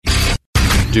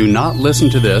Do not listen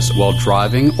to this while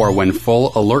driving or when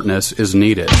full alertness is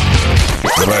needed.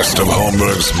 The best of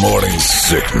Holmberg's morning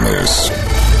sickness.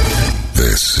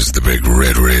 This is the Big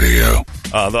Red Radio.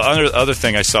 The other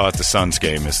thing I saw at the Suns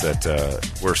game is that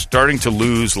we're starting to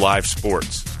lose live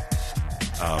sports.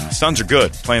 Suns are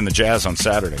good, playing the Jazz on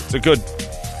Saturday. It's a good...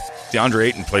 DeAndre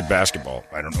Ayton played basketball.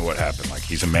 I don't know what happened. Like,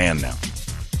 he's a man now.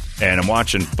 And I'm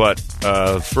watching, but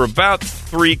for about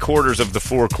 3/4 of the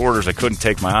 4 quarters, I couldn't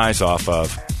take my eyes off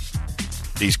of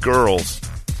these girls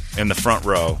in the front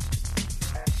row.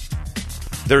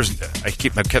 I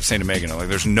kept saying to Megan, like,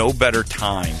 there's no better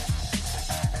time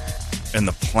in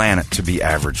the planet to be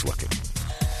average looking,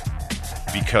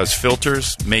 because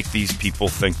filters make these people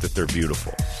think that they're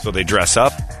beautiful. So they dress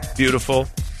up beautiful,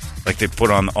 like they put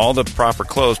on all the proper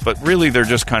clothes, but really they're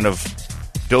just kind of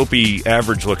dopey,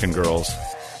 average looking girls.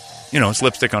 You know, it's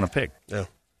lipstick on a pig. Yeah.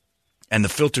 And the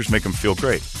filters make them feel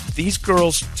great. These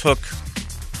girls took,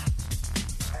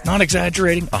 not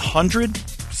exaggerating, 100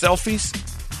 selfies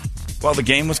while the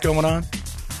game was going on.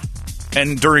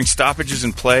 And during stoppages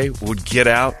in play, would get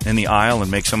out in the aisle and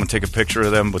make someone take a picture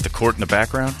of them with the court in the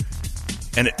background.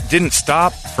 And it didn't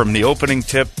stop from the opening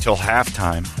tip till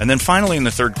halftime. And then finally in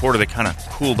the third quarter, they kind of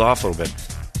cooled off a little bit.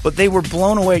 But they were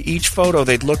blown away each photo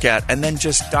they'd look at and then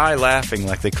just die laughing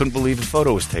like they couldn't believe a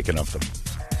photo was taken of them.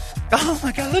 Oh,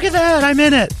 my God, look at that. I'm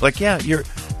in it. Like, yeah, you're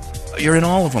in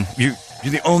all of them. You're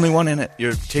the only one in it.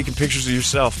 You're taking pictures of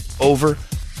yourself over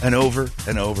and over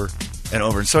and over and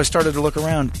over. And so I started to look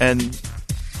around, and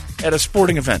at a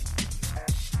sporting event,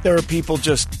 there are people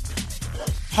just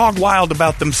hog wild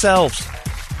about themselves.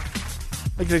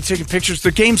 Like, they're taking pictures.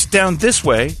 The game's down this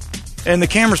way, and the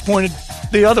camera's pointed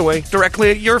the other way, directly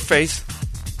at your face.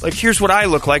 Like, here's what I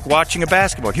look like watching a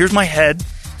basketball. Here's my head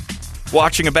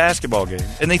watching a basketball game.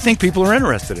 And they think people are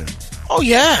interested in it. Oh,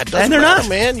 yeah. It doesn't And they're matter, not.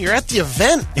 man. You're at the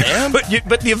event, man.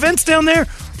 But the event's down there.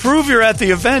 Prove you're at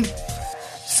the event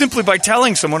simply by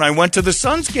telling someone I went to the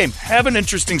Suns game. Have an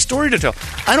interesting story to tell.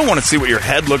 I don't want to see what your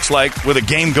head looks like with a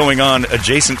game going on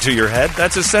adjacent to your head.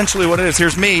 That's essentially what it is.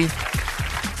 Here's me.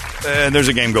 And there's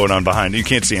a game going on behind. You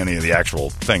can't see any of the actual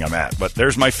thing I'm at, but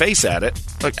there's my face at it.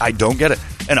 Like, I don't get it.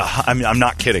 And I'm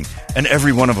not kidding. And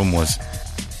every one of them was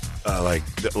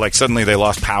like suddenly they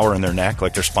lost power in their neck,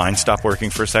 like their spine stopped working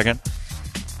for a second,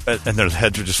 and their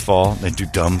heads would just fall. And they do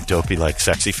dumb, dopey, like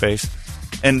sexy face.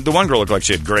 And the one girl looked like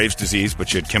she had Graves' disease, but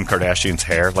she had Kim Kardashian's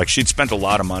hair. Like, she'd spent a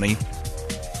lot of money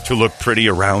to look pretty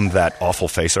around that awful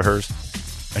face of hers.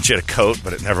 And she had a coat,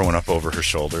 but it never went up over her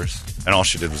shoulders. And all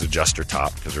she did was adjust her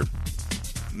top because her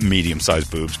medium-sized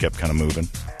boobs kept kind of moving.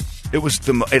 It was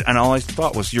and all I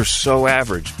thought was, you're so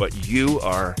average, but you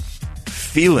are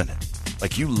feeling it.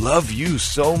 Like, you love you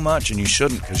so much, and you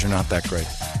shouldn't, because you're not that great.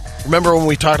 Remember when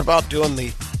we talked about doing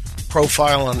the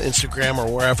profile on Instagram or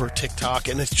wherever, TikTok,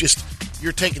 and it's just,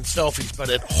 you're taking selfies, but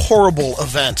at horrible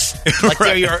events. Like, Right.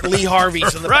 there you are, Lee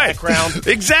Harvey's in the Right. background.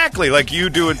 Exactly. Like, you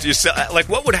do it yourself. Like,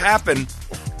 what would happen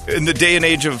in the day and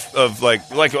age of like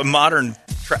a modern,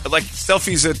 like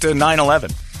selfies at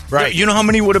 9/11? Right. You know how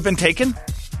many would have been taken?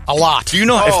 A lot. Do you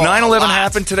know if Oh, 9/11 a lot.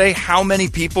 happened today, how many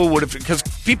people would have? Because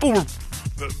people were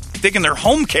taking their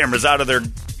home cameras out of their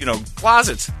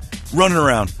closets, running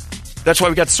around. That's why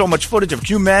we got so much footage of it.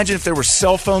 Can you imagine if there were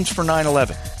cell phones for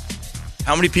 9/11?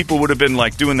 How many people would have been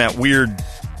like doing that weird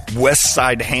West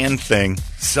Side hand thing,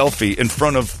 selfie in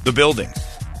front of the buildings?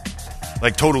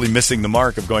 Like, totally missing the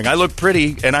mark of going, I look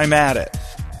pretty and I'm at it.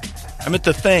 I'm at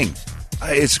the thing.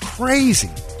 It's crazy.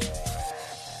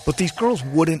 But these girls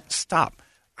wouldn't stop.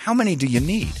 How many do you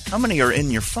need? How many are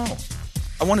in your phone?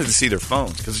 I wanted to see their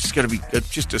phones because it's got to be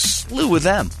just a slew of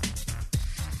them.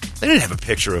 They didn't have a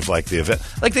picture of, like, the event.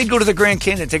 Like, they'd go to the Grand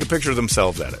Canyon and take a picture of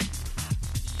themselves at it.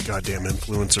 Goddamn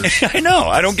influencers. I know.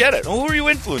 I don't get it. Well, who are you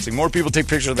influencing? More people take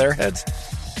pictures of their heads?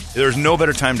 There's no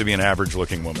better time to be an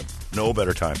average-looking woman. No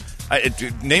better time.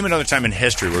 Name another time in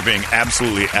history where being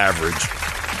absolutely average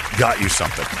got you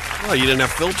something. Well, you didn't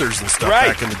have filters and stuff Right.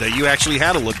 back in the day. You actually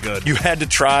had to look good. You had to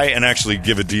try and actually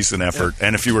give a decent effort. Yeah.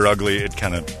 And if you were ugly, it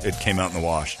came out in the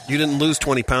wash. You didn't lose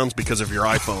 20 pounds because of your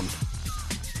iPhone.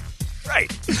 Right.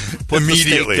 Put Immediately.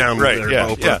 the steak down right. there, Yeah.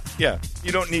 Oprah. Yeah.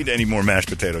 You don't need any more mashed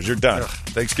potatoes. You're done. Ugh.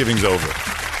 Thanksgiving's over.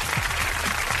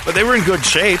 But they were in good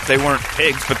shape. They weren't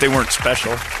pigs, but they weren't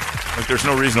special. Like, there's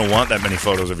no reason to want that many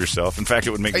photos of yourself. In fact, it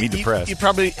would make me depressed. You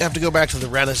probably have to go back to the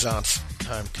Renaissance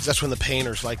time, because that's when the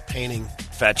painters like painting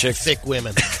fat chicks, thick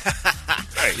women.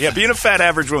 Right. Yeah, being a fat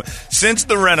average woman. Since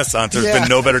the Renaissance, there's been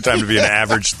no better time to be an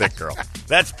average thick girl.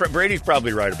 Brady's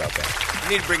probably right about that. You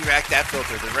need to bring back that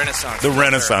filter, the Renaissance. The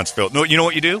Renaissance filter. No, you know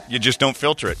what you do? You just don't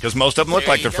filter it, because most of them look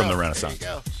like they're from the Renaissance.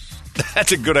 There you go.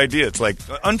 That's a good idea. It's like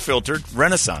unfiltered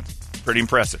Renaissance. pretty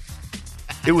impressive.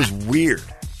 It was weird.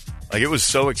 Like, it was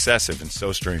so excessive and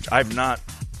so strange. I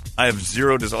have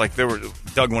zero desire. Like,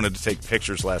 Doug wanted to take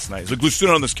pictures last night. He's like, let's sit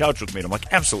on this couch with me. And I'm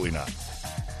like, absolutely not.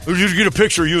 Let's just get a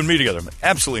picture of you and me together. I'm like,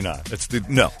 absolutely not.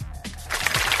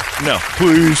 No,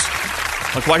 please.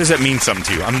 Like, why does that mean something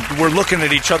to you? We're looking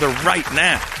at each other right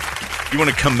now. You want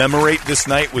to commemorate this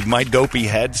night with my dopey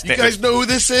head? You guys know who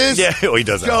this is? Yeah, he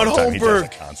does that John all the time. He does Holmberg.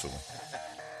 it constantly.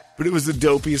 But it was the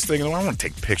dopiest thing. I don't want to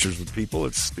take pictures with people.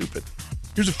 It's stupid.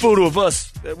 Here's a photo of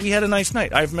us. We had a nice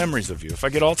night. I have memories of you. If I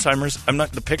get Alzheimer's,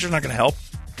 the picture's not going to help.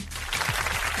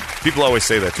 People always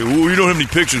say that too. Oh, you don't have any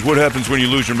pictures. What happens when you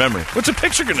lose your memory? What's a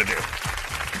picture going to do?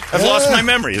 I've lost my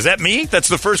memory. Is that me? That's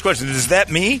the first question. Is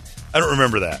that me? I don't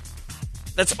remember that.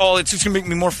 That's all. It's just going to make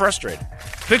me more frustrated.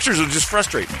 Pictures will just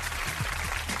frustrate me.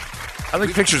 I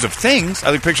like pictures of things.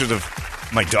 I like pictures of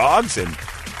my dogs and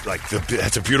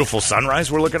that's a beautiful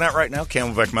sunrise we're looking at right now.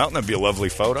 Camelback Mountain. That'd be a lovely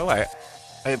photo. I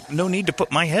have no need to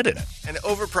put my head in it. And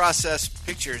overprocessed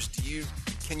pictures.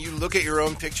 Can you look at your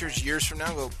own pictures years from now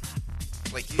and go,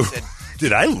 like you said,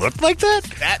 did I look like that?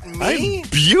 That me? I'm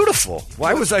beautiful.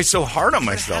 Why was I so hard on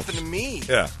myself? What happened to me?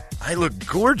 Yeah. I look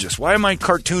gorgeous. Why am I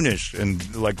cartoonish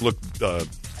and look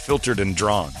filtered and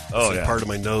drawn? Oh, yeah. Part of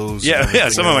my nose. Yeah.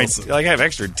 Some of my I have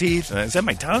extra teeth. Is that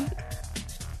my tongue?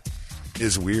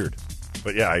 Is weird.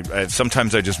 But yeah, I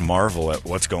sometimes I just marvel at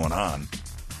what's going on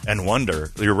and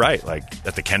wonder. You're right. Like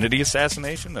at the Kennedy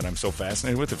assassination that I'm so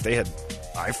fascinated with. If they had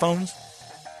iPhones,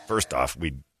 first off,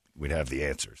 we'd have the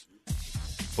answers.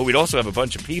 But we'd also have a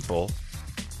bunch of people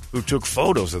who took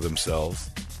photos of themselves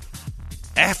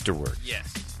afterward.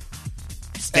 Yes.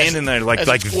 Standing there like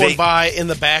they by in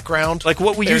the background. Like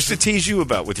what we used to tease you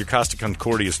about with your Costa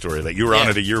Concordia story, that you were on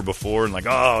it a year before and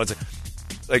it's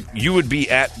like you would be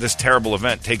at this terrible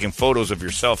event taking photos of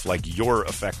yourself like you're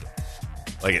affected.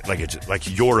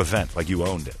 Like your event, like you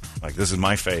owned it. Like this is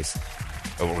my face.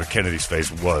 What Kennedy's face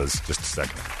was just a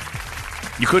second ago.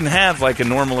 You couldn't have like a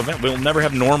normal event. We'll never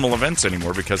have normal events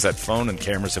anymore because that phone and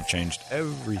cameras have changed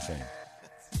everything.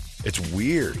 It's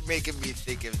weird. You're making me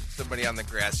think of somebody on the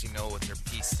grass, with their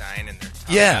peace sign and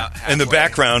their in the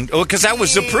background. Oh, because that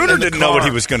was Zapruder didn't know what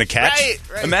he was going to catch.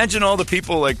 Right. Imagine all the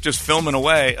people just filming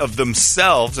away of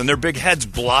themselves, and their big heads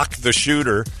block the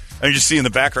shooter, and you just see in the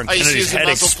background Kennedy's head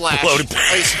explode,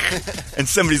 and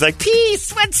somebody's like,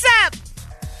 "Peace, what's up?"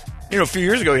 A few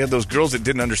years ago, he had those girls that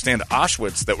didn't understand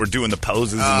Auschwitz that were doing the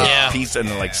poses and the peace and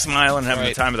smiling, having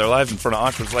the time of their lives in front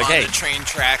of Auschwitz. Like, on the train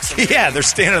tracks. They're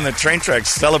standing on the train tracks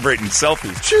celebrating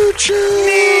selfies. Choo-choo!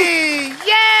 Me!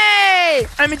 Yay!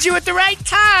 I'm a Jew at the right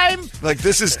time! Like,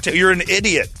 you're an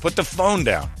idiot. Put the phone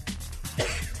down.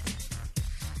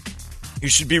 You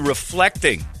should be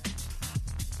reflecting,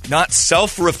 not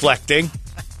self-reflecting.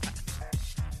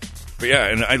 But yeah,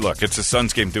 and it's a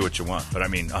Suns game, do what you want. But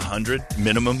 100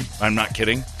 minimum, I'm not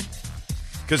kidding.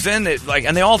 Because then,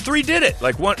 and they all three did it.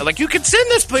 You could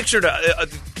send this picture to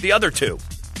the other two.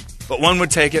 But one would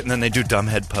take it, and then they do dumb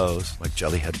head pose, like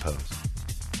jelly head pose.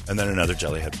 And then another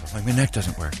jelly head pose. Like, my neck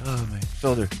doesn't work. Oh, my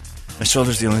shoulder. My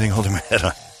shoulder's the only thing holding my head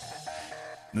on.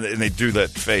 And they do that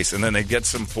face, and then they get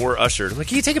some poor usher. Like,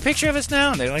 can you take a picture of us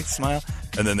now? And they smile.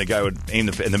 And then the guy would aim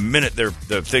and the minute the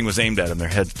thing was aimed at them,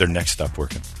 their neck stopped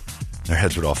working. Their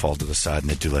heads would all fall to the side, and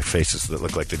they'd do faces that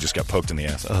look like they just got poked in the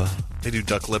ass. They do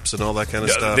duck lips and all that kind of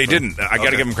stuff. They didn't. I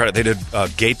got to give them credit. They did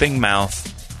gaping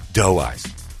mouth, doe eyes.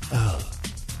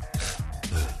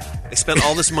 They spent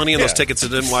all this money on those tickets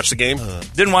and didn't watch the game?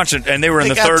 Didn't watch it, and they were in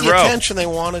the third row. They got the attention they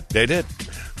wanted. They did.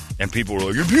 And people were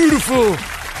like, "You're beautiful."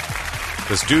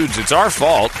 Because, dudes, it's our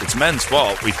fault. It's men's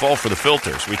fault. We fall for the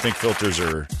filters. We think filters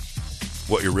are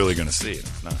what you're really going to see, and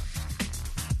it's not.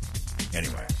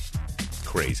 Anyway,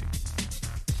 crazy.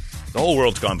 The whole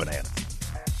world's gone bananas.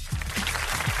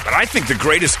 But I think the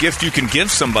greatest gift you can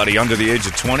give somebody under the age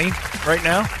of 20 right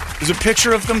now is a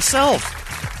picture of themselves.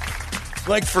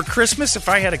 Like for Christmas, if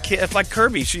I had a kid, like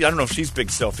Kirby, I don't know if she's a big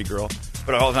selfie girl,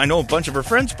 but I know a bunch of her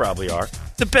friends probably are.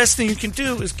 The best thing you can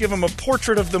do is give them a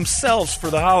portrait of themselves for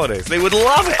the holidays. They would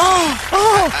love it.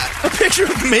 Oh, a picture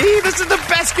of me? This is the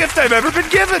best gift I've ever been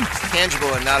given. It's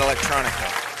tangible and not electronic, though.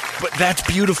 But that's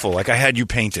beautiful. Like I had you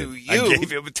painted. To you. I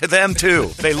gave it to them,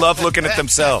 too. They love looking at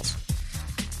themselves.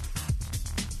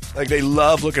 Like they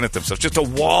love looking at themselves. Just a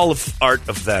wall of art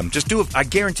of them. I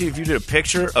guarantee if you did a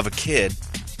picture of a kid,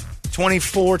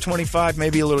 24, 25,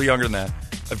 maybe a little younger than that,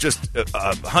 of just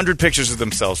 100 pictures of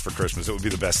themselves for Christmas, it would be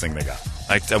the best thing they got.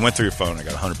 I went through your phone. I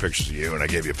got 100 pictures of you, and I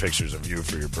gave you pictures of you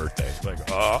for your birthday. Like,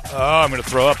 I'm going to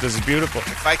throw up. This is beautiful.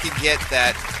 If I could get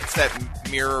it's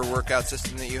that mirror workout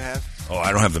system that you have. Oh,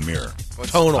 I don't have the mirror.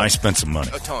 Tonal. I spent some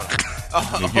money. Tonal.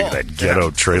 You get that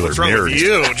ghetto trailer What's wrong mirror. with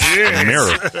you? Jeez.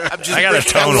 Mirror. I got a That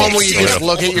tonal. one where you just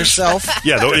look at yourself.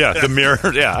 Yeah, the mirror.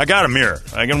 Yeah, I got a mirror.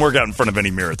 I can work out in front of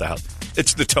any mirror at the house.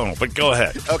 It's the tonal, but go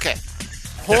ahead. Okay.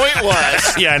 Point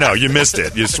was. Yeah, I know. You missed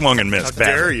it. You swung and missed. How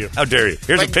dare you? How dare you?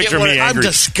 Here's a picture of me I'm angry.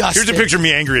 disgusted. Here's a picture of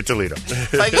me angry at Toledo.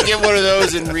 If I could get one of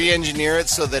those and re-engineer it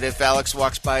so that if Alex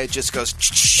walks by, it just goes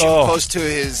post to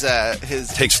his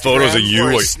Takes photos of Instagram you or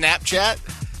or- his Snapchat.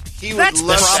 He would That's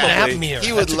love the that. snap mirror.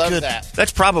 He would That's a love good- that.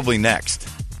 That's probably next.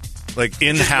 Like Just walk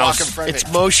in in-house. front of It's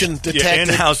it. motion Yeah, detected.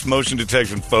 in-house motion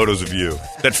detection photos of you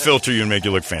that filter you and make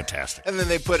you look fantastic. And then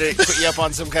they put you up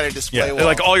on some kind of display Yeah, wall.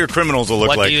 like all your criminals will look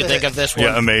What like. do you think of this one?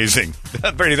 Yeah, amazing.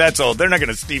 Bernie, that's all. They're not going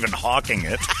to Stephen Hawking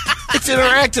it, It's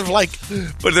interactive, like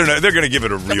but they're going to give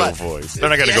it a real on. voice. They're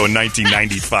not going to go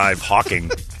 1995 Hawking.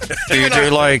 Do Even you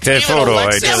like that even photo I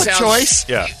Alexa took? sounds- choice.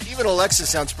 Yeah. Even Alexa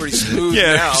sounds pretty smooth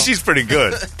Yeah, now. she's pretty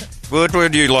good. What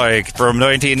would you like from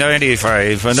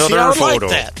 1995? Another See, I would like photo.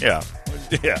 that. Yeah.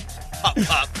 Yeah.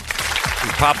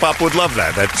 Pop Up would love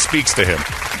that. That speaks to him.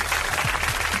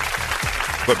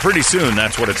 But pretty soon,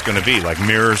 that's what it's going to be. Like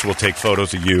mirrors will take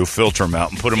photos of you, filter them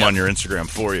out, and put them on your Instagram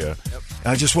for you. Yep.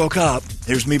 I just woke up.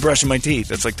 Here's me brushing my teeth.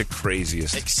 That's like the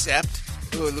craziest. Except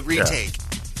the retake.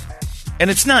 And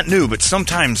it's not new, but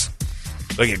sometimes,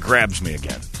 like, it grabs me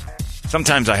again.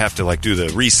 Sometimes I have to, like, do the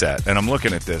reset, and I'm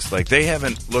looking at this. Like, they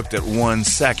haven't looked at 1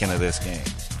 second of this game.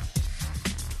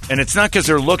 And it's not because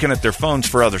they're looking at their phones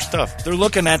for other stuff. They're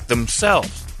looking at themselves.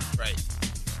 Right.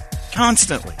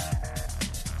 Constantly.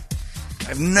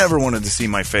 I've never wanted to see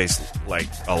my face, like,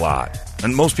 a lot.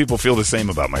 And most people feel the same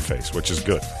about my face, which is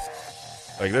good.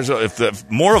 Like,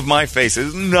 if more of my face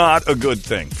is not a good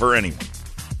thing for anyone.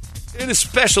 And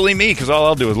especially me, because all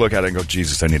I'll do is look at it and go,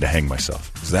 Jesus, I need to hang myself.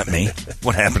 Is that me?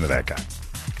 What happened to that guy?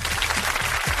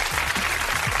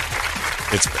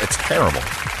 It's terrible.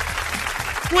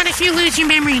 What if you lose your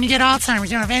memory and you get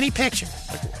Alzheimer's? You don't have any picture.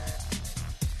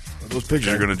 Those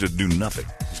pictures are going to just do nothing.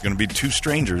 It's going to be two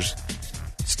strangers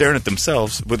staring at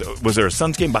themselves. Was there a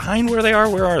Suns game behind where they are?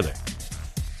 Where are they?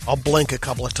 I'll blink a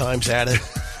couple of times at it.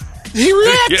 He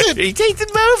reacted. Yeah, He takes it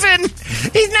moving.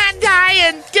 He's not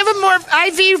dying. Give him more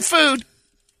IV food.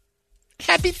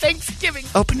 Happy Thanksgiving.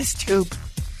 Open his tube.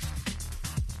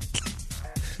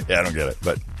 Yeah, I don't get it.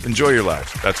 But enjoy your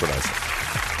lives. That's what I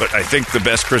say. But I think the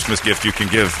best Christmas gift you can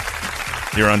give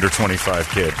your under 25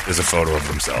 kid is a photo of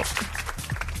themselves.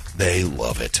 They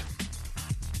love it.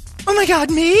 Oh my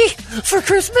God, me? For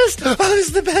Christmas? Oh, this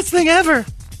is the best thing ever.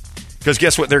 Because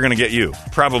guess what they're going to get you?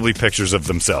 Probably pictures of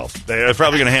themselves. They're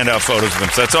probably going to hand out photos of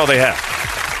themselves. That's all they have.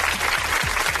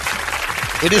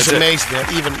 It is That's it. amazing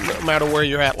that even no matter where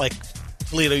you're at, like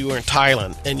Toledo, you were in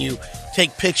Thailand, and you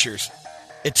take pictures,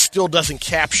 it still doesn't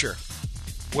capture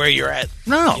where you're at.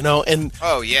 No. You know, and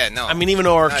Oh, yeah, no. I mean, even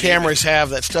though our Not cameras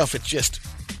have that stuff, it's just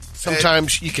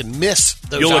sometimes you can miss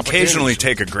those You'll opportunities. occasionally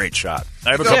take a great shot.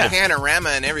 I have a Go couple. panorama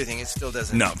and everything, it still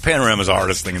doesn't. No, panorama's the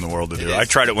hardest thing in the world to It do. is. I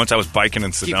tried it once. I was biking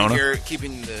in Sedona.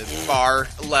 Keeping the bar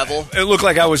level. It looked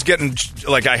like I was getting,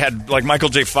 like I had, like Michael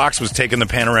J. Fox was taking the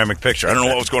panoramic picture. I don't know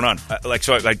what was going on.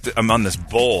 I'm on this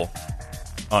bowl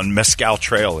on Mescal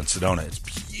Trail in Sedona. It's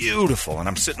beautiful, and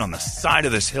I'm sitting on the side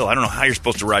of this hill. I don't know how you're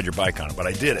supposed to ride your bike on it, but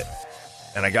I did it.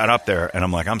 And I got up there, and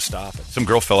I'm like, I'm stopping. Some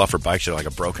girl fell off her bike. She had like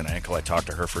a broken ankle. I talked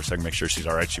to her for a second, make sure she's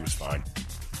all right. She was fine.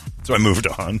 So I moved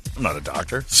on. I'm not a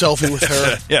doctor. Selfie with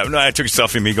her. Yeah, no, I took a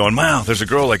selfie of me going, wow, there's a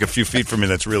girl like a few feet from me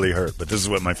that's really hurt. But this is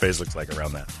what my face looks like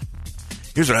around that.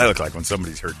 Here's what I look like when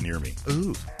somebody's hurt near me.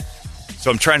 Ooh.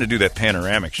 So I'm trying to do that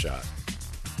panoramic shot.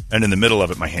 And in the middle of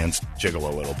it, my hands jiggle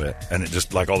a little bit. And it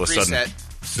just, like, all of a sudden, Reset.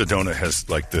 Sedona has,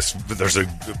 like, this, there's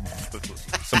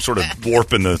some sort of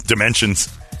warp in the dimensions.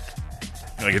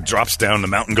 Like, it drops down, the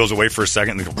mountain goes away for a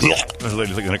second, and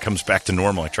then it comes back to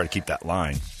normal. I try to keep that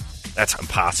line. That's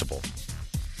impossible.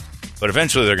 But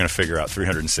eventually they're going to figure out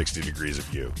 360 degrees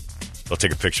of you. They'll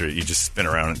take a picture. You just spin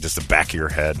around just the back of your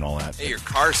head and all that. Hey, your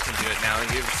cars can do it now.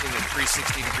 Have you ever seen a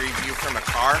 360-degree view from a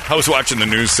car? I was watching the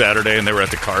news Saturday, and they were at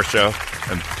the car show.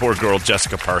 And poor girl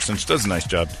Jessica Parsons does a nice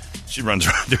job. She runs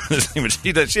around doing this thing,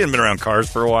 but she hadn't been around cars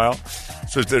for a while.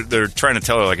 So they're trying to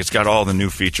tell her, like, it's got all the new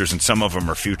features, and some of them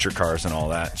are future cars and all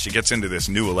that. She gets into this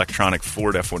new electronic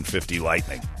Ford F-150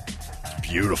 Lightning. It's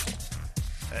beautiful.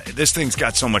 This thing's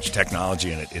got so much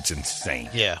technology in it, it's insane.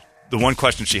 Yeah. The one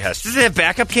question she has, does it have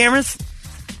backup cameras?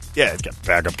 Yeah, it's got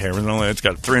backup cameras and all that. It's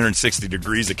got 360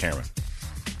 degrees of cameras.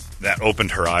 That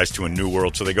opened her eyes to a new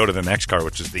world. So they go to the next car,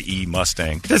 which is the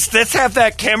E-Mustang. Does this have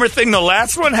that camera thing the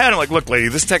last one had? I'm like, look, lady,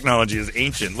 this technology is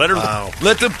ancient. Let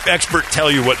the expert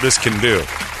tell you what this can do.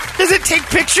 Does it take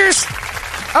pictures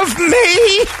of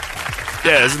me?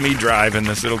 Yeah, this is me driving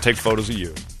this. It'll take photos of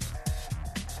you.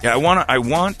 Yeah, I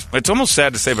want. It's almost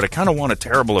sad to say, but I kind of want a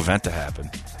terrible event to happen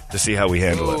to see how we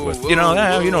handle it. With you know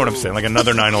what I'm saying, like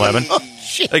another 9/11.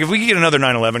 Like if we could get another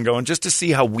 9/11 going, just to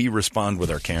see how we respond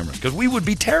with our cameras, because we would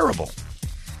be terrible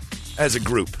as a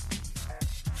group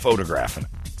photographing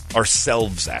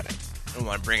ourselves at it. I don't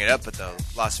want to bring it up, but the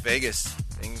Las Vegas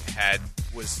thing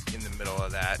was in the middle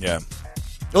of that. Yeah.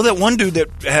 Oh, that one dude that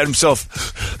had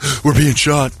himself, we're being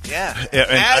shot. Yeah.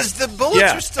 As the bullets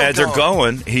are still as going. they're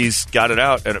going, he's got it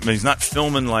out. And he's not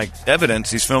filming like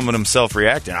evidence. He's filming himself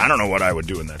reacting. I don't know what I would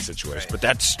do in that situation, but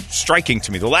that's striking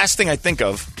to me. The last thing I think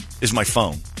of is my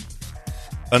phone,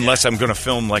 unless I'm going to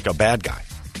film like a bad guy.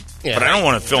 Yeah, but I don't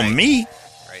want to film me.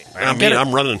 Right.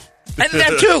 I'm running. And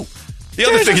that too. The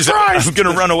other thing is I'm going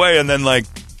to run away and then like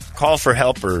call for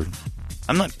help, or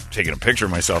I'm not taking a picture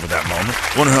of myself at that moment.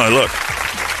 Wonder how I look.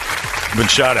 I've been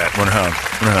shot at. Wonder how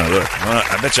I look.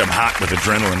 I bet you I'm hot with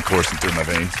adrenaline coursing through my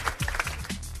veins.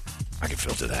 I can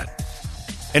filter that.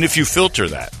 And if you filter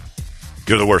that,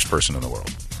 you're the worst person in the world.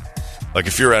 Like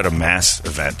if you're at a mass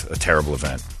event, a terrible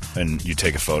event, and you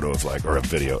take a photo of or a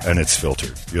video and it's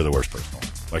filtered, you're the worst person.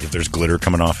 Like if there's glitter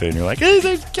coming off it and you're like, hey,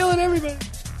 they're killing everybody.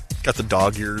 Got the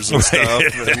dog ears and stuff.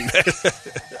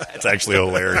 That's actually a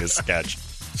hilarious sketch.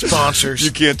 Sponsors.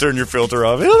 You can't turn your filter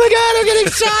off. Oh my God, I'm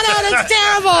getting shot at. It's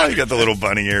terrible. You got the little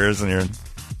bunny ears and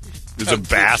there's a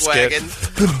basket.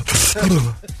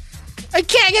 I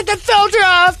can't get the filter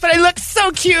off, but I look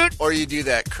so cute. Or you do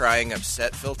that crying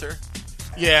upset filter.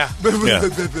 Yeah.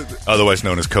 Otherwise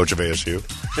known as Coach of ASU.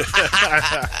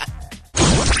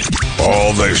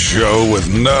 All the show with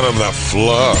none of the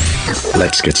fluff.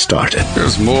 Let's get started.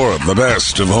 There's more of the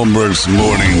best of Holmberg's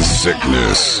morning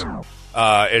sickness.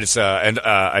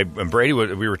 And Brady,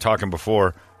 we were talking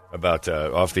before about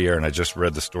off the air, and I just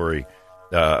read the story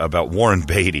about Warren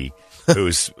Beatty,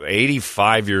 who's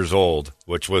 85 years old,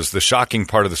 which was the shocking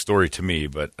part of the story to me,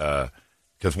 but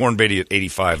because Warren Beatty at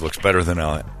 85 looks better than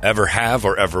I ever have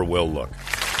or ever will look.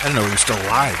 I didn't know he was still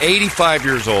alive. 85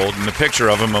 years old, and the picture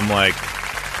of him, I'm like,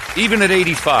 even at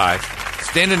 85,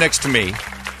 standing next to me,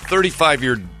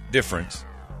 35-year difference,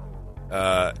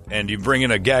 and you bring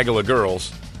in a gaggle of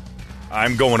girls,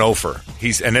 I'm going over.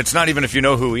 And it's not even if you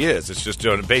know who he is. It's just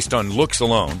based on looks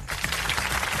alone.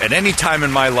 At any time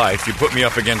in my life, you put me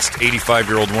up against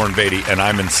 85-year-old Warren Beatty, and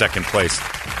I'm in second place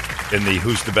in the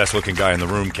who's the best-looking guy in the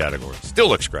room category. Still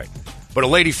looks great. But a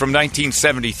lady from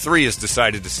 1973 has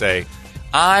decided to say,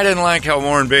 I didn't like how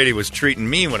Warren Beatty was treating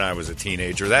me when I was a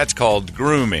teenager. That's called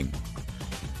grooming.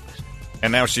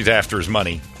 And now she's after his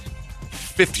money.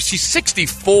 She's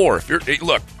 64.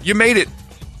 Look, you made it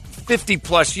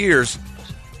 50-plus years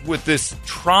with this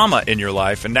trauma in your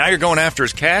life, and now you're going after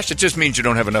his cash. It just means you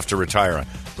don't have enough to retire on.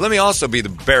 Let me also be the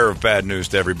bearer of bad news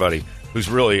to everybody who's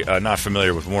really not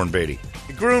familiar with Warren Beatty.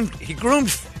 He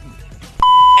groomed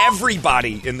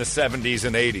everybody in the 70s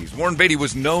and 80s. Warren Beatty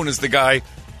was known as the guy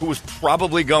who was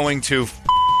probably going to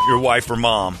your wife or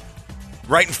mom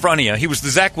right in front of you. He was the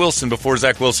Zach Wilson before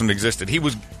Zach Wilson existed. He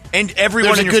was, and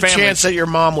everyone in your family. There's a good chance that your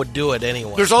mom would do it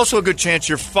anyway. There's also a good chance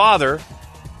your father,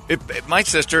 my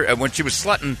sister, when she was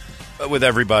slutting with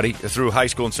everybody through high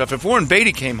school and stuff, if Warren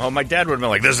Beatty came home, my dad would have been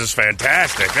like, this is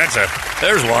fantastic.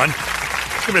 There's one.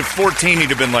 He'd have been 14, he'd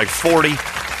have been like 40.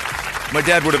 My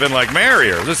dad would have been like, marry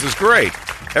her. This is great.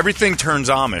 Everything turns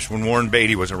Amish when Warren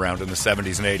Beatty was around in the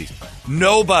 70s and 80s.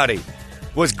 Nobody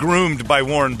was groomed by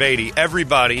Warren Beatty.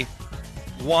 Everybody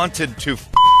wanted to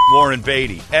Warren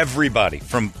Beatty. Everybody.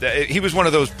 He was one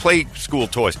of those play school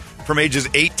toys from ages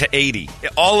 8 to 80.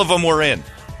 All of them were in.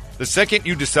 The second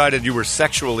you decided you were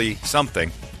sexually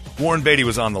something, Warren Beatty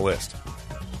was on the list.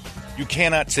 You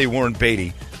cannot say Warren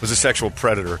Beatty was a sexual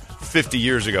predator 50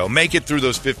 years ago. Make it through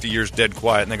those 50 years dead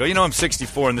quiet, and they go, I'm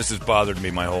 64 and this has bothered me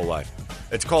my whole life.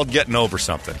 It's called getting over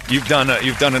something. You've done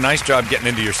a nice job getting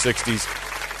into your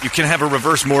 60s. You can have a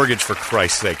reverse mortgage, for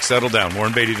Christ's sake. Settle down.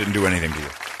 Warren Beatty didn't do anything to you.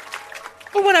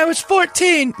 But when I was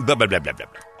 14. Blah, blah, blah, blah, blah.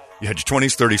 You had your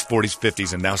 20s, 30s, 40s,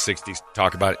 50s, and now 60s.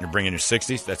 Talk about it, and you're bringing your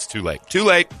 60s. That's too late. Too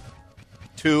late.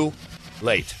 Too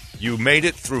late. You made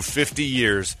it through 50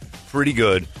 years pretty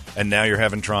good, and now you're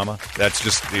having trauma. That's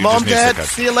just... Mom, Dad,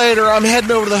 see you later. I'm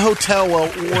heading over to the hotel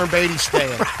while Warren Beatty's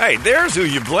staying. Right. There's who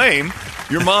you blame.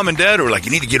 Your mom and dad were like,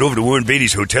 you need to get over to Warren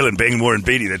Beatty's hotel and bang Warren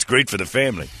Beatty. That's great for the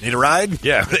family. Need a ride?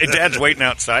 Yeah. Dad's waiting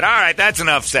outside. All right, that's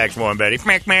enough sex, Warren Beatty.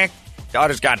 Smack, smack.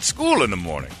 Daughter's got school in the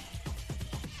morning.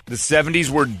 The 70s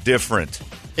were different.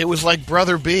 It was like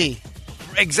Brother B.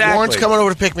 Exactly. Warren's coming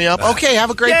over to pick me up. Okay, have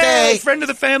a great day. Friend of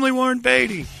the family, Warren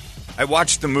Beatty. I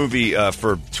watched the movie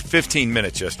for 15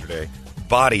 minutes yesterday,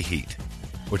 Body Heat.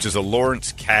 which is a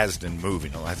Lawrence Kasdan movie.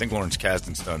 Now, I think Lawrence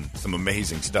Kasdan's done some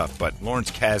amazing stuff, but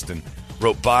Lawrence Kasdan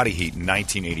wrote Body Heat in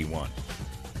 1981.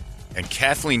 And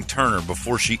Kathleen Turner,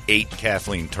 before she ate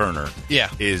Kathleen Turner,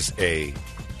 is a...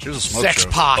 She was a smoke Sex show.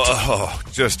 pot. Oh,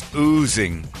 just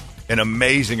oozing an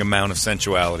amazing amount of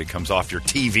sensuality comes off your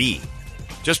TV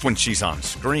just when she's on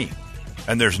screen.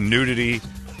 And there's nudity,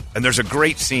 and there's a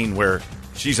great scene where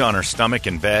she's on her stomach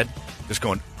in bed, just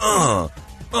going,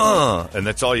 and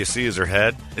that's all you see is her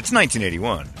head. It's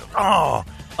 1981.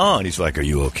 And he's like, are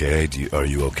you okay? Are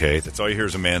you okay? That's all you hear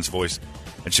is a man's voice.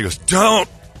 And she goes, don't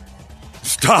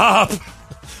stop.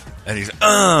 And he's,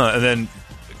 and then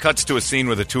it cuts to a scene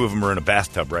where the two of them are in a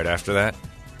bathtub right after that.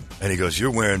 And he goes,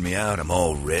 you're wearing me out. I'm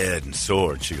all red and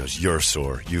sore. And she goes, you're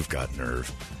sore. You've got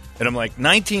nerve. And I'm like,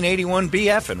 1981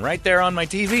 BFing right there on my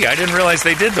TV. I didn't realize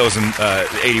they did those in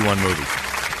 81 movies.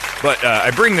 But I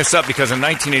bring this up because in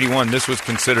 1981, this was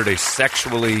considered a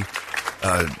sexually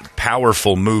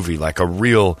powerful movie, like a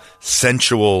real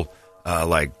sensual,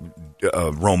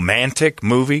 romantic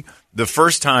movie. The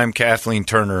first time Kathleen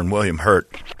Turner and William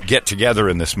Hurt get together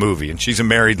in this movie, and she's a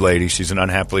married lady. She's an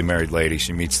unhappily married lady.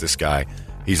 She meets this guy.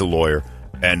 He's a lawyer.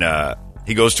 And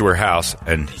he goes to her house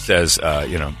and says,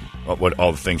 what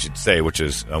all the things you'd say, which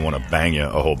is, I want to bang you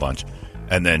a whole bunch.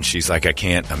 And then she's like, I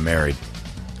can't. I'm married.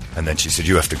 And then she said,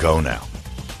 you have to go now.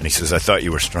 And he says, I thought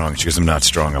you were strong. She goes, I'm not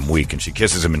strong. I'm weak. And she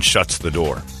kisses him and shuts the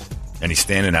door. And he's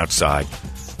standing outside.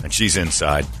 And she's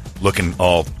inside, looking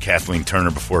all Kathleen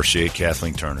Turner before she ate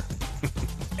Kathleen Turner.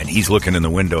 And he's looking in the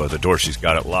window of the door. She's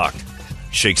got it locked.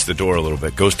 Shakes the door a little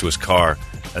bit, goes to his car,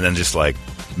 and then just like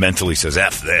mentally says,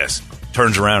 F this.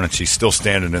 Turns around, and she's still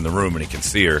standing in the room, and he can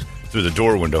see her through the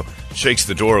door window. Shakes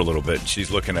the door a little bit, and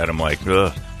she's looking at him like,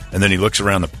 ugh. And then he looks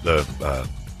around the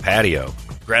patio,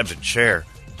 grabs a chair,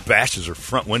 bashes her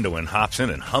front window and hops in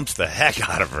and humps the heck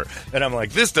out of her. And I'm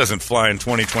like, this doesn't fly in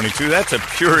 2022. That's a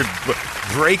pure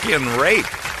break-in rape.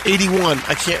 81.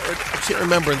 I can't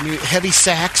remember. Heavy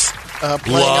sax. A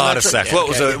lot of sax. Well,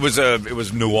 it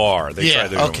was noir. They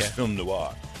tried okay. It was film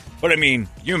noir. But I mean,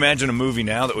 you imagine a movie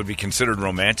now that would be considered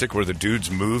romantic, where the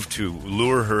dude's move to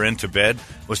lure her into bed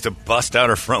was to bust out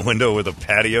her front window with a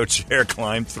patio chair,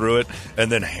 climb through it,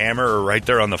 and then hammer her right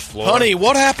there on the floor. Honey,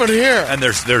 what happened here? And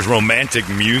there's romantic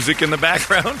music in the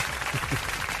background.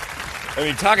 I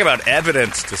mean, talk about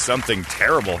evidence to something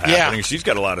terrible happening. Yeah. She's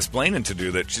got a lot of explaining to do,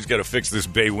 that she's got to fix this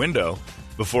bay window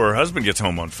before her husband gets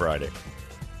home on Friday.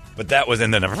 But that was,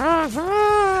 and then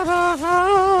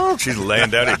she's laying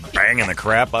down and banging the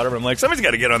crap out of her. I'm like, somebody's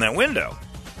got to get on that window.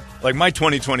 Like, my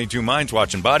 2022 mind's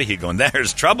watching Body Heat going,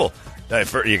 there's trouble.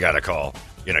 You got to call,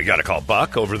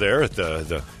 Buck over there at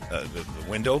the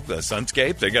window, the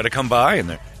sunscape. They got to come by,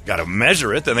 and they got to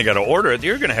measure it. Then they got to order it.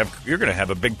 You're gonna have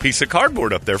a big piece of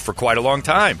cardboard up there for quite a long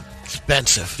time.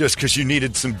 Expensive. Just because you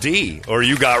needed some D, or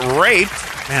you got raped.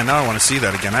 Man, now I want to see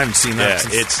that again. I haven't seen that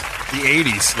since it's the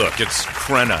 80s. Look, it's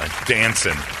Krenna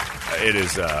dancing. It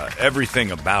is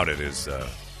everything about it is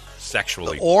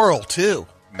sexually. The oral too.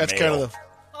 That's male. kind of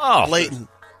the blatant.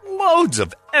 Loads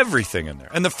of everything in there,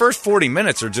 and the first 40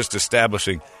 minutes are just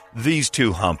establishing these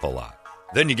two hump a lot.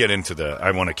 Then you get into the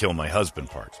I want to kill my husband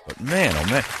parts. But man, oh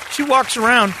man, she walks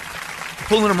around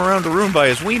pulling him around the room by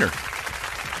his wiener.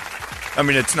 I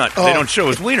mean, it's not. They don't show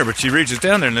his wiener, but she reaches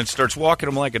down there and then starts walking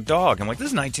him like a dog. I'm like, this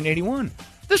is 1981.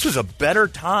 This was a better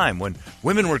time when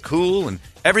women were cool and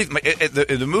everything.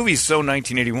 The movie's so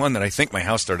 1981 that I think my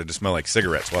house started to smell like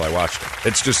cigarettes while I watched it.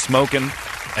 It's just smoking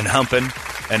and humping,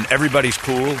 and everybody's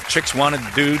cool. Chicks wanted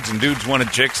dudes, and dudes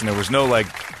wanted chicks, and there was no like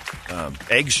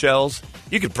eggshells.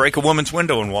 You could break a woman's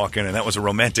window and walk in, and that was a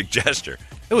romantic gesture.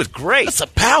 It was great. That's a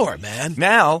power, man.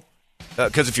 Now.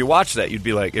 Because if you watch that, you'd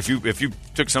be like, if you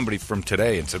took somebody from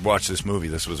today and said, watch this movie,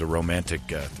 this was a romantic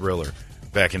thriller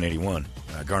back in 81,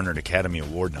 garnered Academy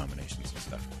Award nominations and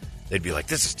stuff, they'd be like,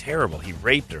 this is terrible. He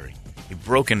raped her. He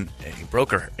broke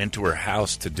her into her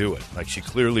house to do it. Like, she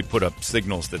clearly put up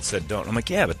signals that said don't. I'm like,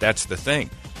 yeah, but that's the thing.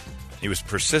 He was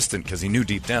persistent because he knew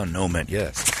deep down no meant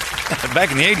yes.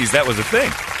 Back in the 80s, that was a thing.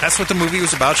 That's what the movie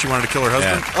was about? She wanted to kill her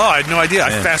husband? Yeah. Oh, I had no idea. I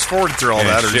fast-forwarded through all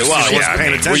that. Or just, wasn't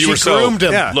paying attention. Well, you were groomed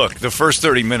him. Yeah. Look, the first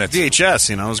 30 minutes.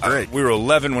 VHS, it was great. We were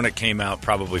 11 when it came out,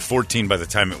 probably 14 by the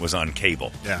time it was on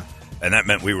cable. Yeah. And that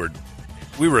meant we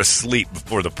were asleep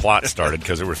before the plot started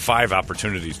because there were 5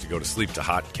 opportunities to go to sleep to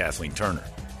hot Kathleen Turner.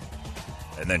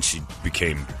 And then she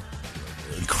became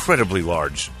incredibly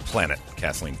large planet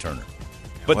Kathleen Turner.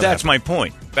 But that's my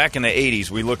point. Back in the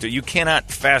 80s, we looked at, you cannot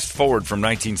fast forward from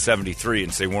 1973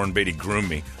 and say Warren Beatty groomed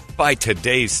me. By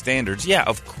today's standards, yeah,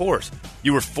 of course.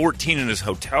 You were 14 in his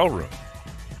hotel room.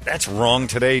 That's wrong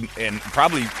today and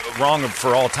probably wrong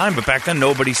for all time, but back then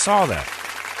nobody saw that.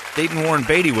 dating Warren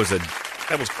Beatty was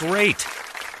great.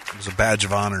 It was a badge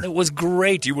of honor. It was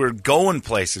great. You were going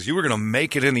places. You were going to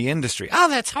make it in the industry. Oh,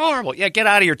 that's horrible. Yeah, get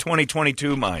out of your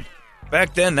 2022 mind.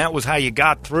 Back then, that was how you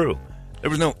got through. There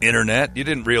was no internet. You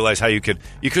didn't realize how you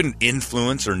couldn't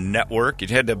influence or network. You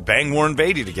had to bang Warren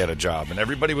Beatty to get a job, and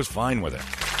everybody was fine with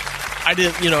it. I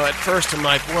didn't, at first I'm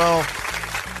like, well,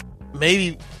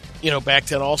 maybe, back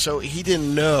then also, he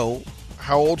didn't know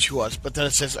how old she was. But then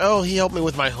it says, oh, he helped me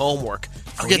with my homework.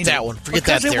 Forget that one. Forget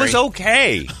that theory. Because it was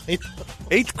okay.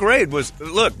 8th grade was,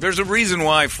 look, there's a reason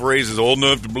why phrases old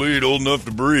enough to bleed, old enough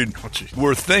to breed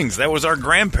were things. That was our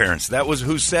grandparents. That was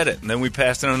who said it. And then we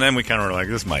passed it on, and then we kind of were like,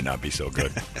 this might not be so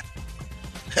good.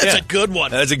 That's a good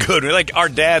one. That's a good one. Like, our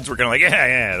dads were kind of like,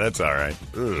 yeah, that's all right.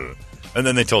 Ugh. And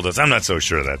then they told us, I'm not so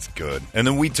sure that's good. And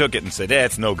then we took it and said,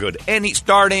 it's no good.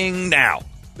 Starting now.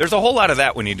 There's a whole lot of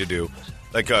that we need to do.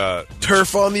 Like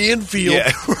turf on the infield.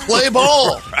 Yeah. Play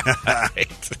ball.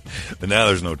 Right. But now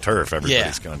there's no turf.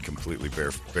 Everybody's gone completely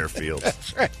bare fields.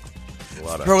 That's right.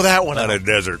 Throw that one out. A lot of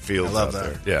desert fields I love out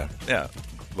that. there. Yeah.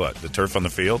 What, the turf on the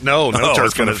field? No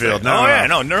turf on the field.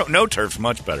 No turf's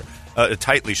much better. A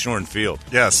tightly shorn field.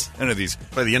 Yes. None of these.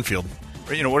 Play the infield.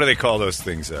 What do they call those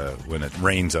things when it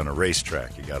rains on a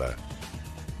racetrack? You got a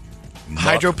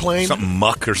hydroplane, something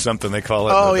muck or something they call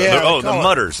it. Oh yeah, the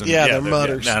mudders. The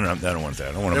mudders. No, I don't want that.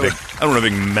 I don't want a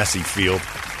big messy field.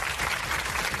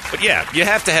 But yeah, you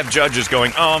have to have judges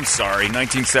going, oh, I'm sorry,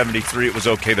 1973, it was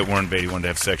okay that Warren Beatty wanted to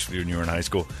have sex with you when you were in high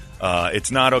school.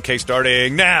 It's not okay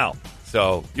starting now.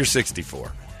 So you're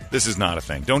 64. This is not a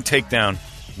thing. Don't take down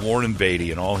Warren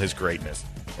Beatty and all his greatness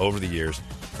over the years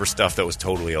for stuff that was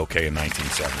totally okay in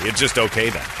 1970. It's just okay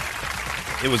then.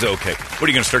 It was okay. What, are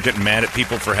you going to start getting mad at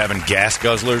people for having gas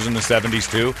guzzlers in the 70s,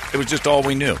 too? It was just all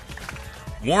we knew.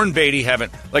 Warren Beatty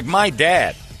like, my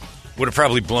dad would have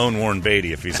probably blown Warren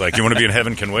Beatty if he's like, you want to be in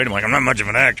Heaven Can Wait? I'm like, I'm not much of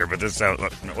an actor, but this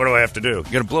what do I have to do? You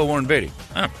got to blow Warren Beatty.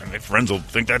 My friends will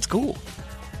think that's cool.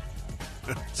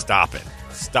 Stop it.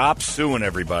 Stop suing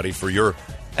everybody for your...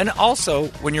 And also,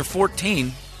 when you're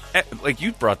 14, like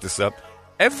you brought this up,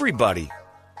 everybody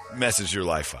messes your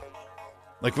life up.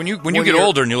 Like when you get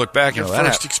older and you look back, your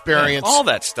first experience, all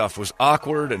that stuff was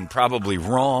awkward and probably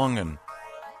wrong, and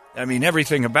I mean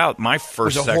everything about my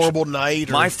first. It was a horrible night.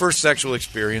 My first sexual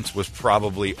experience was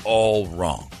probably all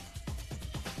wrong.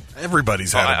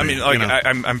 Everybody's had.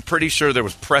 I'm pretty sure there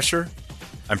was pressure.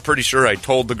 I'm pretty sure I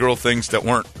told the girl things that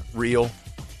weren't real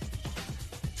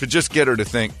to just get her to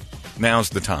think now's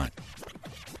the time.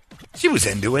 She was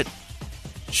into it.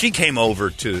 She came over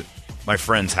to my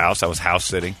friend's house. I was house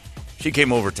sitting. She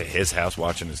came over to his house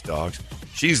watching his dogs.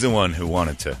 She's the one who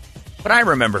wanted to. But I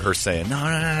remember her saying, no,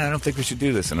 I don't think we should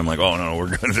do this. And I'm like, oh, no,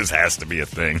 this has to be a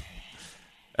thing.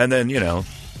 And then,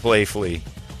 playfully.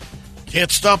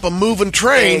 Can't stop a moving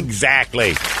train.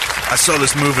 Exactly. I saw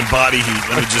this moving body heat.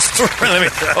 Let me just...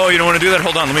 oh, you don't want to do that?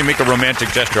 Hold on. Let me make a romantic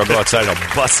gesture. I'll go outside and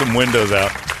I'll bust some windows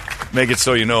out. Make it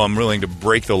so you know I'm willing to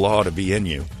break the law to be in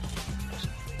you.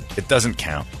 It doesn't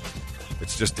count. It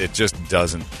just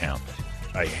doesn't count.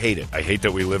 I hate it. I hate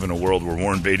that we live in a world where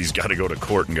Warren Beatty's got to go to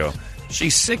court and go,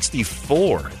 she's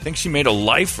 64. I think she made a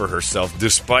life for herself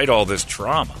despite all this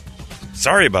trauma.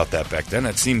 Sorry about that back then.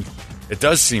 It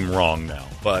does seem wrong now.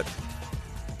 But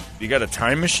if you got a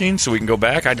time machine so we can go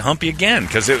back, I'd hump you again.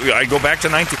 Because I go back to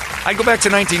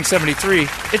 1973.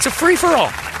 It's a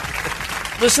free-for-all.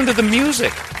 Listen to the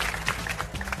music.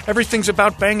 Everything's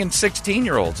about banging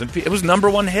 16-year-olds. And it was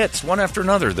 #1 hits, one after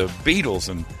another. The Beatles.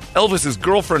 And Elvis's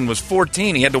girlfriend was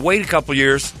 14. He had to wait a couple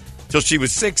years till she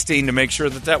was 16 to make sure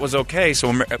that was okay.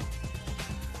 So,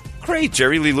 great.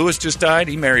 Jerry Lee Lewis just died.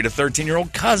 He married a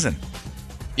 13-year-old cousin.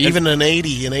 Even in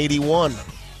 80 and 81.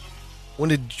 When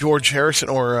did George Harrison,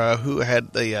 or who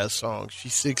had the song,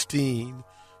 She's 16?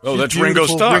 Oh, that's Ringo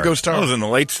Starr. Ringo Starr. That was in the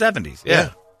late 70s. Yeah.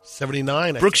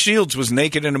 79. Brooke Shields was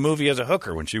naked in a movie as a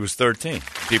hooker when she was 13.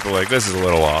 People are like, this is a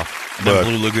little off. But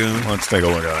Blue Lagoon. Let's take a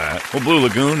look at that. Well, Blue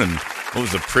Lagoon, and what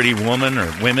was the Pretty Woman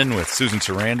or Women with Susan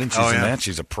Sarandon? She's in that.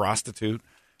 She's a prostitute,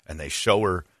 and they show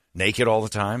her naked all the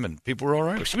time, and people were all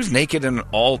right. She was naked in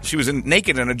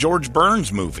naked in a George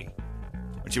Burns movie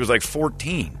when she was like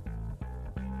 14.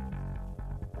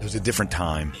 It was a different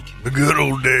time. The good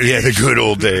old days. Yeah, the good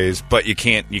old days. But you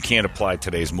can't apply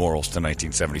today's morals to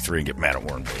 1973 and get mad at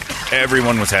Warren Beatty.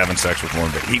 Everyone was having sex with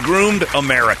Warren Beatty. He groomed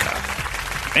America.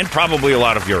 And probably a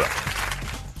lot of Europe.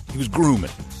 He was grooming.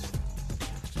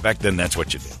 Back then, that's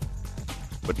what you did.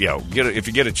 But yeah, if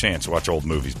you get a chance, watch old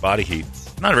movies. Body Heat,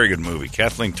 not a very good movie.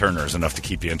 Kathleen Turner is enough to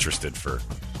keep you interested for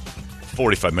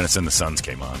 45 minutes, and the Suns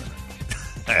came on.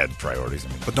 I had priorities.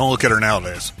 But don't look at her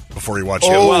nowadays before you watch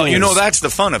Well, that's the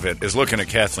fun of it, is looking at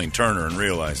Kathleen Turner and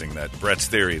realizing that Brett's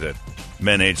theory that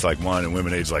men age like wine and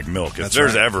women age like milk. If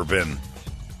there's ever been,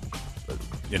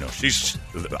 the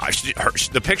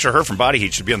picture of her from Body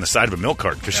Heat should be on the side of a milk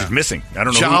carton because she's missing. I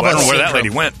don't know where that lady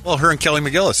went. Well, her and Kelly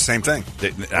McGillis, same thing.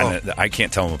 I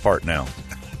can't tell them apart now.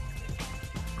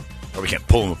 Or we can't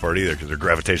pull them apart either because their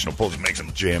gravitational pull just makes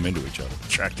them jam into each other.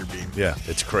 Tractor beam. Yeah,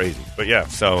 it's crazy. But yeah,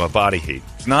 so Body Heat.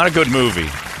 It's not a good movie.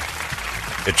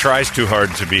 It tries too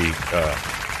hard to be, a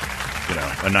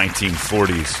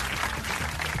 1940s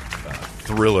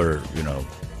thriller,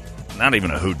 not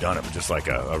even a whodunit, but just like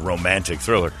a romantic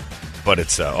thriller. But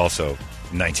it's also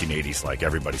 1980s, like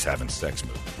everybody's having sex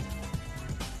movie.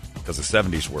 Because the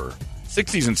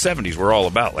 60s and 70s were all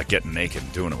about like getting naked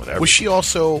and doing it with everybody. Was she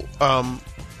also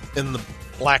in the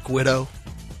Black Widow?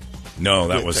 No,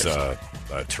 that was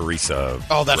Teresa.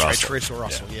 Oh, that's Russell. right, Teresa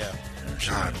Russell. Yeah.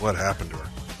 God, what happened to her?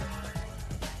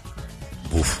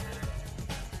 Oof.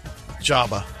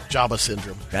 Jabba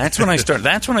syndrome. That's when I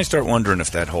start wondering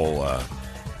if that whole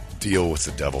deal with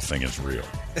the devil thing is real.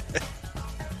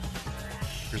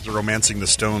 Here's the Romancing the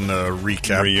Stone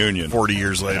recap. Reunion. 40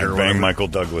 years later. Bang Michael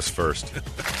Douglas first.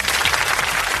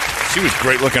 She was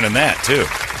great looking in that, too.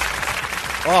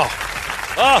 Oh,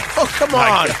 come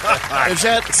on. Is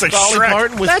that Dolly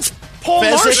Parton with That's Paul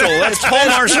Marshall. That's Paul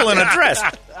Marshall in a dress.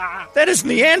 That is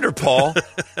Neanderthal.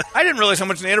 I didn't realize how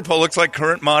much Neanderthal looks like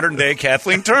current modern-day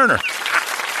Kathleen Turner.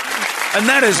 And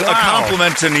that is a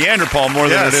compliment to Neanderthal more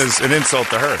than it is an insult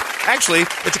to her. Actually,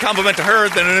 it's a compliment to her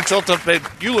than an insult to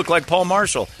you look like Paul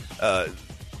Marshall. It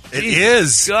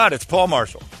is. God, it's Paul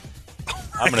Marshall.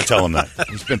 I'm going to tell him that.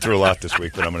 He's been through a lot this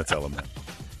week, but I'm going to tell him that.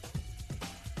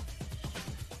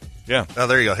 Yeah. Oh,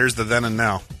 there you go. Here's the then and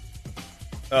now.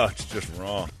 Oh, it's just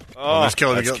wrong. Oh, that's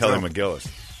Kelly McGillis.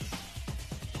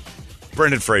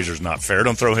 Brendan Fraser's not fair.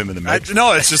 Don't throw him in the mix.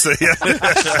 No, it's just These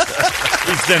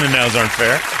then and nows aren't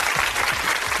fair.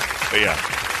 But yeah,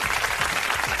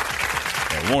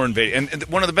 Warren Beatty. And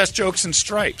one of the best jokes in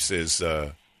Stripes is,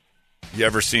 you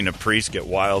ever seen a priest get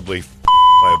wildly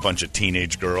by a bunch of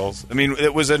teenage girls? I mean,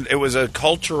 it was a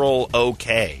cultural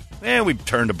okay. We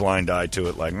turned a blind eye to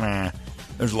it like,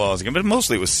 there's laws again. But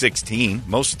mostly it was 16.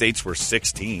 Most states were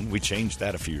 16. We changed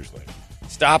that a few years later.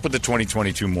 Stop with the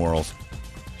 2022 morals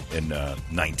in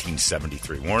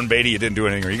 1973. Warren Beatty, you didn't do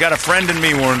anything. You got a friend in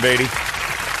me, Warren Beatty.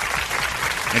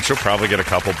 And she'll probably get a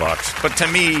couple bucks. But to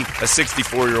me, a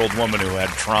 64-year-old woman who had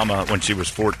trauma when she was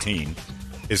 14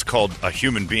 is called a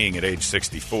human being at age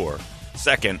 64.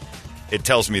 Second, it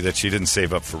tells me that she didn't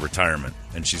save up for retirement,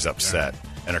 and she's upset,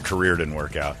 and her career didn't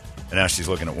work out. And now she's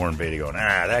looking at Warren Beatty going,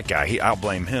 that guy, I'll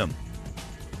blame him.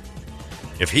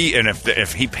 If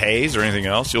he pays or anything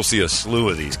else, you'll see a slew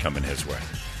of these coming his way.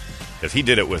 Because he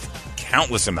did it with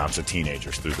countless amounts of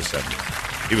teenagers through the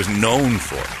 70s. He was known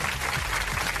for it.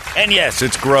 And yes,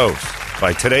 it's gross.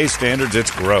 By today's standards,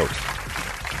 it's gross.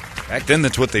 Back then,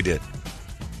 that's what they did.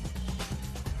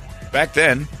 Back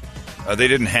then, they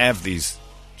didn't have these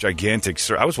gigantic...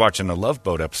 I was watching a Love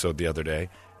Boat episode the other day,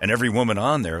 and every woman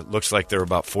on there looks like they're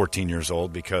about 14 years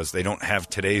old because they don't have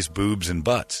today's boobs and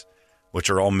butts, which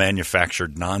are all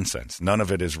manufactured nonsense. None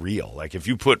of it is real. Like, if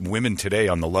you put women today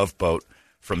on the Love Boat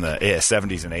from the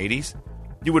 70s and 80s,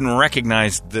 you wouldn't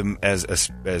recognize them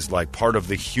as like part of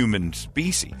the human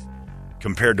species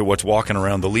compared to what's walking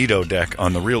around the Lido deck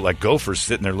on the real, like gophers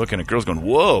sitting there looking at girls going,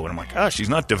 whoa. And I'm like, gosh, she's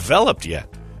not developed yet.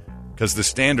 Because the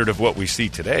standard of what we see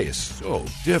today is so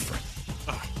different.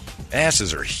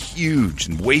 Asses are huge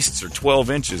and waists are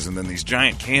 12 inches and then these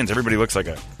giant cans. Everybody looks like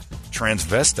a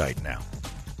transvestite now.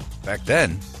 Back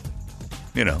then,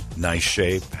 nice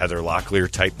shape, Heather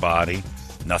Locklear type body.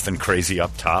 Nothing crazy up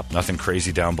top, nothing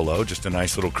crazy down below, just a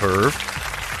nice little curve.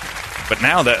 But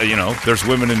now that, there's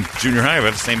women in junior high who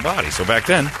have the same body. So back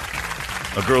then,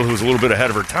 a girl who was a little bit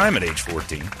ahead of her time at age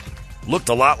 14 looked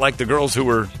a lot like the girls who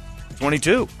were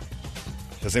 22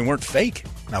 because they weren't fake.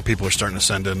 Now people are starting to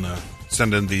send in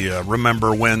the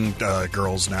Remember When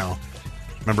girls now.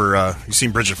 Remember, you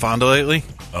seen Bridget Fonda lately?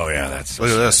 Oh, yeah, that's so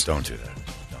Look at sad. this. Don't do that.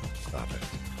 Don't. Stop it.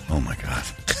 Oh, my God.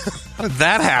 How did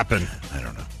that happen? I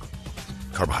don't know.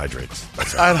 Carbohydrates.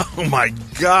 Oh, my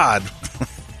God.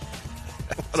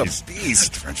 What a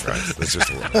beast. French fries. That's just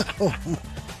a lot.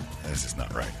 This is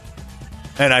not right.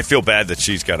 And I feel bad that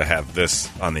she's got to have this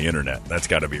on the internet. That's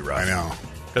got to be right. I know.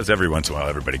 Because every once in a while,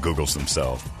 everybody Googles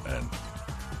themselves.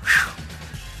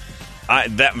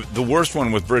 And the worst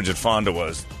one with Bridget Fonda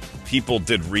was people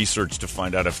did research to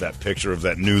find out if that picture of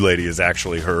that new lady is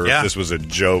actually her. Yeah. If this was a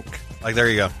joke. Like, there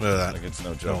you go. Look at that. Like, it's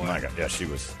no joke. Oh, my God. Yeah, she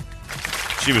was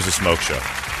a smoke show.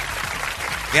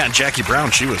 Yeah, and Jackie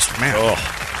Brown, she was, man. Oh.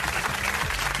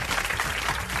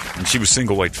 And she was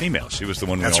single white female. She was the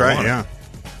one we That's all right, wanted. yeah.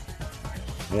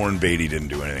 Warren Beatty didn't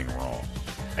do anything wrong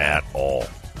at all.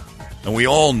 And we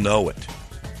all know it.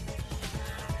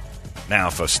 Now,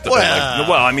 if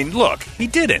look, he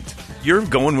didn't. You're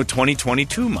going with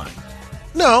 2022 mind.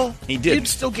 No. He didn't. You'd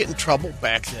still get in trouble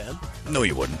back then. No,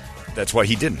 you wouldn't. That's why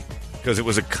he didn't. Because it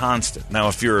was a constant. Now,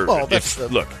 if you're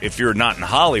if you're not in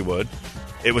Hollywood,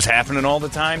 it was happening all the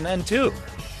time then too.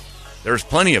 There's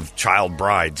plenty of child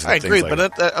brides. And I agree, things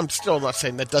but I'm still not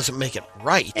saying that doesn't make it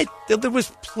right. There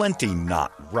was plenty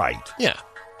not right. Yeah,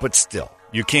 but still,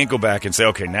 you can't go back and say,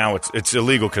 okay, now it's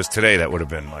illegal because today that would have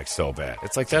been like so bad.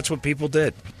 It's like that's what people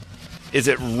did. Is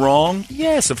it wrong?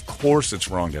 Yes, of course it's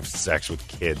wrong to have sex with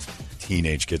kids,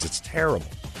 teenage kids. It's terrible.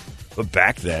 But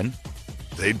back then,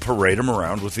 they'd parade them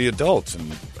around with the adults,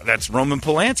 and that's Roman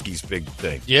Polanski's big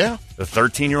thing. Yeah. The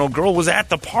 13-year-old girl was at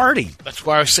the party. That's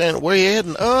why I was saying, where you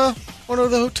heading? Going to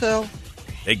the hotel.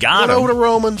 They got him. Over to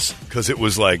Roman's. Because it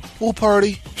was like... pool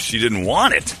party. She didn't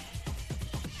want it.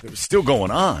 It was still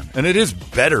going on. And it is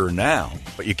better now.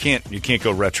 But you can't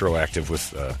go retroactive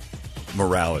with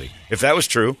morality. If that was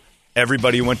true,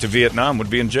 everybody who went to Vietnam would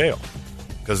be in jail.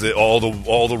 Because all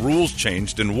the rules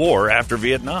changed in war after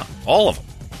Vietnam. All of them.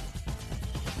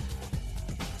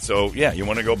 So, yeah, you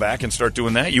want to go back and start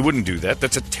doing that? You wouldn't do that.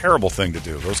 That's a terrible thing to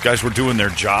do. Those guys were doing their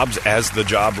jobs as the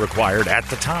job required at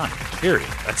the time. Period.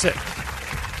 That's it.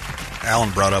 Alan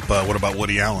brought up, what about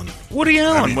Woody Allen? Woody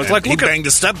Allen was like, he banged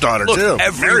his stepdaughter, too.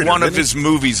 Every one of his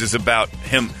movies is about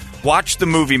him. Watch the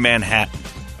movie Manhattan.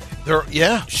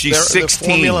 She's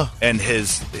 16, and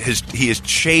he is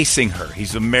chasing her.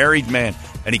 He's a married man,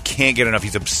 and he can't get enough.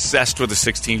 He's obsessed with a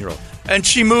 16-year-old. And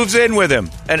she moves in with him.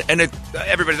 And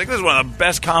everybody's like, this is one of the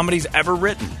best comedies ever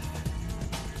written.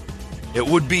 It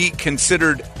would be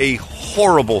considered a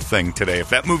horrible thing today. If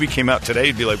that movie came out today,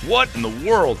 you'd be like, what in the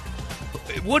world?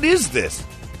 What is this?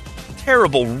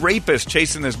 Terrible rapist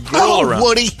chasing this girl around.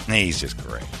 Woody. He's just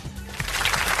great.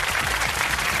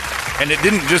 And it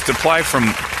didn't just apply from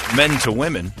men to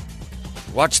women.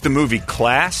 Watch the movie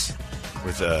Class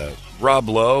with Rob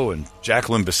Lowe and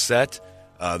Jacqueline Bisset.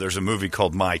 There's a movie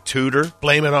called My Tutor.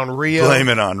 Blame It on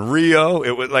Rio.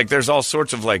 It was like there's all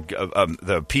sorts of like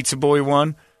the Pizza Boy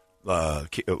one.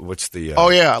 What's the?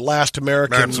 Last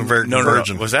American Virgin.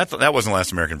 No. Was that wasn't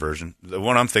Last American Virgin? The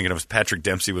one I'm thinking of was Patrick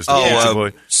Dempsey was the Pizza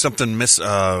Boy. Something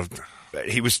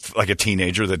he was like a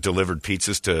teenager that delivered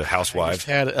pizzas to housewives.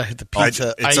 I had the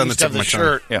pizza. It's on the tip of my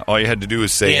shirt. Yeah, all you had to do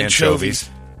was say anchovies,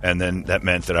 and then that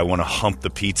meant that I want to hump the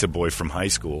Pizza Boy from high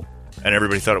school, and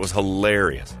everybody thought it was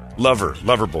hilarious. Lover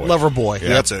boy. Yeah.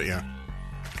 That's it. Yeah.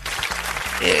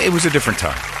 It was a different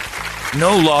time.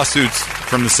 No lawsuits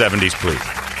from the 70s, please.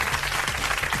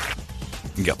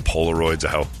 You got Polaroids of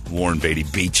how Warren Beatty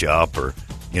beat you up or,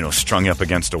 strung you up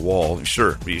against a wall.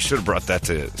 Sure, but you should have brought that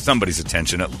to somebody's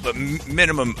attention. At the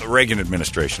minimum, Reagan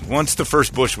administration. Once the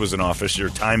first Bush was in office, your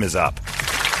time is up.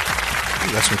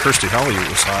 That's when Kirstie Alley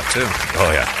was hot, too.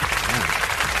 Oh,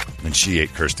 yeah. And she ate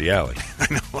Kirstie Alley.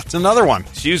 I know. That's another one.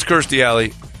 She used Kirstie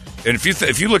Alley. And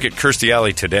if you look at Kirstie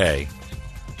Alley today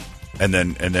and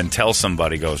then tell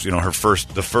somebody goes,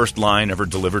 the first line ever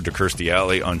delivered to Kirstie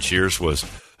Alley on Cheers was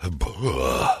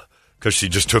because she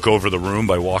just took over the room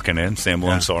by walking in. Sam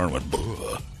Lone saw her and went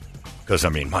because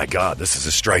my God, this is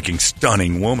a striking,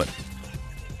 stunning woman.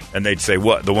 And they'd say,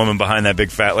 what, the woman behind that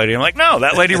big fat lady? I'm like, no,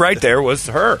 that lady right there was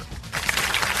her.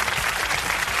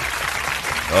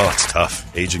 Oh, it's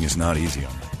tough. Aging is not easy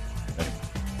on me. Anyway,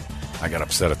 I got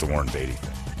upset at the Warren Beatty thing.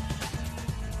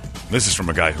 This is from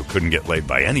a guy who couldn't get laid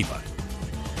by anybody.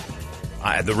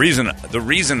 The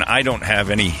reason I don't have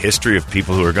any history of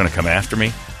people who are going to come after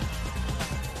me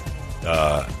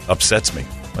upsets me.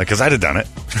 Because I'd have done it.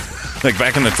 Like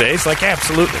back in the days,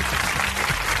 absolutely.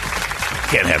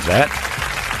 Can't have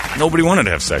that. Nobody wanted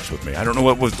to have sex with me. I don't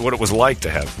know what it was like to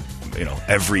have,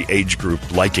 every age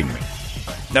group liking me.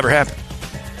 Never happened.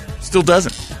 Still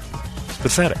doesn't. It's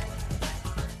pathetic.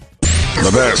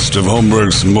 The best of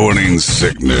Holmberg's Morning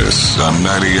Sickness on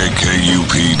 98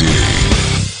 KUPD.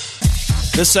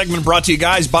 This segment brought to you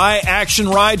guys by Action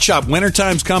Ride Shop.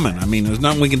 Wintertime's coming. There's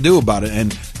nothing we can do about it.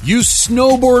 And you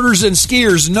snowboarders and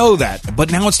skiers know that.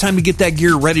 But now it's time to get that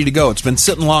gear ready to go. It's been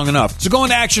sitting long enough. So go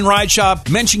into Action Ride Shop,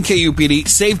 mention KUPD,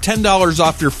 save $10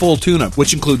 off your full tune-up,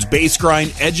 which includes base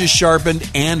grind, edges sharpened,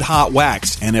 and hot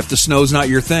wax. And if the snow's not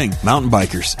your thing, mountain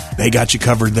bikers, they got you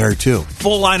covered there too.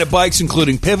 Full line of bikes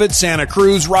including Pivot, Santa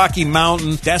Cruz, Rocky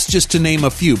Mountain. That's just to name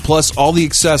a few. Plus all the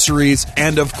accessories.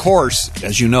 And of course,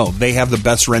 as you know, they have the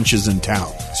best wrenches in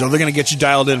town. So they're going to get you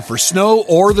dialed in for snow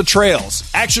or the trails.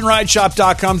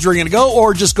 ActionRideShop.com. Tom's where you're going to go,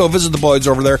 or just go visit the boys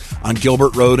over there on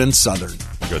Gilbert Road in Southern.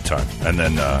 Good time. And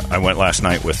then I went last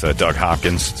night with Doug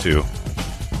Hopkins to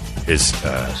his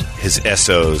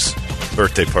SO's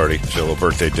birthday party, so a little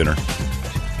birthday dinner,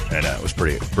 and it was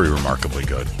pretty remarkably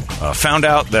good. Found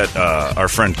out that our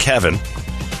friend Kevin,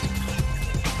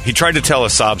 he tried to tell a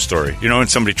sob story. You know when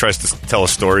somebody tries to tell a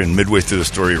story and midway through the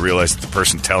story you realize that the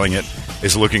person telling it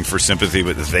is looking for sympathy,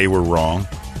 but they were wrong?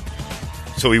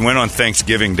 So he went on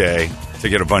Thanksgiving Day to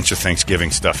get a bunch of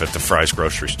Thanksgiving stuff at the Fry's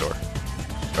grocery store.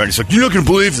 Right, he's like, you're not going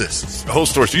to believe this. It's the whole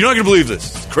story. So you're not going to believe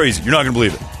this. It's crazy. You're not going to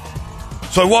believe it.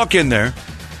 So I walk in there.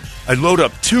 I load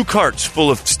up 2 carts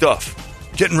full of stuff,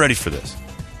 getting ready for this.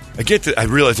 I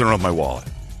realize I don't have my wallet.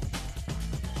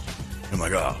 I'm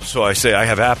like, oh. So I say, I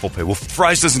have Apple Pay. Well,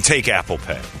 Fry's doesn't take Apple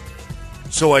Pay.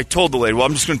 So I told the lady, well,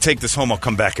 I'm just going to take this home. I'll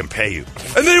come back and pay you.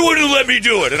 And they wouldn't let me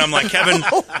do it. And I'm like, Kevin,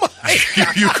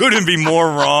 you couldn't be more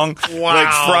wrong. Wow. Like,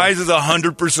 Fry's is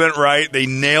 100% right. They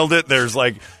nailed it. There's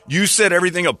like, you said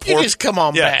everything a poor... You just come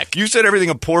on back. You said everything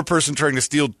a poor person trying to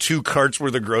steal 2 carts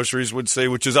worth of groceries would say,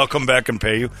 which is, I'll come back and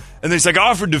pay you. And then he's like,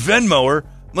 I offered to Venmo her.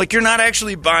 I'm like, you're not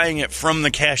actually buying it from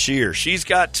the cashier. She's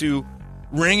got to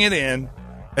ring it in,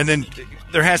 and then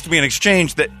there has to be an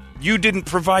exchange that you didn't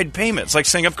provide payment. It's like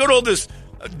saying, I've got all this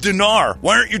dinar.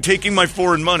 Why aren't you taking my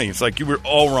foreign money? It's like, you were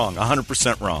all wrong,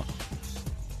 100% wrong.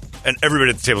 And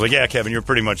everybody at the table was like, yeah, Kevin, you're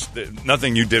pretty much,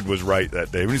 nothing you did was right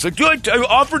that day. And he's like, dude, I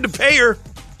offered to pay her.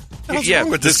 What's wrong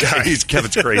with this guy?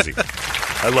 Kevin's crazy.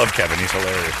 I love Kevin. He's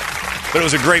hilarious. But it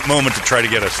was a great moment to try to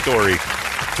get a story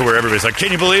to where everybody's like,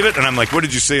 can you believe it? And I'm like, what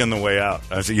did you say on the way out?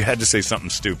 I said, you had to say something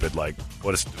stupid, like,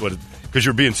 because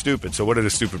you're being stupid. So what did a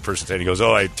stupid person say? And he goes,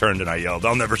 I turned and I yelled,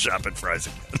 I'll never shop at Fry's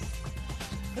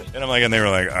again. And I'm like, and they were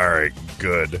like, all right,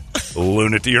 good.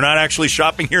 Lunatic. You're not actually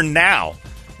shopping here now.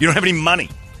 You don't have any money.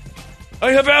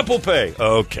 I have Apple Pay.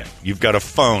 Okay. You've got a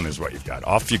phone is what you've got.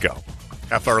 Off you go.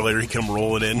 Half hour later, he come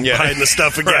rolling in, buying the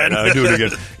stuff again. Right, do it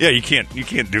again. Yeah, you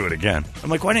can't do it again. I'm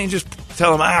like, why didn't you just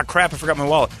tell him, crap, I forgot my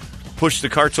wallet. Push the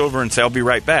carts over and say, I'll be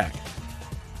right back.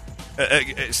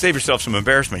 Save yourself some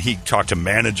embarrassment. He talked to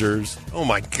managers. Oh,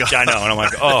 my God. I know. And I'm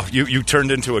like, oh, you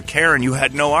turned into a Karen. You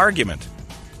had no argument.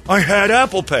 I had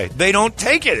Apple Pay. They don't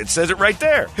take it. It says it right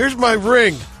there. Here's my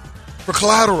ring for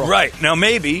collateral. Right. Now,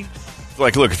 maybe,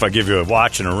 like, look, if I give you a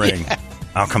watch and a ring,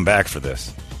 I'll come back for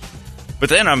this. But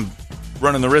then I'm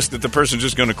running the risk that the person's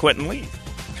just going to quit and leave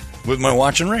with my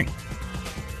watch and ring.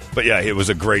 But, yeah, it was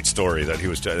a great story that he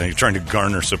was trying to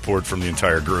garner support from the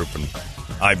entire group, and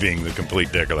I being the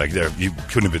complete dick. Like, you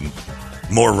couldn't have been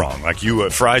more wrong. Like,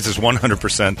 Fry's is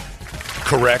 100%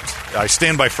 correct. I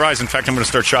stand by Fry's. In fact, I'm going to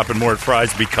start shopping more at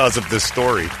Fry's because of this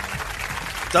story.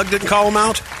 Doug didn't call him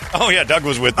out? Oh, yeah, Doug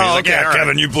was with me. He's like, okay, Kevin,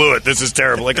 right. You blew it. This is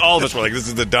terrible. Like, all of us were like, this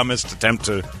is the dumbest attempt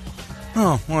to...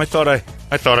 Oh, well, I thought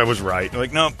I was right.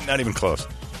 Like, no, not even close.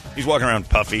 He's walking around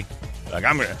puffy. Like,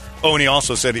 I'm going to... Oh, and he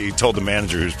also said he told the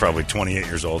manager, who's probably 28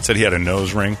 years old, said he had a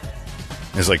nose ring.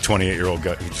 His, 28-year-old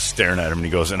guy, he's just staring at him, and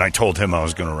he goes, and I told him I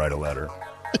was going to write a letter.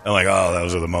 I'm like, oh,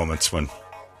 those are the moments when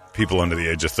people under the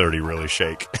age of 30 really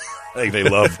shake. Like, they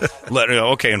love letting...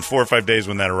 Okay, in 4 or 5 days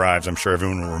when that arrives, I'm sure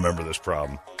everyone will remember this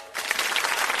problem.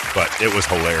 But it was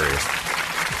hilarious.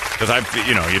 Because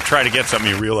you try to get something,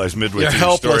 you realize midway through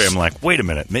the story, I'm like, wait a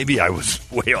minute, maybe I was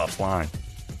way offline.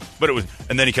 But it was,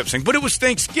 and then he kept saying, but it was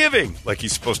Thanksgiving. Like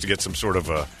he's supposed to get some sort of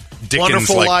a Dickens,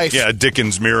 wonderful life. Yeah,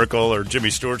 Dickens miracle, or Jimmy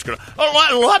Stewart's going to,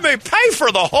 let me pay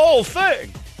for the whole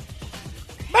thing.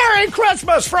 Merry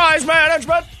Christmas, Fry's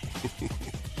management.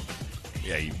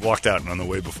 Yeah, he walked out, and on the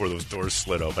way before those doors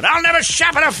slid open, I'll never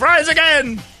shop at a Fry's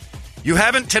again. You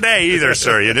haven't today either,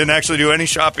 sir. You didn't actually do any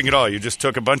shopping at all. You just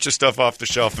took a bunch of stuff off the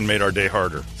shelf and made our day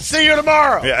harder. See you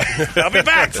tomorrow. Yeah, I'll be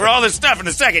back for all this stuff in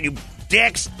a second, you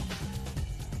dicks.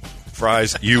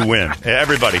 Fry's, you win.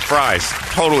 Everybody, Fry's.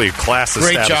 Totally class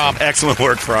Great job. Excellent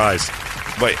work, Fry's.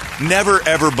 But never,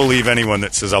 ever believe anyone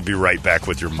that says, I'll be right back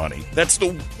with your money. That's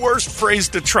the worst phrase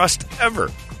to trust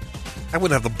ever. I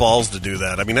wouldn't have the balls to do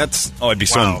that. I mean, that's... Oh, I'd be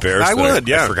so embarrassed. I would,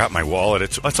 yeah. I forgot my wallet.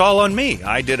 It's all on me.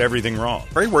 I did everything wrong.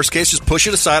 Very worst case, just push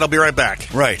it aside. I'll be right back.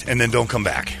 Right, and then don't come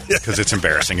back because it's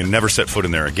embarrassing. And never set foot in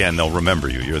there again. They'll remember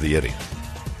you. You're the idiot.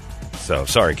 So,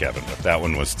 sorry, Kevin, but that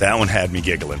one had me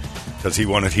giggling because he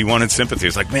wanted sympathy. He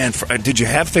was like, man, did you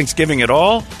have Thanksgiving at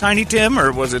all, Tiny Tim,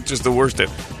 or was it just the worst?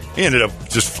 He ended up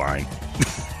just fine.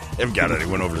 Haven't got it. He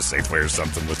went over to Safeway or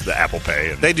something with the Apple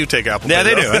Pay. And they do take Apple Pay. Yeah,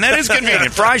 they do, and that is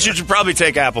convenient. Fry's should probably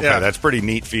take Apple Pay. Yeah. That's a pretty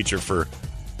neat feature for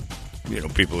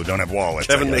people who don't have wallets.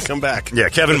 Kevin may come back. Yeah,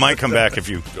 Kevin might come back if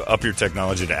you up your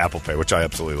technology to Apple Pay, which I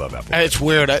absolutely love Apple Pay. And it's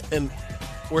weird. In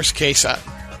worst case,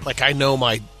 I know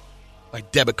my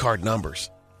debit card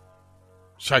numbers,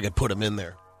 so I could put them in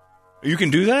there. You can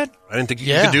do that? I didn't think you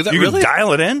Yeah. could do that. You really? can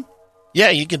dial it in? Yeah,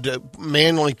 you could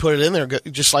manually put it in there,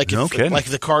 just like No if kidding.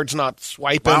 the card's not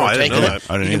swiping Wow, or I didn't taking know it.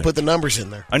 that. I didn't You can either. put the numbers in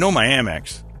there. I know my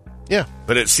Amex, Yeah.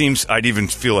 but it seems I'd even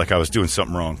feel like I was doing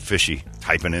something wrong, fishy,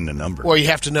 typing in the number. Or you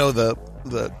have to know the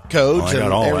codes Well, I and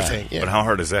got all everything. that. Yeah. But how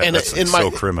hard is that? And That's in so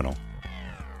my- criminal.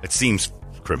 It seems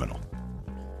criminal.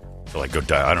 So like, go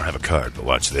dial. I don't have a card, but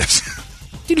watch this.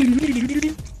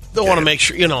 They'll want to make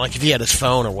sure, like if he had his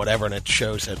phone or whatever and it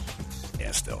shows it.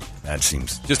 Yeah, still. That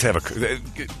seems... Just have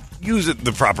use it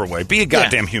the proper way. Be a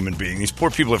goddamn human being. These poor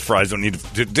people at Fry's don't need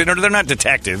to... They're not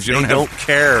detectives. You don't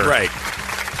care. Right.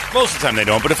 Most of the time they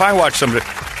don't. But if I watch somebody...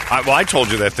 I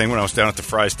told you that thing when I was down at the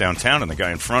Fry's downtown, and the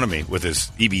guy in front of me with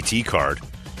his EBT card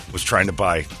was trying to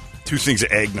buy 2 things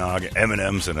of eggnog,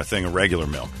 M&M's, and a thing of regular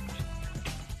milk.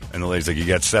 And the lady's like, you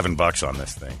got $7 on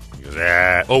this thing. He goes,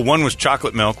 ah. Oh, one was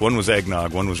chocolate milk, one was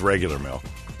eggnog, one was regular milk.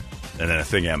 And then a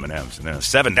thing of M&M's. And then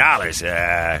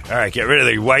 $7. All right, get rid of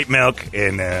the white milk.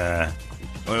 And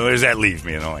what does that leave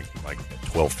me? Like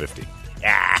 $12.50.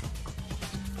 Yeah.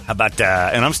 How about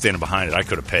and I'm standing behind it. I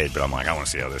could have paid, but I'm like, I want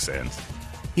to see how this ends.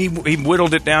 He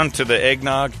whittled it down to the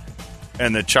eggnog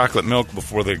and the chocolate milk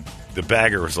before the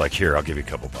bagger was like, here, I'll give you a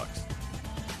couple bucks.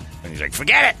 And he's like,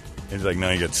 forget it. And he's like,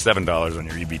 no, you got $7 on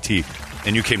your EBT.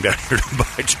 And you came down here to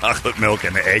buy chocolate milk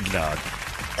and the eggnog.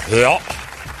 Yeah.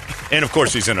 And, of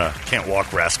course, he's in a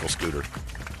can't-walk rascal scooter.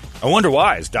 I wonder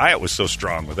why. His diet was so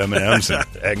strong with M&M's and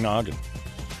eggnog. And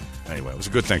anyway, it was a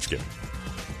good Thanksgiving.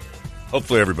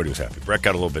 Hopefully everybody was happy. Brett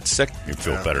got a little bit sick. You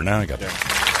feel better now. He got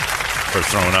started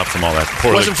throwing up from all that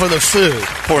It wasn't for the food.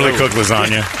 poorly cooked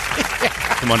lasagna,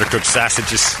 some undercooked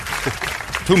sausages,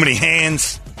 too many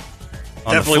hands.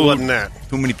 On Definitely the food. wasn't that.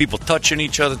 Too many people touching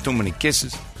each other. Too many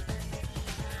kisses.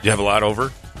 You have a lot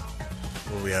over?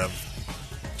 Well, we have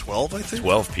 12, I think.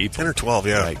 12 people. 10 or 12,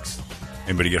 yeah. Yikes.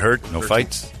 Anybody get hurt? No 13.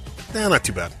 fights? Nah, not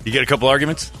too bad. You get a couple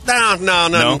arguments?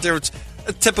 No. There was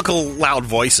typical loud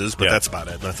voices, but Yeah. that's about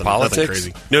it. Nothing Politics?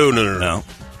 crazy. No. No.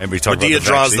 Anybody talk about Medea the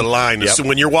draws vaccine? the line. Yep. So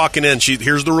when you're walking in,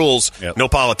 here's the rules. Yep. No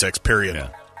politics, period. Yeah.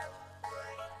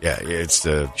 Yeah, it's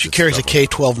She carries a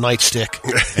K-12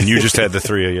 nightstick. And you just had the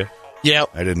 3 of you? Yep.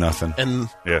 I did nothing. And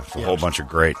yeah, it's a whole bunch of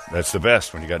great. That's the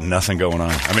best when you got nothing going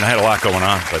on. I mean, I had a lot going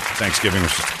on, but Thanksgiving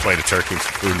was just a plate of turkey and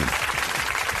some food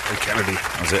And Kennedy.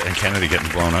 that was it. And Kennedy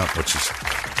getting blown up, which is,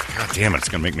 God damn it, it's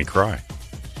going to make me cry.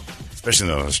 Especially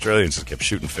the Australians that kept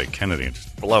shooting fake Kennedy and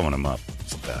just blowing him up.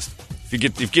 It's the best.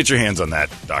 If you get your hands on that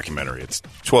documentary, it's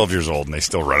 12 years old and they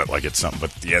still run it like it's something.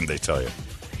 But at the end, they tell you,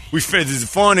 we found the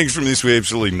findings from this. We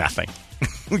absolutely nothing.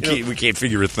 we can't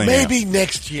figure a thing out. maybe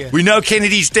next year. We know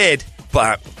Kennedy's dead,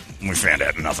 but we found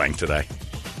out nothing today.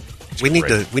 We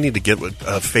need to get with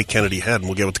a fake Kennedy head, and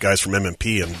we'll get with the guys from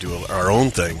MMP and do our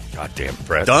own thing. God damn,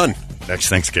 Brett. Done. Next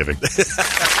Thanksgiving.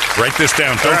 Write this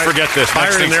down. Don't right. forget this.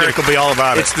 Byron Next and Eric Thanksgiving. will be all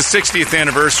about it. It's the 60th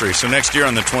anniversary, so next year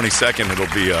on the 22nd,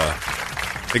 it'll be, I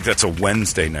think that's a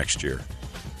Wednesday next year.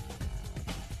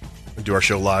 We'll do our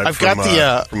show live. I've got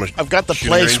the shooting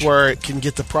place range. where it can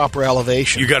get the proper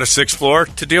elevation. You got a 6th floor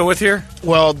to deal with here?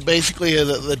 Well, basically,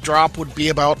 the drop would be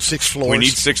about 6 floors. We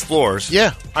need 6 floors.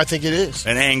 Yeah, I think it is.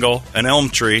 An angle, an elm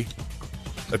tree,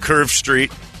 a curved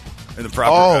street, and the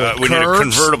proper. We need a curves?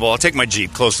 convertible. I'll take my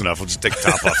Jeep. Close enough. We'll just take the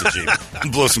top off the Jeep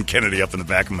and blow some Kennedy up in the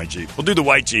back of my Jeep. We'll do the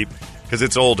white Jeep because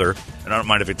it's older, and I don't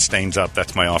mind if it stains up.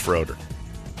 That's my off-roader.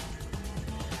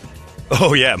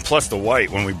 Oh, yeah, and plus the white,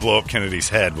 when we blow up Kennedy's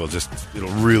head, it'll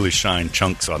really shine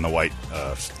chunks on the white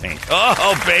paint.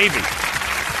 Oh, baby.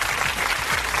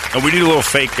 And we need a little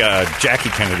fake Jackie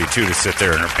Kennedy, too, to sit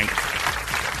there in her pink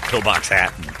pillbox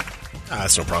hat.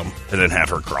 That's no problem. And then have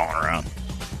her crawling around.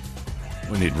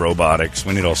 We need robotics.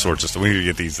 We need all sorts of stuff. We need to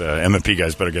get these M&P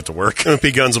guys better get to work.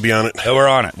 MP guns will be on it. Yeah, we're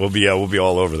on it. We'll be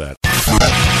all over that.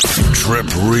 Trip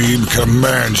Reed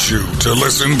commands you to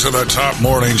listen to the top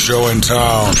morning show in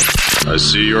town. I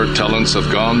see your talents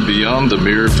have gone beyond the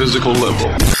mere physical level.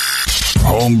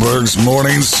 Holmberg's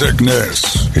Morning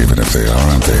Sickness, even if they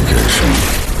are on vacation.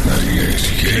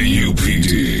 98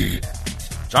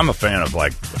 KUPD. So I'm a fan of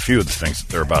like a few of the things that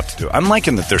they're about to do. I'm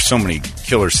liking that there's so many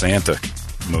Killer Santa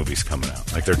movies coming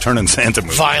out. Like they're turning Santa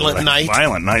movies. Violent Night.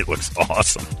 Violent Night looks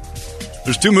awesome.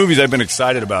 There's 2 movies I've been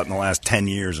excited about in the last 10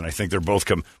 years, and I think they're both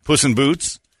Puss in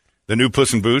Boots, the new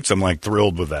Puss in Boots. I'm like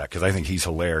thrilled with that because I think he's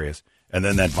hilarious. And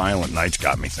then that Violent Night's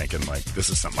got me thinking like this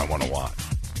is something I want to watch.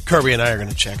 Kirby and I are going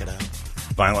to check it out.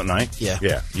 Violent Night? Yeah.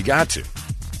 Yeah, you got to.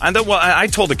 I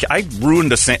told I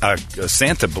ruined a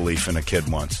Santa belief in a kid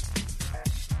once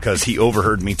because he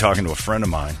overheard me talking to a friend of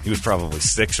mine. He was probably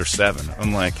 6 or 7.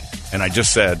 I'm like, and I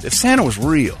just said, if Santa was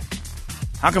real,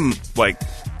 how come, like,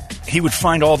 he would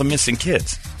find all the missing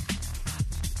kids?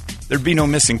 there'd be no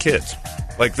missing kids.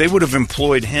 Like, they would have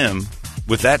employed him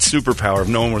with that superpower of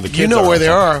knowing where the kids are. You know where they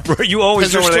are. Right, you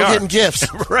always know where they are. Because they're still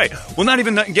getting gifts. Right. Well, not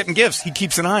even getting gifts. He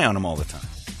keeps an eye on them all the time.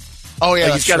 Oh, yeah,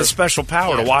 like he's got a special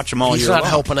power to watch them all year long. He's not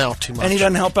helping out too much. And he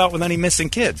doesn't help out with any missing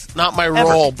kids. Not my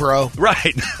role, bro.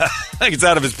 Right. Like it's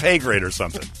out of his pay grade or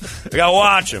something. I got to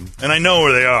watch them, and I know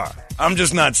where they are. I'm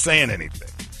just not saying anything.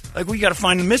 Like, we got to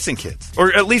find the missing kids.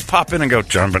 Or at least pop in and go,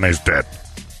 John Bonet's dead.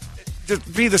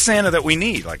 Just be the Santa that we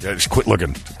need. Like, just quit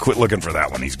looking for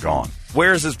that one. He's gone.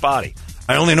 Where's his body?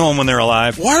 I only know him when they're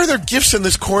alive. Why are there gifts in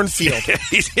this cornfield?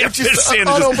 He's just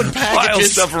Santa unopened pile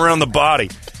packages. stuff around the body.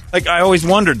 Like, I always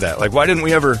wondered that. Like, why didn't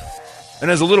we ever... And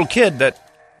as a little kid,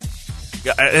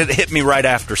 it hit me right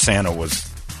after Santa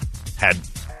had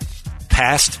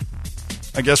passed,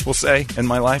 I guess we'll say, in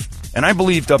my life. And I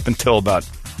believed up until about,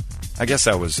 I guess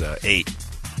I was 8.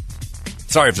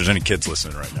 Sorry if there's any kids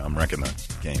listening right now. I'm wrecking the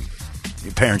game.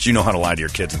 You parents, you know how to lie to your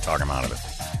kids and talk them out of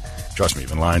it. Trust me,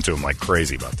 you've been lying to them like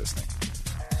crazy about this thing.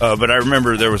 But I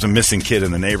remember there was a missing kid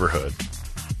in the neighborhood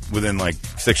within like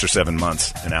 6 or 7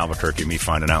 months in Albuquerque, me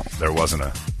finding out there wasn't a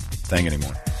thing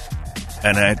anymore.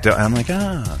 And I'm like,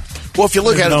 Well, if you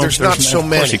look at it, there's not so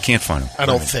many. Of course you can't find them. I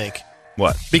don't think.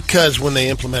 What? Because when they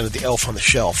implemented the elf on the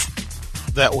shelf,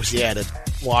 that was the added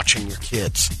watching your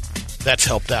kids. That's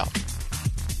helped out.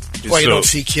 Why you don't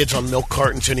see kids on milk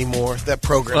cartons anymore. That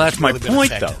program. Well, that's really my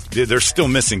point, effective. though. They're still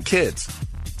missing kids.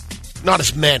 Not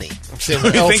as many. I'm saying the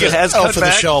You think it has elf cut on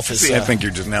back? the shelf is. See, I think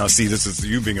you're just now. See, this is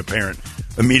you being a parent,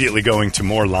 immediately going to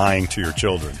more lying to your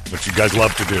children, which you guys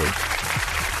love to do.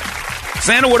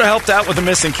 Santa would have helped out with the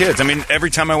missing kids. I mean, every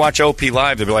time I watch OP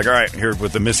Live, they'd be like, all right, here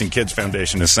with the Missing Kids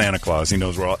Foundation is Santa Claus. He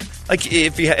knows where all... Like,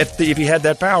 if he had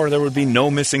that power, there would be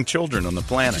no missing children on the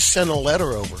planet. Just send a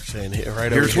letter over saying,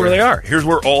 here's where they are. Here's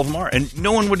where all of them are. And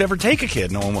no one would ever take a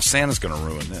kid. No one, well, Santa's going to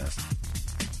ruin this.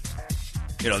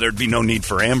 You know, there'd be no need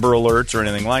for Amber Alerts or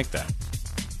anything like that.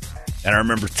 And I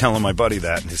remember telling my buddy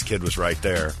that, and his kid was right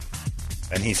there.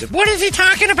 And he said, What is he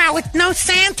talking about with no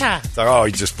Santa? It's like, oh,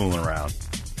 he's just fooling around.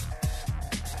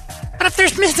 But if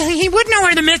there's missing, he would know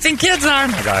where the missing kids are.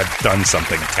 Like, I've done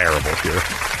something terrible here.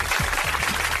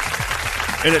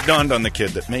 And it dawned on the kid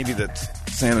that maybe that's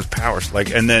Santa's powers. Like,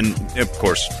 and then, of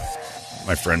course,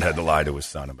 my friend had to lie to his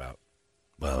son about,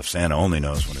 well, if Santa only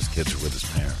knows when his kids are with his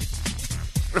parents.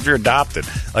 What if you're adopted?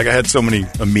 Like, I had so many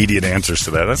immediate answers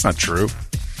to that. That's not true.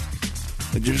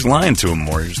 You're just lying to him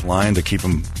more. You're just lying to keep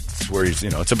him where he's,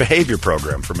 it's a behavior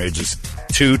program from ages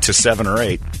 2 to 7 or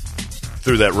 8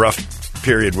 through that rough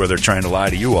period where they're trying to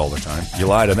lie to you all the time. You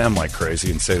lie to them like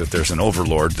crazy and say that there's an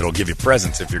overlord that'll give you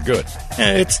presents if you're good.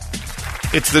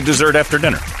 It's the dessert after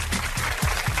dinner.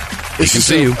 He can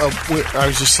see you. I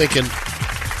was just thinking,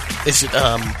 is it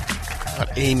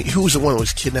not Amy? Who was the one who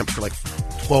was kidnapped for like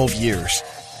 12 years?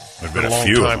 There's been a long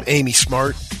few time. of them. Amy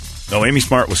Smart. No, Amy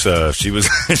Smart was she was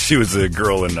the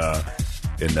girl in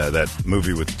that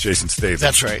movie with Jason Statham.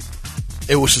 That's right.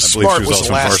 It was I Smart believe she was also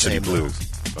the last Varsity name, Blues.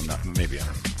 If I'm not, maybe I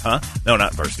don't know. Huh? No,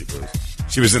 not Varsity Blues.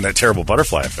 She was in that terrible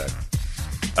Butterfly Effect.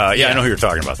 Yeah, I know who you're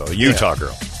talking about though. The Utah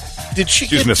girl. Did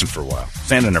she was missing for a while.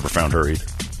 Santa never found her either.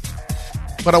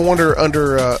 But I wonder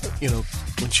under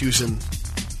when she was in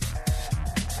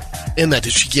that,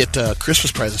 did she get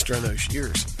Christmas presents during those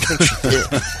years? I think she did.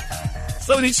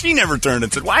 So she never turned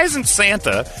and said, why isn't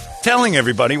Santa telling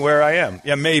everybody where I am?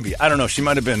 Yeah, maybe. I don't know. She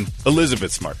might have been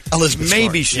Elizabeth Smart.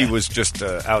 Maybe she was just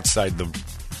outside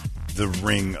the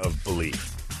ring of belief.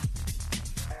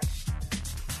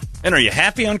 And are you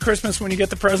happy on Christmas when you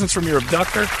get the presents from your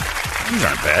abductor? These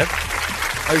aren't bad.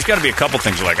 There's got to be a couple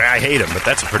things you're like, I hate him, but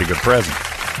that's a pretty good present.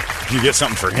 Do you get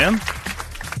something for him?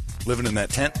 Living in that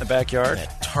tent in the backyard?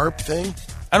 That tarp thing?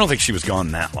 I don't think she was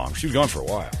gone that long. She was gone for a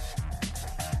while.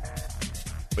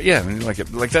 But yeah, I mean, like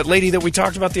that lady that we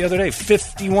talked about the other day,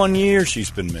 51 years she's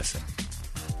been missing.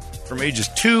 From ages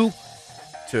 2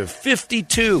 to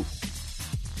 52.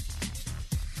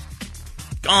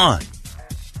 Gone.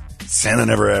 Santa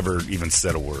never ever even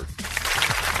said a word.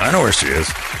 I know where she is.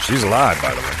 She's alive, by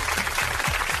the way.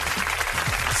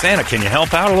 Santa, can you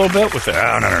help out a little bit with it?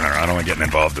 Oh, no. I don't want getting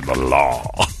involved in the law.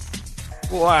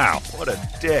 Wow, what a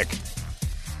dick.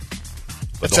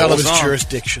 It's out of his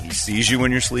jurisdiction. He sees you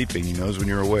when you're sleeping. He knows when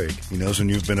you're awake. He knows when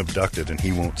you've been abducted, and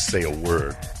he won't say a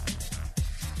word.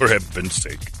 For heaven's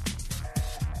sake.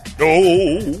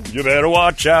 Oh, you better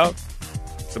watch out.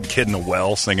 Some kid in a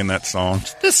well singing that song.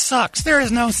 This sucks. There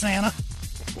is no Santa.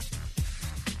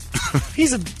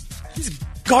 He's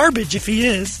garbage if he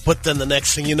is. But then the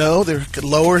next thing you know, there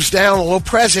lowers down a little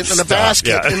present in a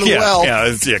basket in the well.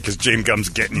 Yeah, because Jane comes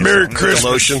getting you. Merry Christmas.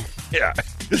 Lotion. Yeah.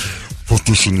 Put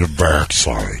this in your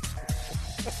backside.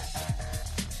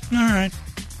 All right.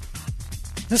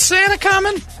 Is Santa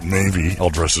coming? Maybe I'll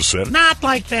dress as Santa. Not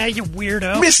like that, you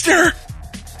weirdo. Mister!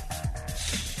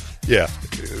 Yeah.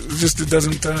 It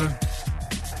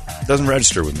doesn't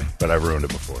register with me, but I've ruined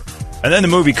it before. And then the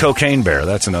movie Cocaine Bear.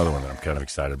 That's another one that I'm kind of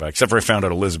excited about, except for I found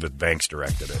out Elizabeth Banks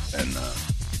directed it. And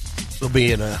He'll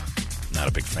be in not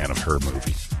a big fan of her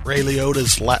movie. Ray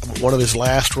Liotta's one of his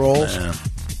last roles. Yeah.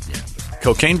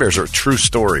 Cocaine Bears are a true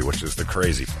story, which is the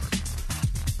crazy part.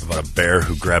 About a bear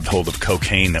who grabbed hold of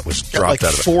cocaine that was dropped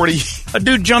out of 40. A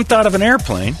dude jumped out of an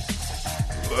airplane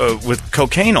with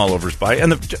cocaine all over his body,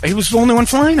 and he was the only one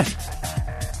flying it.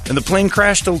 And the plane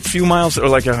crashed a few miles, or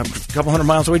like a couple hundred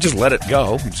miles away. Just let it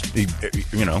go. He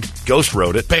ghost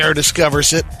rode it. Bear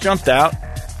discovers it. Jumped out.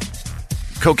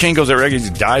 Cocaine goes there, he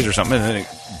dies or something. And then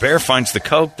bear finds the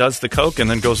coke, does the coke, and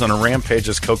then goes on a rampage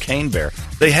as Cocaine Bear.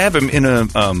 They have him in a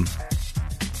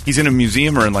he's in a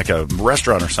museum or in like a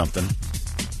restaurant or something.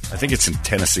 I think it's in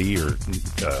Tennessee or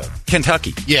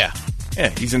Kentucky. Yeah,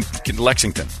 he's in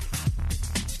Lexington.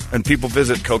 And people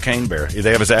visit Cocaine Bear.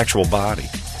 They have his actual body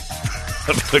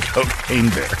of the Cocaine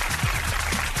Bear.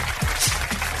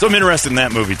 So I'm interested in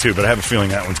that movie too, but I have a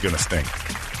feeling that one's going to stink.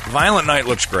 Violent Night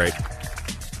looks great.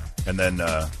 And then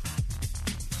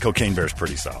Cocaine Bear's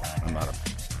pretty solid.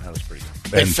 That was pretty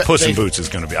good. And Puss in Boots is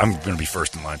going to be... I'm going to be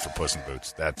first in line for Puss in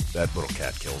Boots. That little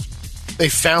cat kills me. They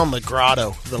found the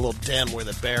grotto, the little den where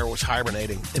the bear was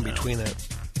hibernating in between it.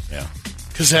 Yeah.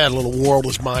 Because it had a little World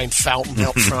Was Mine fountain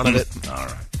out front of it. All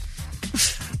right.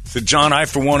 So, John, I,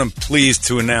 for one, am pleased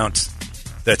to announce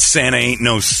that Santa ain't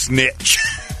no snitch.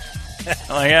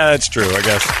 Like, yeah, that's true, I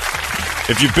guess.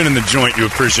 If you've been in the joint, you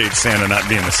appreciate Santa not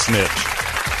being a snitch.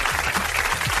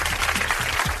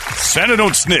 Santa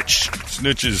don't snitch.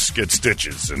 Snitches get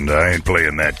stitches, and I ain't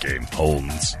playing that game.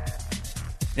 Holmes.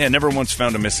 Yeah, never once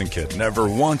found a missing kid. Never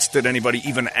once did anybody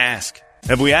even ask.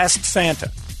 Have we asked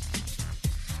Santa?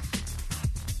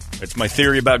 It's my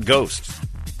theory about ghosts.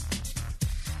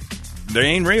 They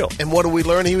ain't real. And what do we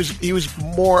learn? He was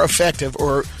more effective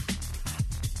or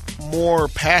more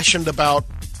passionate about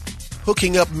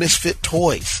hooking up misfit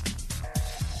toys.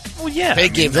 Well, yeah. They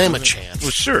gave them a chance.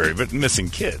 Well, sure, but missing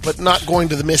kids. But not going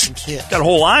to the missing kids. Got a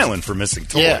whole island for missing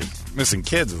toys. Yeah. Missing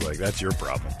kids is like, that's your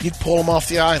problem. You'd pull them off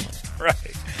the island. Right.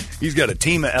 He's got a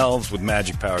team of elves with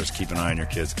magic powers to keep an eye on your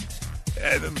kids.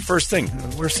 First thing,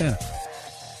 where's Santa?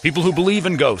 People who believe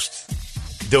in ghosts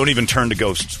don't even turn to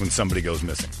ghosts when somebody goes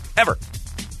missing. Ever.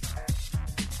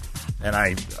 And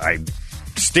I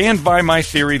stand by my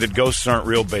theory that ghosts aren't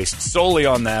real based solely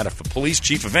on that. If a police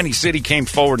chief of any city came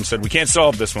forward and said, we can't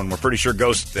solve this one, we're pretty sure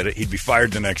ghosts did it, he'd be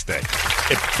fired the next day.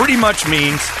 It pretty much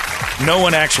means no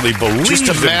one actually believes in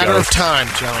just a matter of time,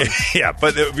 John. Yeah,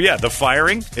 but the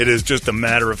firing, it is just a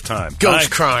matter of time.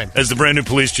 Ghost crime. As the brand new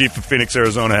police chief of Phoenix,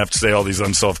 Arizona, I have to say all these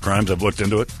unsolved crimes. I've looked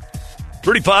into it.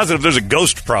 Pretty positive there's a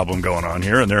ghost problem going on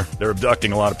here, and they're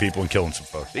abducting a lot of people and killing some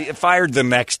folks. He fired the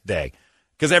next day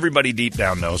because everybody deep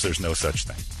down knows there's no such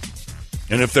thing.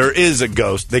 And if there is a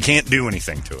ghost, they can't do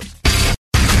anything to it.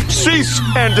 Cease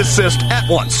and desist at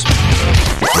once.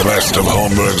 The best of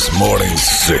Holmberg's morning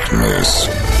sickness.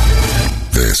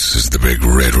 This is the Big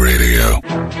Red Radio.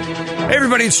 Hey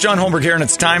everybody, it's John Holmberg here, and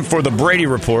it's time for the Brady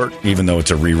Report. Even though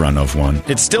it's a rerun of one,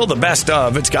 it's still the best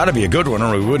of. It's got to be a good one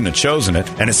or we wouldn't have chosen it.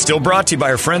 And it's still brought to you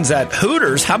by our friends at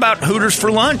Hooters. How about Hooters for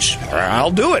lunch?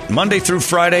 I'll do it. Monday through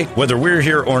Friday, whether we're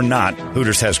here or not,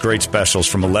 Hooters has great specials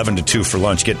from 11 to 2 for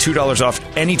lunch. Get $2 off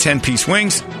any 10-piece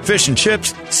wings, fish and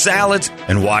chips, salads,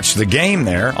 and watch the game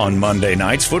there on Monday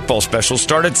nights. Football specials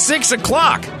start at 6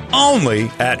 o'clock,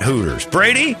 only at Hooters.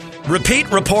 Brady,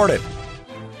 repeat, report it.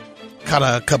 Got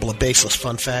a couple of baseless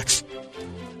fun facts.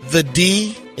 The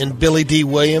D in Billy D.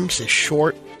 Williams is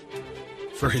short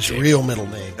for his real middle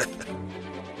name.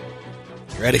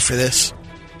 You ready for this?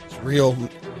 His real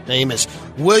name is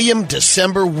William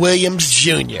December Williams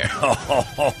Jr.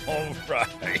 Oh,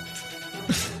 right.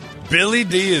 Billy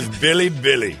D is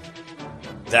Billy.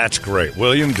 That's great.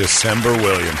 William December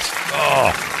Williams.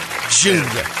 Oh, Junior.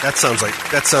 That sounds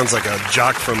like a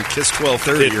jock from Kiss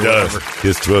 1230 or does. whatever.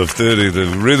 Kiss 1230,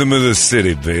 the rhythm of the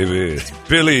city, baby. It's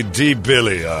Billy D.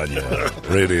 Billy on your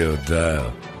radio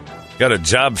dial. Got a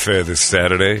job fair this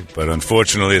Saturday, but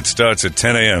unfortunately it starts at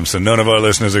 10 a.m., so none of our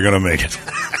listeners are going to make it.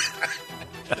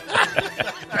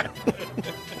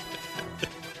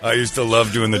 I used to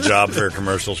love doing the job fair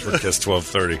commercials for Kiss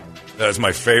 1230. That's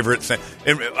my favorite thing.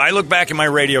 And I look back in my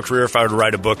radio career, if I were to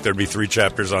write a book, there'd be 3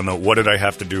 chapters on what did I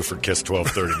have to do for Kiss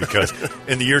 1230, because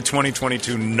in the year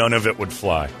 2022, none of it would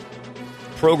fly.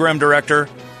 Program director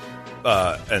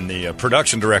and the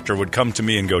production director would come to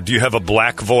me and go, do you have a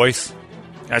black voice?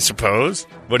 I suppose.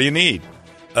 What do you need?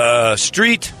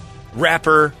 Street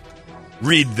rapper,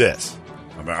 read this.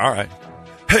 I'm like, all right.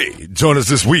 Hey, join us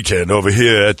this weekend over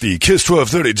here at the Kiss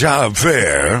 1230 Job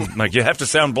Fair. I'm like, you have to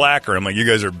sound blacker. I'm like, you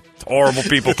guys are horrible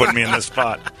people putting me in this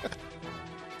spot.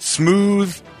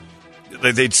 Smooth.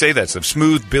 They'd say that stuff.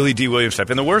 Smooth Billy D. Williams type.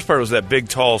 And the worst part was that big,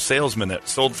 tall salesman that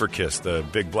sold for Kiss, the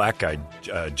big black guy,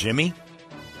 Jimmy.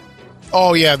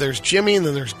 Oh, yeah, there's Jimmy, and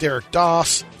then there's Derek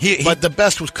Doss. But the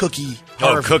best was Cookie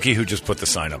Harvey. Oh, Cookie, who just put the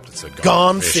sign up that said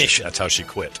Gone Fishing. That's how she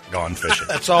quit. Gone fishing.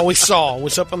 That's all we saw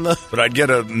was up on the... But I'd get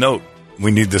a note.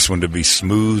 We need this one to be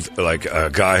smooth, like a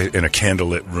guy in a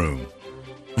candlelit room.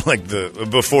 Like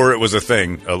before it was a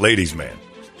thing, a ladies' man.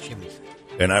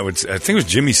 And I think it was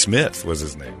Jimmy Smith was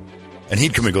his name. And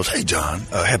he'd come and goes, hey, John,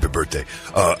 happy birthday.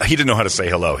 He didn't know how to say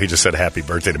hello. He just said happy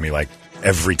birthday to me like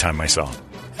every time I saw him.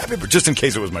 Just in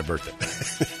case it was my birthday.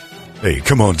 Hey,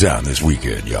 come on down this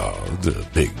weekend, y'all. The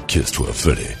big Kiss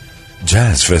 1230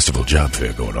 Jazz Festival Job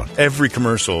Fair going on. Every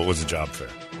commercial was a job fair.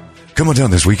 Come on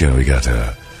down this weekend. We got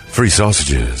free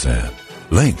sausages and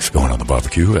links going on the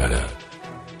barbecue at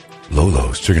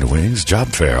Lolo's Chicken and Wings Job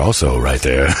Fair also right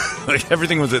there. Like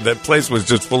everything was, that place was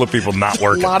just full of people not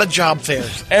working. A lot of job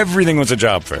fairs. Everything was a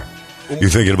job fair. You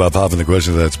thinking about popping the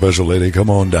question to that special lady? Come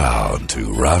on down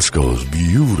to Roscoe's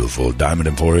beautiful Diamond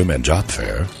Emporium and Job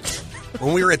Fair.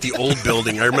 When we were at the old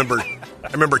building, I remember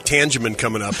Tangeman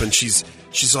coming up, and she's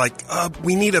like,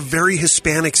 we need a very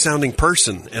Hispanic-sounding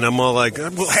person. And I'm all like,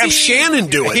 well, have Shannon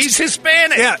do it. He's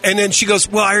Hispanic. Yeah, and then she goes,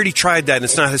 well, I already tried that, and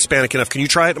it's not Hispanic enough. Can you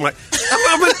try it? I'm like,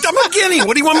 I'm a guinea.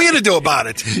 What do you want me to do about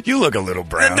it? You look a little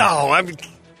brown. No,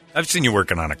 I've seen you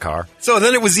working on a car. So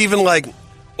then it was even like,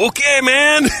 okay,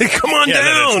 man, come on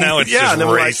down. Now it's just and then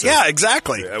racist. Like, yeah,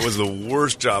 exactly. That was the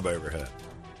worst job I ever had.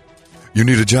 You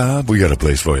need a job? We got a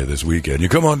place for you this weekend. You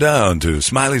come on down to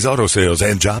Smiley's Auto Sales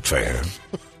and Job Fair.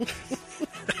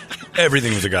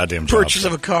 Everything was a goddamn job. Purchase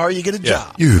of a car, you get a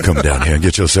job. You come down here and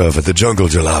get yourself at the Jungle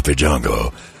Jalopy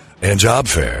Jungle and Job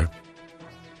Fair.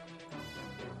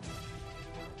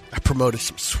 I promoted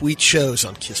some sweet shows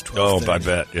on Kiss 12. Oh, I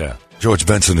bet, yeah. George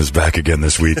Benson is back again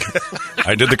this week.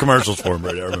 I did the commercials for him,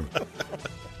 right? I remember.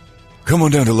 Come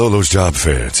on down to Lolo's Job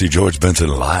Fair and see George Benson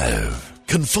live.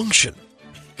 Confunction.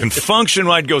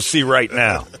 Confunction I'd go see right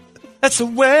now. That's the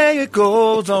way it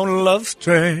goes on Love's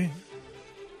Train.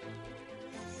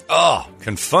 Oh,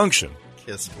 Confunction.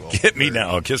 Kiss 12. Get me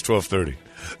now. Kiss 1230.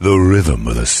 The rhythm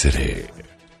of the city.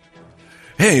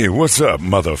 Hey, what's up,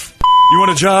 mother... You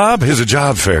want a job? Here's a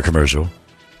job fair commercial.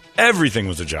 Everything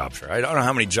was a job fair. I don't know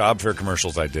how many job fair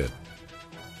commercials I did.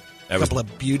 A couple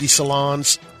of beauty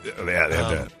salons. They had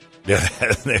that. Yeah,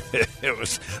 it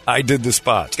was. I did the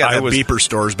spots. Got beeper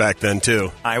stores back then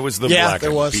too. I was the black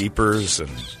there was. beepers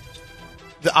and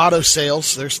the auto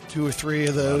sales. There's 2 or 3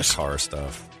 of those. Car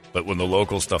stuff. But when the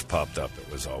local stuff popped up, it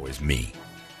was always me.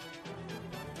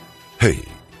 Hey,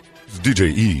 it's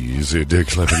DJ E's dick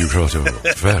slapping you across your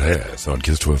fat ass on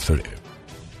Kiss 1230.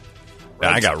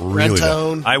 I got really.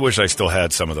 Rentone. I wish I still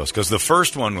had some of those because the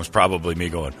first one was probably me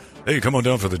going, "Hey, come on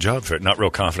down for the job fair." Not real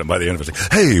confident by the end of it.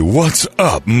 Hey, what's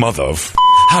up, mother?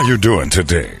 How you doing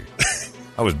today?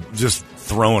 I was just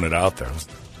throwing it out there.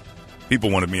 People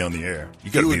wanted me on the air.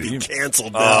 You would be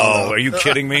canceled. Oh, are you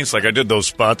kidding me? It's like I did those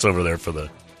spots over there for the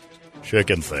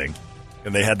chicken thing,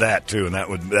 and they had that too, and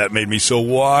that made me so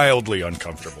wildly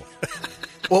uncomfortable.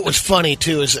 What was funny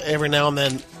too is every now and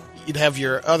then you'd have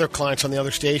your other clients on the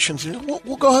other stations. And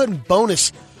we'll go ahead and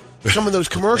bonus some of those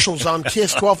commercials on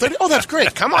Kiss 1230. Oh, that's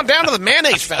great. Come on down to the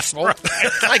Mayonnaise Festival.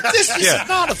 Like, this is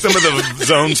not a some of the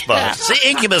zone spots.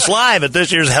 See Incubus live at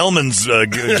this year's Hellman's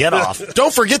Get Off.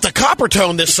 Don't forget the Copper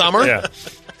Tone this summer. Yeah,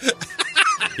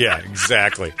 yeah,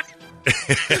 exactly.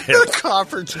 The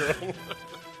Copper Tone.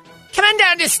 Come on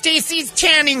down to Stacy's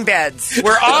Tanning Beds.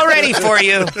 We're all ready for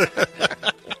you.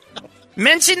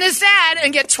 Mention this ad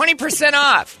and get 20%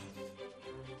 off.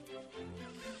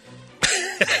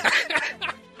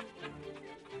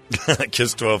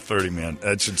 Kiss 1230, man.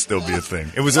 That should still be a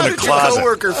thing. It was in How a did closet.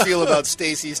 your coworker feel about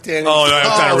Stacy's tanning? Oh, no,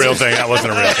 that's not a real thing. That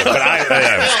wasn't a real thing.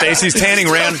 But Stacy's Tanning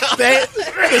ran.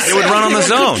 It would run on the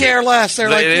zone. They care less. They're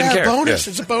like, didn't care. bonus.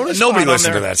 Yeah. It's a bonus. Nobody spot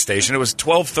listened on to there. that station. It was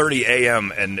 12:30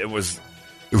 a.m. and it was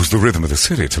the rhythm of the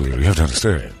city, Toledo. You have to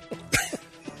understand.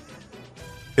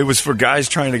 It was for guys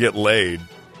trying to get laid,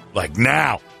 like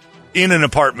now, in an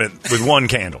apartment with one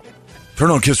candle. Turn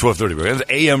on Kiss 1230. It was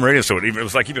AM radio, so it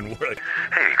was like even worse. Like,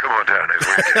 hey, come on down.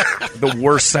 The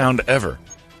worst sound ever.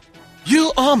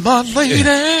 You are my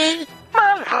lady.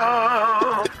 My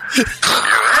love.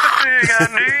 Everything I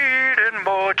need and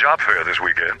more. Job fair this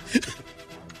weekend.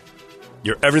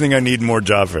 You're everything I need and more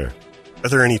job fair. Are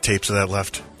there any tapes of that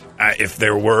left? If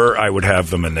there were, I would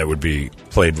have them and they would be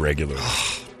played regularly.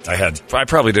 I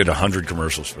probably did 100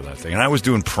 commercials for that thing, and I was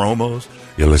doing promos.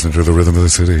 You listen to the Rhythm of the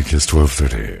City, Kiss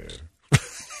 1230.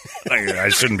 I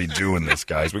shouldn't be doing this,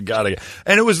 guys. We gotta.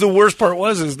 And it was the worst part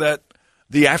is that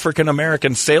the African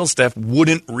American sales staff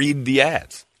wouldn't read the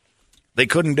ads. They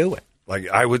couldn't do it. Like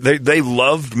they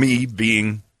loved me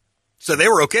being. So they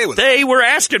were okay with it. They were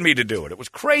asking me to do it. It was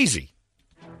crazy.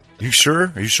 You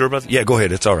sure? Are you sure about that? Yeah, go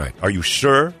ahead. It's all right. Are you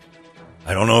sure?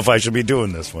 I don't know if I should be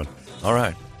doing this one. All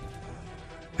right.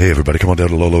 Hey, everybody, come on down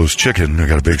to Lolo's Chicken. I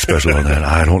got a big special on that.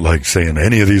 I don't like saying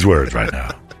any of these words right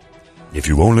now. If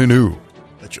you only knew.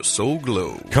 Let your soul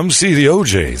glow. Come see the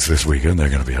OJs this weekend. They're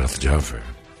going to be out at the job fair.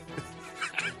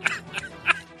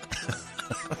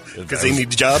 Because they need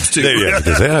jobs, too. Yeah,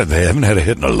 because they haven't had a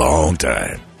hit in a long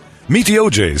time. Meet the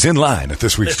OJs in line at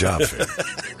this week's job fair.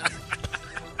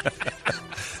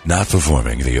 Not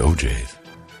performing, the OJs.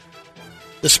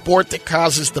 The sport that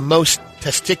causes the most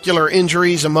testicular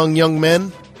injuries among young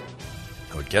men?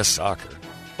 I would guess soccer.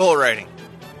 Bull riding.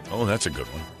 Oh, that's a good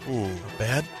one. Ooh, not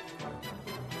bad.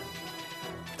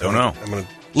 Don't know. I'm gonna.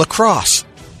 Lacrosse.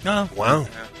 No. Wow.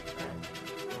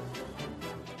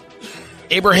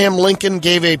 Abraham Lincoln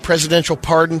gave a presidential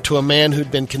pardon to a man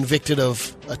who'd been convicted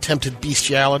of attempted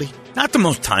bestiality. Not the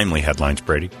most timely headlines,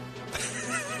 Brady.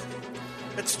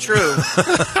 That's true.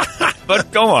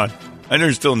 But go on. I know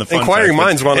you're still in the fun Inquiring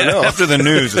minds want to know. After the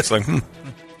news, it's like,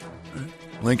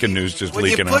 Lincoln news just when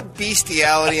leaking you put out.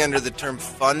 bestiality under the term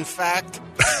fun fact,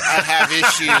 I have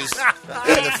issues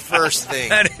in the first thing.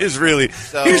 That is really...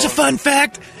 So, Here's a fun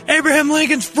fact. Abraham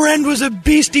Lincoln's friend was a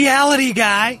bestiality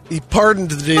guy. He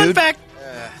pardoned the Fun dude fact.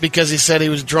 because he said he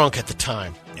was drunk at the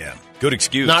time. Yeah. Good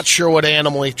excuse. Not sure what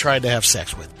animal he tried to have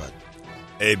sex with, but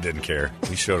Abe didn't care.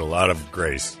 He showed a lot of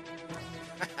grace.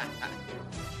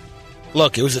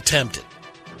 look, it was attempted.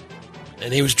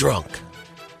 And he was drunk.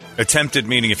 Attempted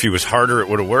meaning if he was harder, it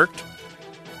would have worked?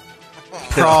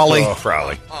 Probably. Oh,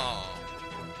 probably.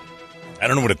 I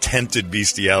don't know what attempted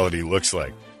bestiality looks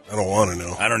like. I don't want to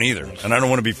know. I don't either. And I don't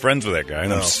want to be friends with that guy. And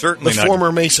No. I'm certainly The not...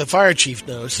 former Mesa fire chief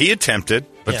knows. He attempted,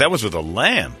 but Yeah. that was with a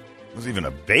lamb. It wasn't even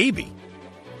a baby.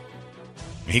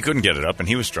 He couldn't get it up, and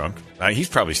he was drunk. He's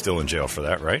probably still in jail for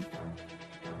that, right?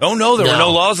 Oh, no, there were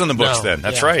no laws on the books No. then.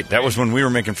 That's Yeah. right. That was when we were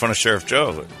making fun of Sheriff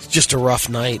Joe. It's just a rough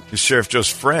night. He's Sheriff Joe's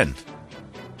friend.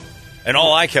 And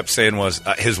all I kept saying was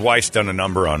his wife's done a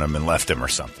number on him and left him or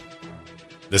something.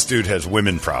 This dude has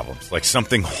women problems. Like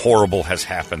something horrible has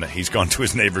happened that he's gone to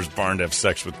his neighbor's barn to have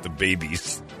sex with the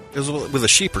babies. It was with a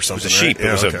sheep or It something. was a sheep.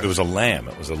 Right? It was a lamb.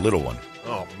 It was a little one.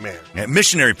 Oh, man. Yeah,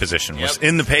 missionary position was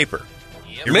in the paper.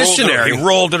 He Missionary?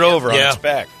 rolled it over on Yeah. its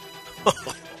back.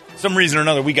 Some reason or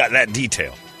another, we got that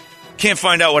detail. Can't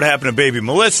find out what happened to baby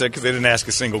Melissa because they didn't ask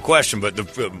a single question. But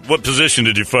what position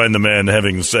did you find the man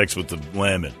having sex with the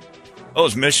lamb in? Oh, it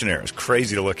was missionary. It was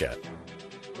crazy to look at.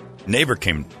 Neighbor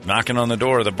came knocking on the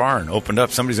door of the barn. Opened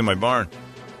up. Somebody's in my barn.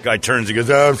 Guy turns. He goes,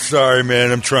 "Oh, I'm sorry,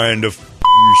 man. I'm trying to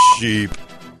your sheep."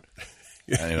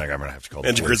 And he's like, "I'm gonna have to call."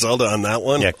 And the police." Griselda on that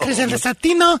one? Yeah. Griselda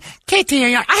Satino, Katie,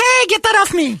 hey, get that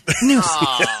off me. News.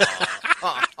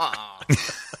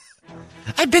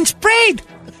 I've been sprayed.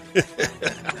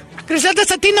 Griselda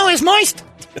Satino is moist.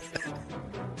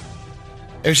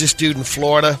 There's this dude in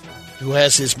Florida who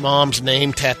has his mom's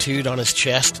name tattooed on his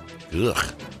chest.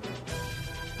 Ugh.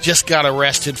 Just got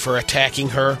arrested for attacking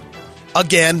her.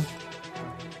 Again.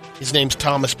 His name's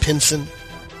Thomas Pinson.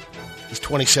 He's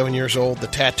 27 years old. The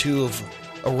tattoo of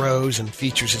a rose and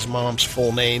features his mom's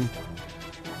full name,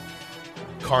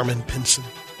 Carmen Pinson.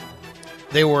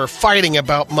 They were fighting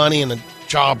about money and a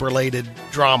job-related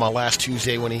drama last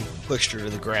Tuesday when he pushed her to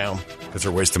the ground. Because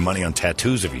they're wasting money on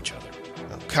tattoos of each other.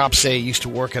 Cops say he used to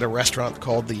work at a restaurant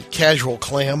called the Casual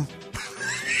Clam.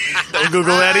 Don't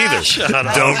Google that either.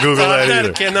 Don't Google that either.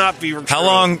 That cannot be true. How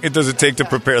long does it take to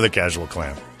prepare the casual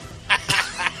clam?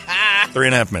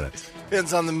 3.5 minutes.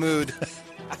 Depends on the mood.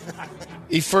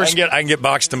 He I first can get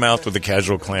box to mouth with the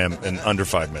casual clam in under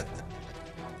 5 minutes.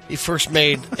 He first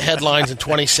made headlines in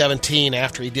 2017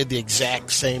 after he did the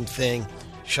exact same thing.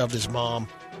 Shoved his mom.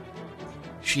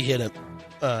 She hit him.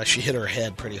 She hit her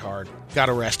head pretty hard. Got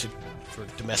arrested for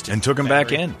domestic And took him back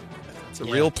battery. in. It's a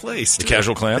real place. The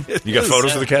casual clam? You got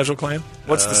photos of the casual clam?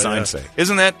 What's the sign say?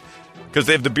 Isn't that... Because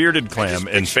they have the bearded clam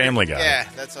in Family Guy. Yeah,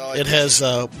 that's all. It has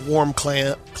warm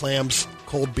clams,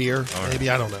 cold beer. Maybe,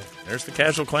 I don't know. There's the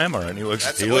casual clam, all right. He looks,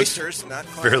 That's he looks oysters, not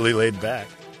clams. fairly laid back.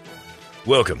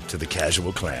 Welcome to the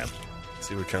casual clam.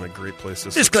 See what kind of great place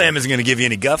This clam isn't going to give you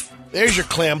any guff. There's your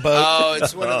clam boat. Oh,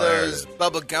 it's one of those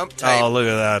Bubba Gump type Oh, look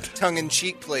at that.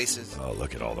 tongue-in-cheek places. Oh,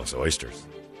 look at all those oysters.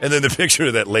 And then the picture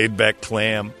of that laid-back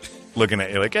clam looking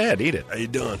at you like, go ahead, eat it. How you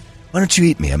doing? Why don't you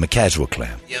eat me? I'm a casual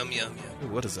clam. Yum, yum, yum.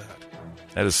 Ooh, what is that?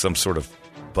 That is some sort of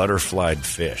butterflied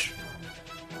fish.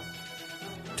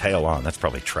 Tail on. That's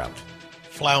probably trout.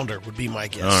 Flounder would be my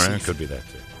guess. All right, it could be that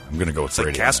too. I'm going to go with It's like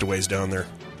Brady. castaways down there.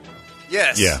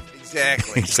 Yes. Yeah.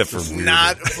 Exactly. Except for it's weird.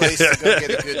 not a place to go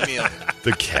get a good meal.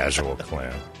 The casual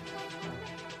clam.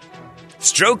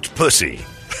 Stroked Pussy.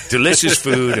 Delicious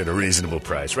food at a reasonable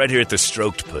price. Right here at the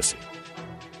Stroked Pussy.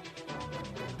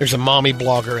 There's a mommy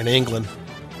blogger in England.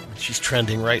 She's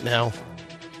trending right now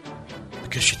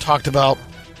because she talked about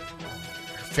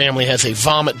her family has a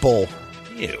vomit bowl.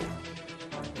 Ew.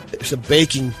 There's a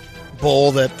baking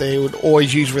bowl that they would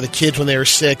always use for the kids when they were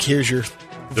sick. Here's your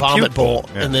vomit puke bowl,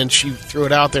 bowl. yeah. And then she threw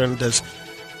it out there and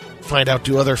find out,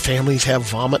 do other families have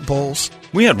vomit bowls?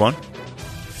 We had one.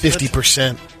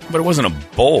 50%. But it wasn't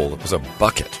a bowl. It was a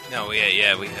bucket. No, we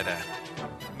had a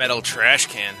metal trash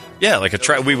can. Yeah, like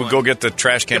we would go get the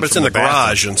trash can. Yeah, but it's from in the bathroom.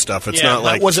 garage and stuff. It's Yeah, not that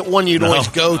like wasn't one you'd always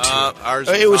go to. Ours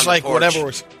it was on like the porch. whatever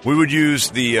was. We would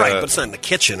use the right, but it's not in the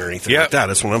kitchen or anything yeah. like that.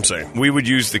 That's what I'm saying. We would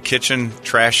use the kitchen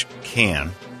trash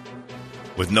can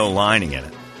with no lining in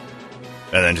it,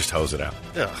 and then just hose it out.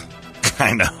 Ugh.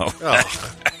 I know.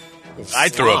 Oh. I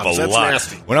threw up a That's lot.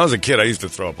 nasty. When I was a kid, I used to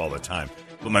throw up all the time.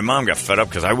 But my mom got fed up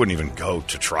because I wouldn't even go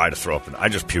to try to throw up. I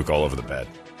just puke all over the bed.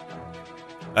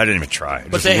 I didn't even try.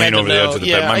 But Just they had lean to over the know. edge of the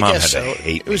Yeah, bed. My I mom guess had so. to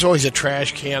hate It me. was always a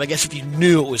trash can. I guess if you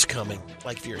knew it was coming,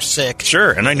 like if you're sick.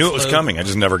 Sure, and I knew it was Flu. coming. I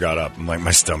just never got up. I'm like,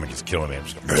 my stomach is killing me. I'm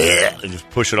just going, I just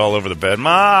push it all over the bed.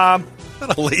 Mom!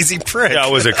 What a lazy prick. Yeah, I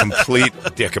was a complete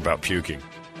dick about puking.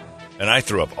 And I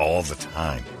threw up all the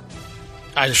time.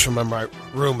 I just remember my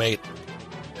roommate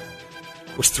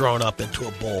was thrown up into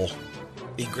a bowl.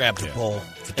 He grabbed the bowl.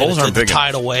 The bowls aren't big the enough.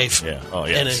 tidal wave. Yeah. Oh,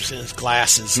 yeah. And it's in his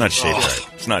glasses. It's not shaped Oh,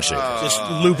 right. It's not shaped right.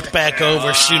 just looped back over.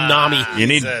 Tsunami. You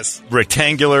need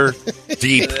rectangular,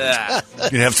 deep.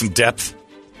 You have some depth.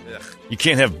 You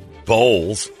can't have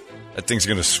bowls. That thing's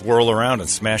going to swirl around and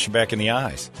smash you back in the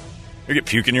eyes. You get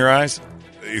puke in your eyes,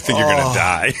 you think you're going to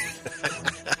die.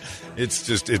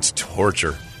 It's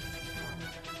torture.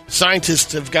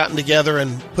 Scientists have gotten together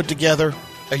and put together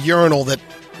a urinal that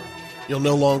you'll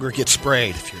no longer get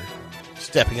sprayed if you're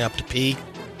stepping up to pee.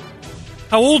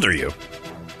 How old are you?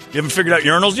 You haven't figured out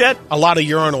urinals yet? A lot of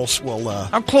urinals will.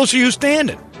 How close are you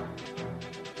standing?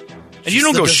 And you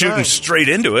don't go shooting straight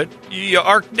into it. You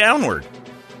arc downward.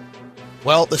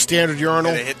 Well, the standard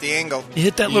urinal, Gotta hit the angle. You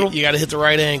hit that little you got to hit the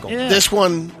right angle. Yeah. This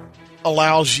one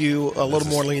allows you a little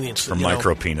more lenience. for you know.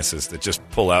 micro penises that just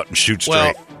pull out and shoot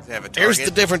Well, straight. Does it have a here's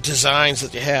target? the different designs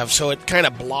that you have. So it kind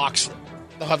of blocks it.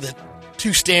 They'll have the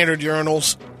two standard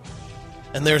urinals,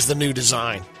 and there's the new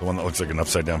design. The one that looks like an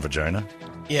upside down vagina.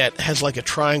 Yeah, it has like a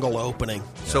triangle opening.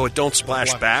 So it don't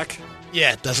splash back?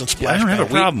 Yeah, it doesn't I splash don't have a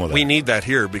back. problem with that. We need that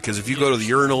here because if you go to the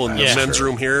urinal in the Yeah. men's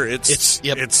room here, It's- it's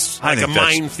yep. like a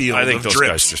minefield I think of those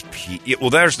drips. guys just pee. Yeah, well,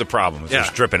 there's the problem. Is Yeah.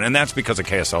 There's dripping, and that's because of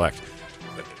KSLX.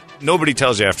 Nobody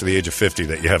tells you after the age of 50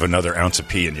 that you have another ounce of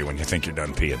pee in you when you think you're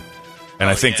done peeing. And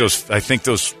I think those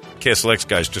KSLX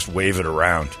guys just wave it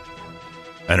around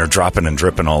and are dropping and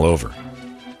dripping all over.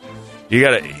 You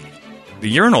got to the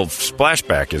urinal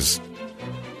splashback is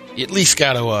You at least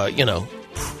got to,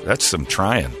 that's some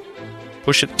trying.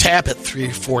 Push it. tap it 3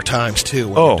 or 4 times too.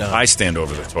 When you're done. I stand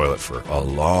over the toilet for a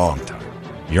long time.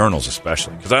 Urinals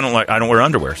especially because I don't wear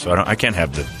underwear, so I can't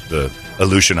have the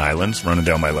Aleutian Islands running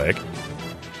down my leg,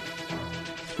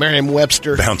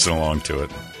 Merriam-Webster bouncing along to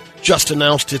it. just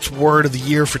announced its word of the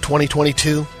year for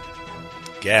 2022.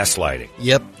 Gaslighting.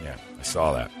 Yep. Yeah, I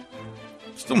saw that.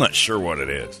 Still not sure what it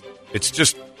is. It's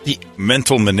just The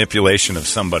mental manipulation of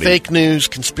somebody. fake news,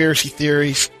 conspiracy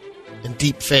theories, and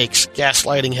deep fakes.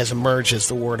 Gaslighting has emerged as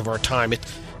the word of our time.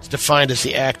 It's defined as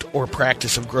the act or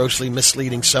practice of grossly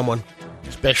misleading someone,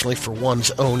 especially for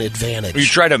one's own advantage.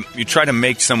 You try to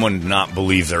make someone not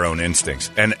believe their own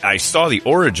instincts. And I saw the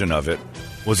origin of it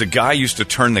was a guy used to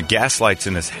turn the gas lights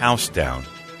in his house down.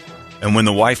 And when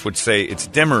the wife would say, "It's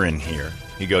dimmer in here,"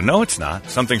 he'd go, "No, it's not.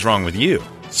 Something's wrong with you."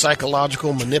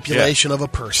 Psychological manipulation of a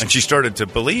person. And she started to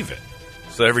believe it.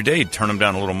 So every day he'd turn them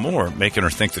down a little more, making her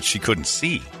think that she couldn't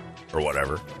see or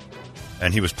whatever.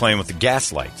 And he was playing with the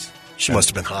gas lights. She must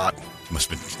have been hot. Must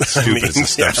have been stupid as this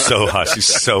stuff. So hot. She's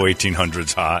so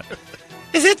 1800s hot.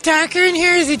 Is it darker in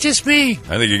here? Or is it just me?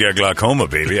 I think you got glaucoma,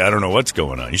 baby. I don't know what's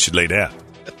going on. You should lay down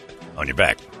on your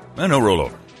back. No, roll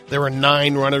over. There were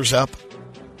 9 runners-up.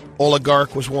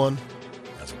 Oligarch was one.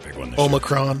 That's a big one. This year.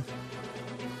 Omicron.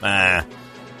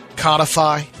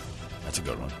 Codify. That's a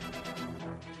good one.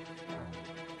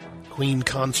 Queen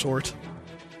Consort.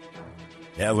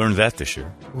 Yeah, I learned that this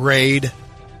year. Raid.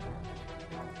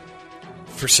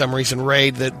 For some reason,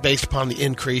 Raid, that based upon the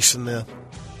increase in the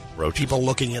Roaches. people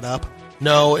looking it up.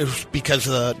 No, it was because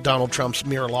of Donald Trump's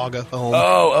Mar-a-Lago home.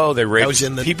 Oh, they raided. That was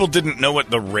in the- People didn't know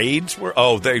what the raids were?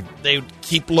 Oh, they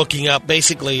keep looking up.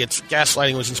 Basically, it's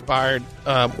gaslighting was inspired.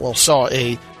 Saw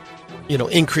a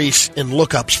increase in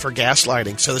lookups for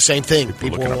gaslighting. So the same thing.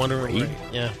 People were wondering. raid?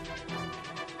 Yeah.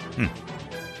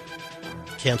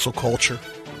 Cancel culture.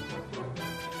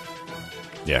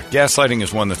 Yeah, gaslighting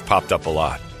is one that's popped up a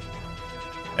lot.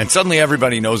 And suddenly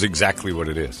everybody knows exactly what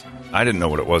it is. I didn't know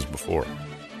what it was before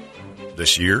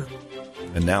this year,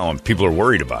 and now people are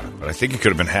worried about it. But I think it could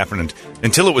have been happening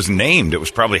until it was named. It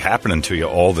was probably happening to you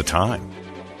all the time.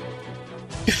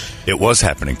 It was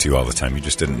happening to you all the time. You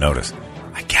just didn't notice.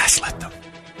 I gaslit them.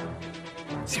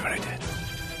 See what I did?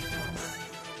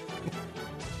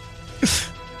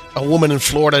 A woman in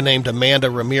Florida named Amanda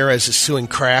Ramirez is suing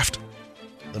Kraft,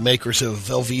 the makers of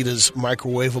Velveeta's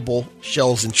microwavable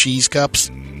shells and cheese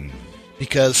cups,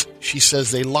 because she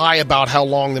says they lie about how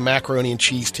long the macaroni and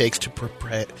cheese takes to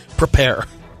prepare.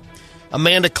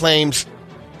 Amanda claims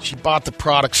she bought the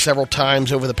product several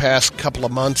times over the past couple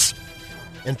of months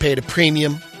and paid a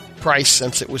premium price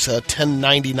since it was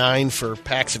 $10.99 for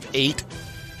packs of 8,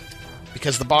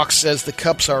 because the box says the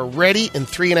cups are ready in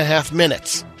 3.5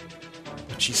 minutes.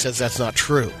 But she says that's not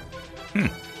true.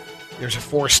 There's a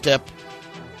 4-step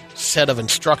set of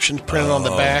instructions printed on the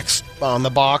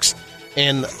box,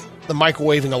 and the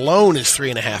microwaving alone is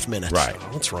 3.5 minutes. Right.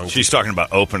 What's wrong? She's talking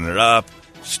about opening it up,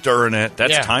 stirring it.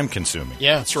 That's time consuming.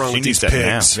 Yeah. What's wrong She with needs these that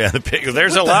pigs? now. Yeah, the pig.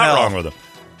 There's What a the lot hell? wrong with them.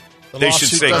 The They should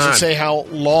lawsuit say- doesn't say how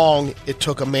long it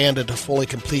took Amanda to fully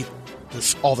complete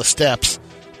all the steps,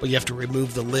 but you have to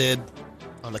remove the lid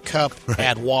on the cup,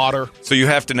 add water. So you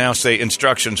have to now say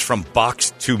instructions from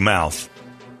box to mouth.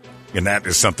 And that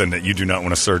is something that you do not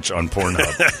want to search on Pornhub.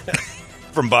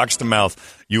 From box to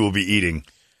mouth, you will be eating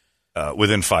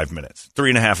within 5 minutes.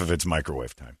 3.5 of it's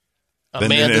microwave time.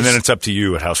 And then it's up to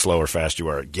you at how slow or fast you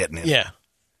are at getting it. Yeah.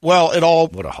 Well,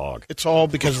 What a hog. it's all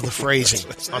because of the phrasing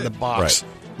on the box.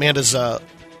 Right. Amanda's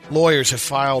lawyers have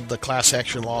filed the class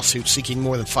action lawsuit seeking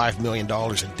more than $5 million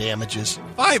in damages.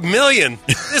 $5 million.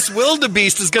 This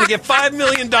wildebeest is going to get $5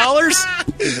 million.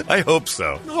 I hope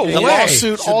so. No The way.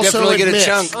 lawsuit Should also definitely get a admits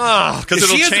chunk. Because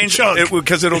She is a chunk.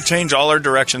 it'll change all our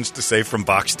directions to say from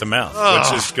box to mouth,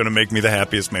 which is going to make me the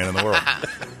happiest man in the world.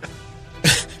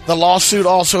 the lawsuit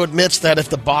also admits that if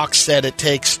the box said it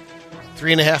takes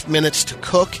 3.5 minutes to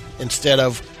cook instead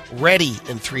of ready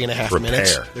in 3.5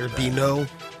 minutes, there'd be no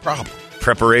problem.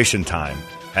 Preparation time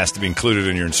has to be included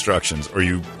in your instructions, or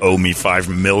you owe me $5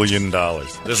 million.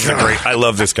 This is great. I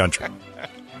love this country.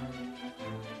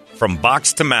 From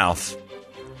box to mouth,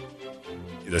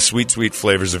 the sweet, sweet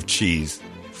flavors of cheese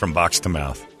from box to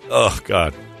mouth. Oh,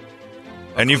 God.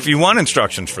 And if you want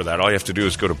instructions for that, all you have to do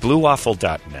is go to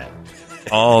bluewaffle.net.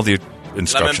 All the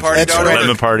instructions.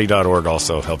 Lemonparty.org. Lemonparty.org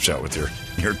also helps you out with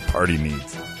your party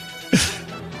needs.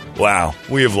 Wow.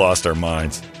 We have lost our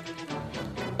minds.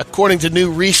 According to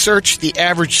new research, the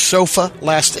average sofa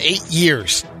lasts 8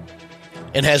 years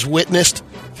and has witnessed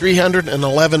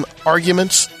 311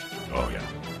 arguments, Oh, yeah.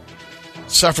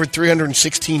 suffered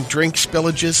 316 drink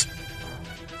spillages,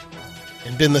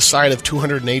 and been the site of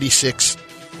 286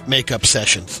 makeup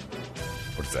sessions.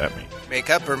 What does that mean?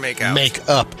 Make up or make out? Make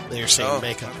up. They're saying Oh,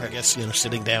 makeup. okay. I guess,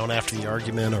 sitting down after the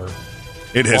argument or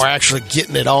It has, actually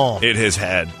getting it on. it has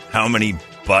had how many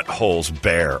buttholes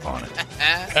bear on it?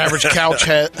 Average couch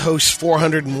hosts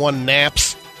 401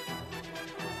 naps,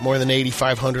 more than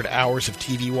 8,500 hours of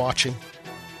TV watching,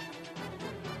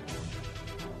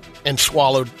 and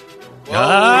swallowed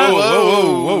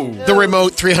the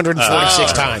remote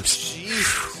 346 times.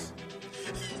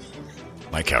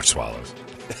 My couch swallows.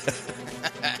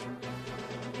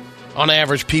 On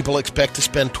average, people expect to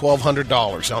spend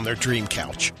 $1,200 on their dream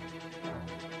couch.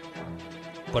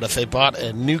 But if they bought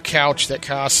a new couch that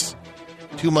costs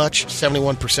too much,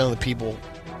 71% of the people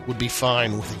would be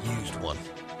fine with a used one.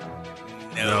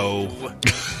 No.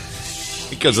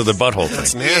 Because of the butthole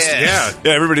That's thing. nasty. Yeah.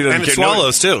 Yeah, everybody doesn't And it get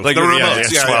swallows, too. Like, The yeah, remotes.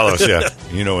 it Yeah, swallows, yeah.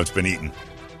 You know it's been eaten.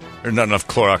 There's not enough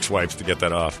Clorox wipes to get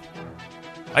that off.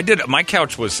 My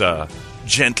couch was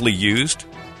gently used,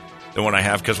 the one I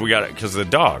have, because of the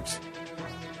dogs.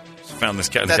 Found this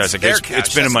couch. The That's guy's like, their it's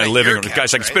couch. been in That's my not living your room. The couch,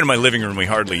 guy's like, it's right? been in my living room. We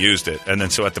hardly used it. And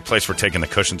then so at the place we're taking the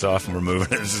cushions off and removing it,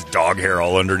 there's this dog hair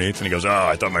all underneath. And he goes,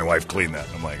 I thought my wife cleaned that.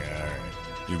 And I'm like, all right,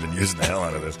 you've been using the hell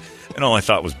out of this. And all I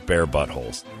thought was bare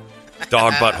buttholes.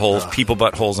 Dog buttholes, people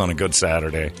buttholes on a good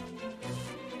Saturday.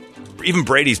 Even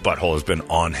Brady's butthole has been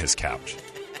on his couch.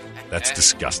 That's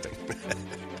disgusting.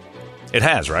 It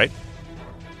has, right?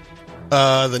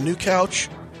 The new couch?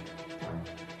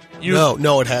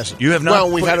 No, it hasn't. You have not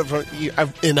Well, we've put- had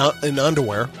it in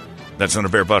underwear. That's not a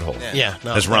bare butthole. Yeah.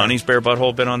 No, Has Ronnie's bare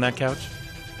butthole been on that couch?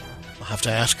 I'll have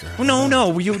to ask her. Well,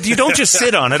 no. You don't just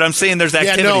sit on it. I'm saying there's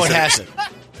activity. Yeah, no, it hasn't.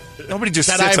 Nobody just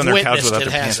That sits I've on their couch witnessed, without it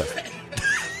their pants hasn't.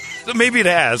 up. So maybe it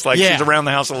has. Like, she's around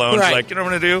the house alone. Right. She's like, you know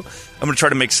what I'm going to do? I'm going to try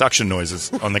to make suction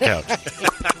noises on the couch.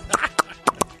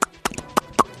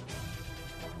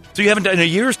 So you haven't done in a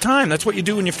year's time. That's what you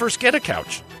do when you first get a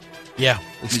couch. Yeah,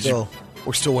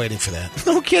 we're still waiting for that.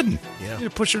 No kidding. Yeah. You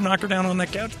push her, knock her down on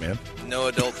that couch, man. No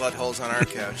adult buttholes on our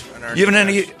couch. You haven't had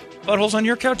any buttholes on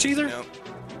your couch either? No.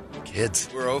 Kids.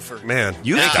 We're over. Man.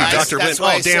 You Thank you, Dr. Lynn.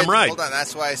 Oh, damn right. Hold on.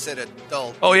 That's why I said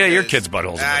adult. Oh, yeah, your because kids'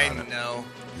 buttholes I are on it. know.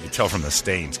 You can tell from the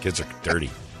stains. Kids are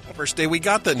dirty. First day we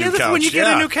got the new couch. When you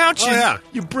get a new couch, yeah.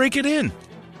 you break it in.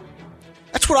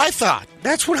 That's what I thought.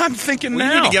 That's what I'm thinking We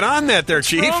now. need to get on that there, What's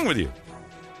Chief. wrong with you?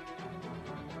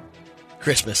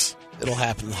 Christmas. It'll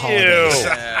happen the holidays.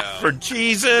 For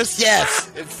Jesus.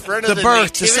 Yes. In front of The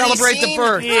birth, to nativity celebrate the scene?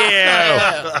 birth.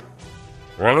 Yeah.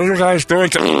 What are you guys doing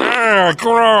to...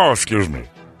 gross, excuse me.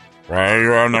 Why are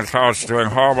you on the couch doing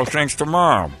horrible things to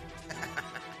Mom?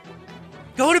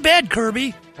 Go to bed,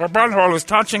 Kirby. Her butthole is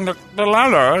touching the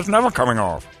leather. It's never coming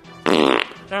off.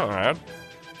 All right.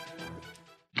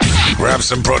 Grab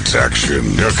some protection.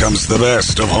 Here comes the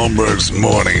best of Holmberg's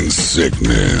morning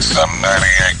sickness. The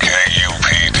 98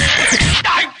 KUPD.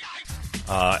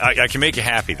 I can make you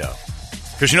happy, though.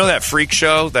 Because you know that freak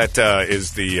show that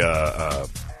is the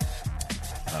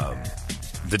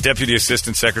Deputy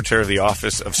Assistant Secretary of the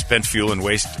Office of Spent Fuel and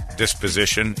Waste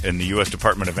Disposition in the U.S.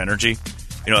 Department of Energy?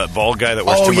 You know that bald guy that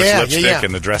wears too much lipstick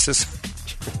in the dresses?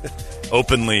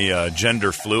 Openly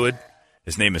gender fluid.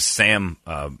 His name is Sam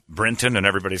Brinton, and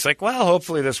everybody's like, well,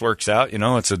 hopefully this works out. You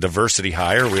know, it's a diversity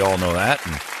hire. We all know that.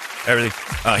 And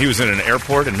everything. He was in an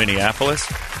airport in Minneapolis,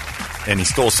 and he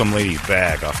stole some lady's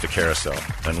bag off the carousel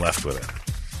and left with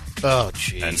it. Oh,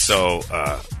 jeez. And so,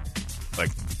 like,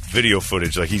 video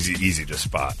footage, like, he's easy to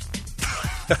spot.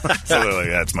 So they're like,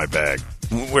 that's my bag.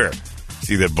 Where?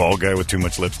 See that bald guy with too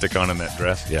much lipstick on in that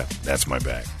dress? Yeah, that's my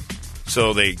bag.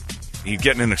 So he's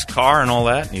getting in his car and all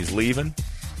that, and he's leaving.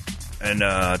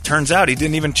 And turns out he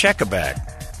didn't even check a bag.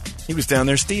 He was down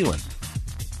there stealing.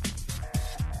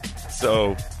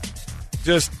 So,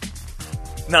 just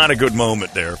not a good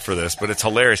moment there for this, but it's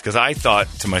hilarious because I thought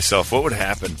to myself, what would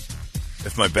happen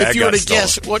if my bag got stolen? If you were to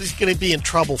guess, what is going to be in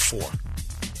trouble for?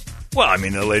 Well, I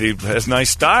mean, the lady has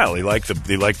nice style. He liked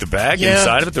the bag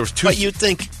inside of it. There was two. But you'd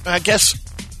think, I guess,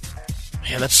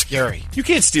 man, that's scary. You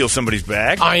can't steal somebody's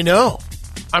bag. I know.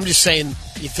 I'm just saying,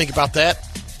 you think about that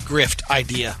grift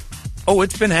idea. Oh,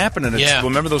 it's been happening. Yeah.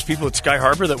 Remember those people at Sky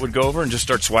Harbor that would go over and just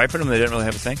start swiping them? They didn't really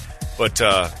have a thing. But,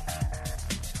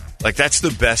 like, that's the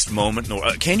best moment.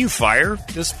 Can you fire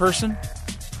this person?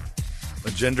 A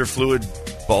gender fluid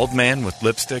bald man with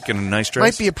lipstick and a nice dress?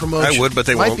 Might be a promotion. I would, but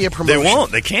they won't. Might be a promotion. They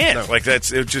won't. They can't. No. Like,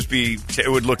 it would just be, it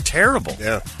would look terrible.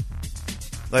 Yeah.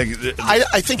 Like,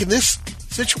 I think in this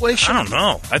situation, I don't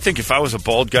know. I think if I was a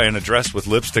bald guy in a dress with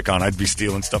lipstick on, I'd be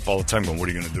stealing stuff all the time going, what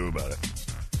are you going to do about it?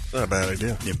 Not a bad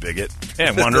idea. You bigot.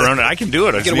 Yeah, wander around. I can do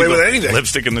it. I Get away with anything.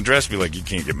 Lipstick in the dress, be like, you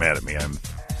can't get mad at me. I'm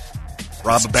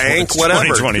Rob a bank, it's whatever.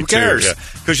 2022. Who cares? Yeah.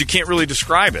 Because you can't really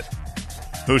describe it.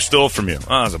 Who stole from you?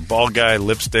 Oh, it was a bald guy,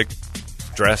 lipstick,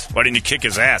 dress. Why didn't you kick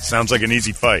his ass? Sounds like an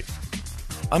easy fight.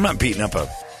 I'm not beating up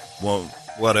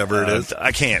whatever it is.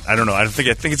 I can't. I don't know. I think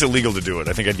it's illegal to do it.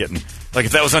 I think I'd get in. Like,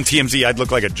 if that was on TMZ, I'd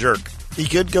look like a jerk. he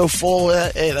could go full.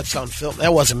 Hey, that's on film.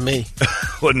 That wasn't me.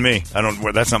 Wasn't me.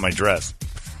 That's not my dress.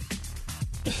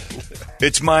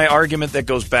 It's my argument that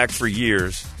goes back for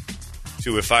years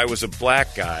to if I was a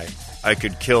black guy, I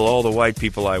could kill all the white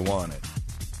people I wanted.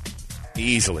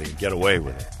 Easily get away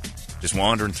with it. Just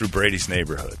wandering through Brady's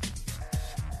neighborhood.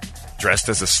 Dressed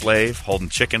as a slave, holding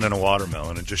chicken and a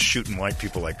watermelon, and just shooting white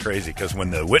people like crazy. Because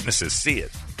when the witnesses see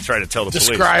it, try to tell the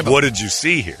Describe police, what did you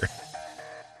see here?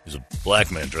 There's a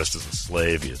black man dressed as a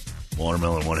slave. He has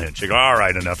watermelon in one hand. Chicken. All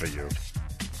right, enough of you.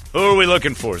 Who are we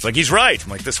looking for? It's like, he's right. I'm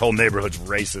like, this whole neighborhood's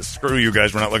racist. Screw you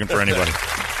guys. We're not looking for anybody.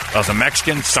 I was a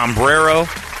Mexican, sombrero,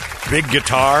 big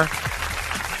guitar.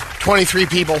 23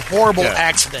 people, horrible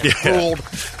accident. Ruled.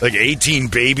 Like 18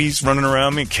 babies running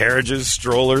around me, carriages,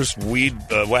 strollers, weed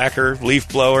whacker, leaf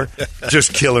blower,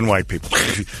 just killing white people.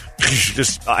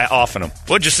 Just offing them.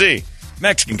 What'd you see?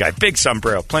 Mexican guy, big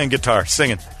sombrero, playing guitar,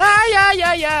 singing.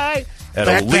 Ay. Had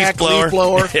a leaf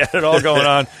blower. He had it all going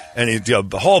on. And he a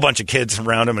whole bunch of kids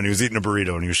around him, and he was eating a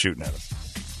burrito, and he was shooting at us.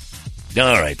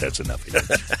 All right, that's enough.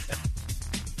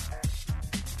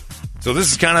 So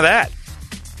this is kind of that.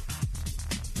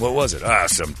 What was it?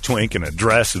 Some twink in a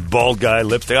dress, a bald guy,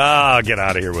 lipstick. Get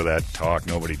out of here with that talk.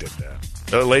 Nobody did that.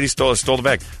 The lady stole the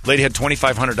bag. Lady had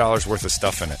 $2,500 worth of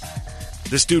stuff in it.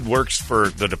 This dude works for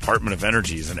the Department of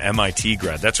Energy. He's an MIT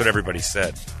grad. That's what everybody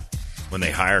said when they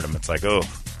hired him. It's like, oh.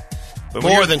 But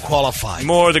more than qualified.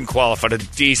 More than qualified. A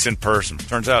decent person.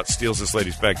 Turns out steals this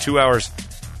lady's bag. 2 hours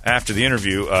after the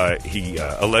interview, he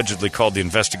allegedly called the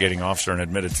investigating officer and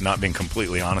admitted to not being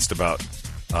completely honest about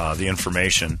the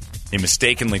information. He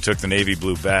mistakenly took the navy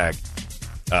blue bag.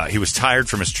 He was tired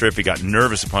from his trip. He got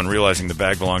nervous upon realizing the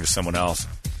bag belonged to someone else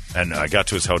and got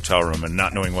to his hotel room and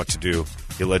not knowing what to do.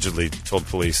 He allegedly told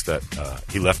police that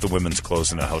he left the women's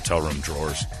clothes in the hotel room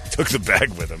drawers. Took the bag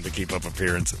with him to keep up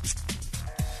appearances.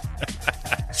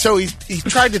 So he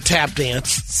tried to tap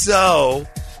dance. So,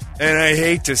 and I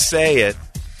hate to say it,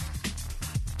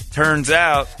 turns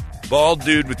out, bald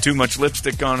dude with too much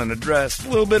lipstick on and a dress, a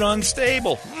little bit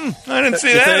unstable. I didn't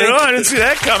see that at all. I didn't see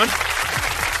that coming.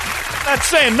 Not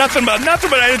saying nothing about nothing,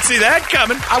 but I didn't see that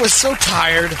coming. I was so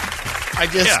tired. I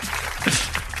just... Yeah.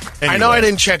 Anyway. I know I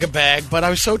didn't check a bag, but I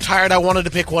was so tired I wanted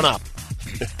to pick one up.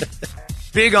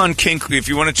 Big on kink. If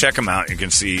you want to check him out, you can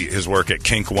see his work at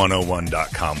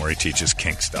kink101.com, where he teaches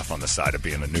kink stuff on the side of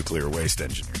being a nuclear waste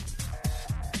engineer.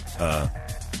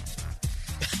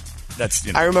 That's,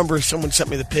 you know. I remember someone sent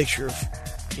me the picture of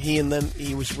he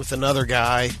was with another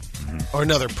guy or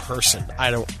another person.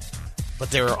 But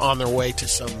they were on their way to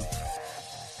some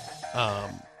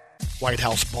White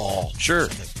House ball. Sure.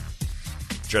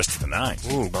 Dressed to the nines.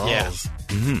 Ooh, balls. Yeah.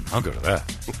 I'll go to that.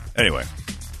 Anyway.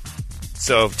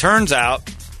 So, turns out,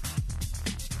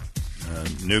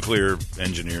 nuclear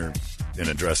engineer in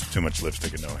a dress with too much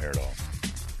lipstick and no hair at all.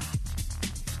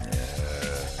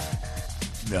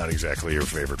 Not exactly your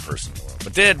favorite person in the world.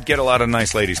 But did get a lot of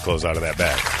nice ladies' clothes out of that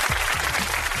bag.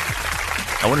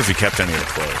 I wonder if he kept any of the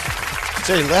clothes.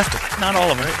 So he left it. Not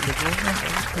all of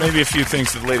it. Maybe a few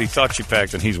things that the lady thought she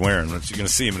packed and he's wearing. You're going to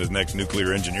see him at his next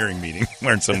nuclear engineering meeting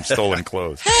wearing some stolen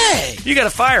clothes. Hey! You got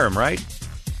to fire him, right?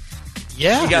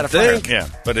 Yeah. You got to fire him. Yeah,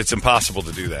 but it's impossible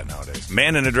to do that nowadays.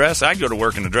 Man in a dress, I'd go to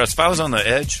work in a dress. If I was on the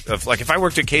edge of, like, if I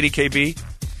worked at KDKB,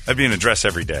 I'd be in a dress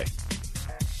every day.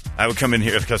 I would come in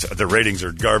here because the ratings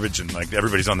are garbage and, like,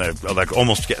 everybody's on the, like,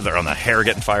 they're on the hair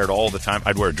getting fired all the time.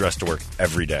 I'd wear a dress to work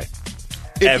every day.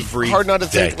 Every hard not to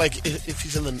day. think, like, if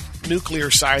he's in the nuclear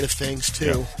side of things,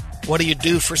 too, what do you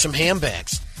do for some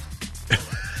handbags?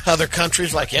 Other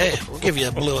countries, like, hey, we'll give you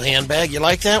a blue handbag. You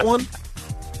like that one?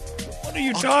 What are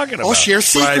you talking about? I'll share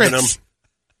secrets.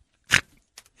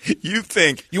 You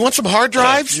think... You want some hard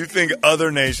drives? You think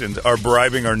other nations are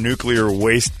bribing our nuclear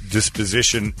waste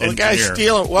disposition engineer? The guy's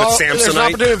stealing... Well, there's an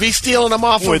opportunity if he's stealing them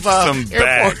off with of some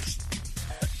airports.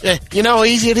 Yeah, you know how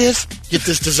easy it is? Get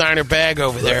this designer bag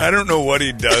over there. I don't know what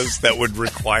he does that would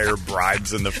require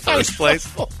bribes in the first place.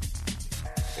 Hey,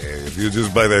 if you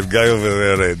just buy that guy over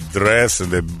there a dress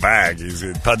and a bag, he's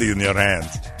putty in your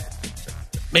hands.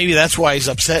 Maybe that's why he's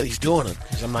upset he's doing it,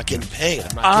 because I'm not getting paid.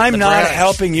 I'm not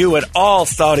helping you at all,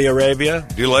 Saudi Arabia.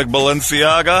 Do you like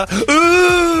Balenciaga?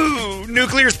 Ooh,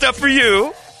 nuclear stuff for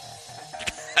you.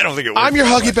 I don't think it works. I'm your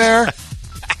Huggy Bear.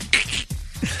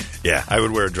 Yeah, I would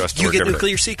wear a dress to work You get every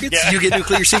nuclear day. secrets? Yeah. You get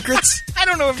nuclear secrets? I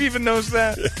don't know if he even knows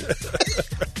that.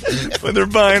 When they're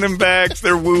buying him bags,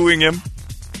 they're wooing him.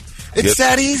 It's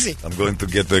that easy. I'm going to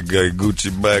get the guy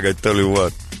Gucci bag, I tell you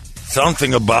what.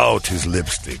 Something about his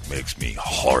lipstick makes me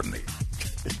horny.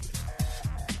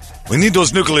 We need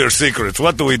those nuclear secrets.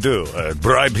 What do we do?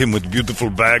 Bribe him with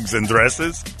beautiful bags and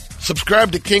dresses?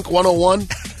 Subscribe to Kink 101.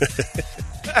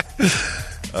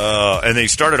 And they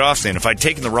started off saying, if I'd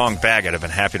taken the wrong bag, I'd have been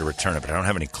happy to return it, but I don't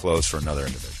have any clothes for another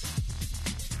individual.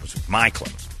 It was my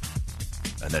clothes.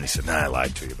 And then he said, I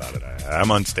lied to you about it. I'm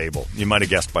unstable. You might have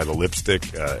guessed by the lipstick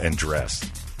and dress.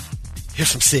 Here's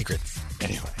some secrets.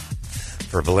 Anyway,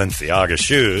 for Balenciaga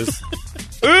shoes.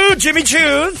 Ooh, Jimmy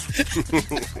Choos.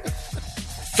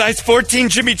 Size 14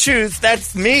 Jimmy Choos.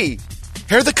 That's me.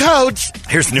 Here are the codes.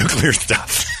 Here's nuclear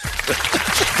stuff.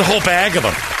 The whole bag of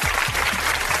them.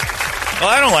 Well,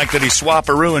 I don't like that he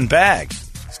swap-a-ruin bags.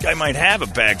 This guy might have a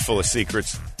bag full of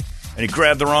secrets, and he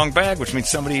grabbed the wrong bag, which means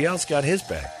somebody else got his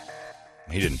bag.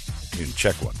 He didn't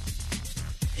check one.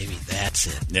 Maybe that's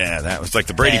it. Yeah, that was like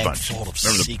the Brady Bag Bunch. full of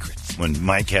Remember secrets. when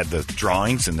Mike had the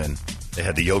drawings, and then they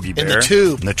had the Yogi Bear In the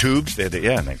tube. and the tubes. They had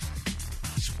and they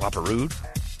swap-a-rude.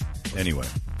 Anyway,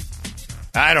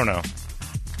 I don't know.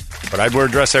 But I'd wear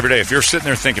a dress every day. If you're sitting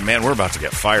there thinking, man, we're about to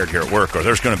get fired here at work, or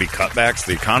there's going to be cutbacks,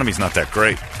 the economy's not that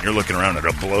great, you're looking around at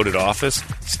a bloated office,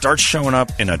 start showing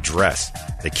up in a dress.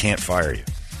 They can't fire you.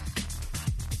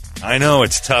 I know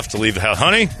it's tough to leave the house.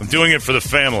 Honey, I'm doing it for the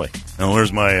family. Now,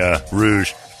 where's my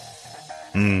rouge?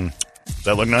 Does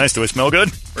that look nice? Do I smell good?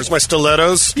 Where's my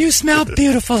stilettos? You smell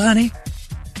beautiful, honey.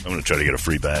 I'm going to try to get a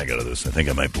free bag out of this. I think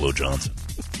I might blow Johnson.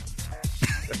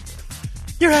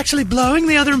 You're actually blowing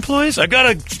the other employees? I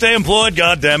gotta stay employed.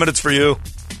 God damn it, it's for you.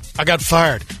 I got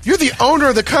fired. You're the owner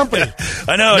of the company.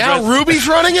 I know. Now Ruby's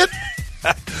running it?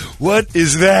 What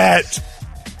is that?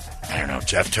 I don't know.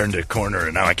 Jeff turned a corner,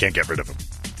 and now I can't get rid of him.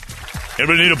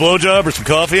 Anybody need a blowjob or some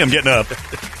coffee? I'm getting up.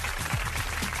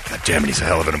 God damn it, he's a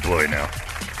hell of an employee now.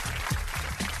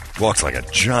 Walks like a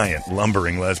giant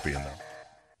lumbering lesbian, though.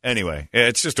 Anyway,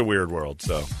 it's just a weird world,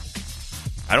 so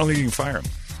I don't think you can fire him.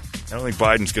 I don't think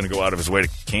Biden's going to go out of his way to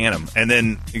can him. And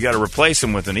then you got to replace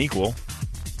him with an equal,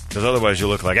 because otherwise you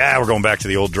look like, we're going back to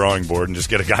the old drawing board and just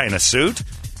get a guy in a suit.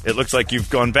 It looks like you've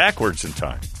gone backwards in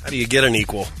time. How do you get an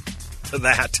equal to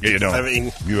that? You know, I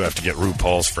mean, you have to get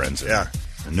RuPaul's friends in. Yeah.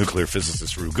 The nuclear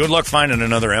physicist Ru. Good luck finding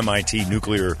another MIT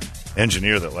nuclear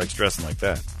engineer that likes dressing like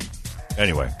that.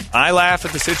 Anyway, I laugh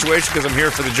at the situation because I'm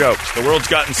here for the jokes. The world's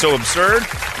gotten so absurd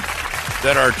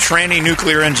that our tranny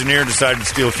nuclear engineer decided to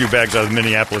steal a few bags out of the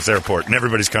Minneapolis airport, and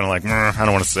everybody's kind of like, I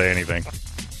don't want to say anything.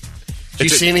 Did you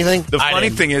see anything? The funny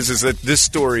thing is that this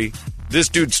story, this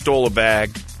dude stole a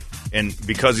bag, and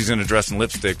because he's in a dress and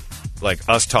lipstick, like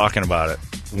us talking about it,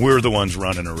 we're the ones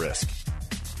running a risk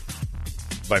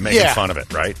by making fun of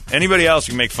it, right? Anybody else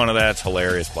you make fun of that, it's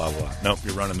hilarious, blah, blah, blah. Nope,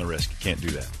 you're running the risk. You can't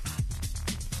do that.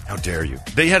 How dare you?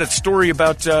 They had a story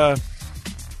about the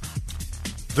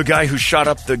guy who shot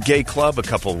up the gay club a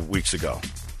couple of weeks ago,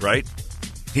 right?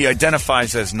 He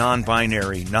identifies as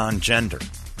non-binary, non-gender.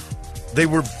 They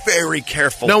were very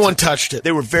careful. No one touched it.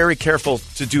 They were very careful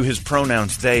to do his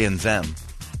pronouns they and them,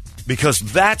 because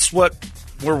that's what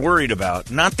we're worried about,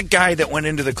 not the guy that went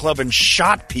into the club and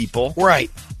shot people.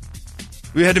 Right.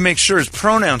 We had to make sure his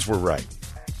pronouns were right.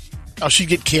 Oh, she'd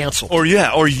get canceled. Or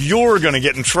you're going to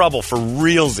get in trouble for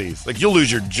realsies. Like, you'll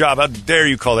lose your job. How dare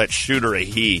you call that shooter a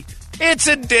he? It's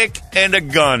a dick and a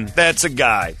gun. That's a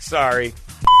guy. Sorry.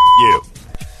 You.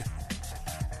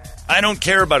 I don't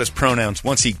care about his pronouns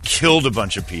once he killed a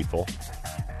bunch of people.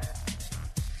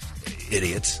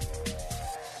 Idiots.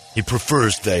 He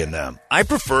prefers they and them. I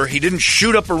prefer he didn't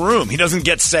shoot up a room. He doesn't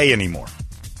get say anymore.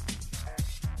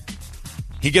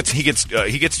 He gets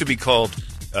to be called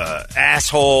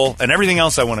asshole and everything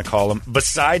else I want to call him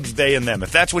besides they and them.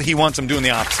 If that's what he wants, I'm doing the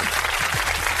opposite.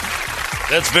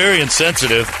 That's very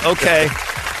insensitive. Okay.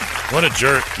 What a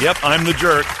jerk. Yep, I'm the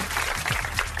jerk.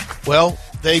 Well,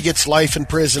 they gets life in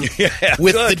prison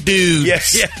with good. the dude. Yeah.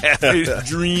 His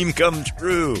dream come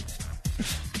true.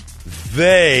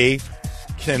 They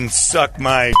can suck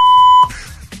my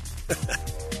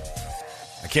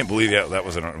I can't believe that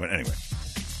was an anyway.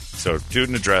 So, dude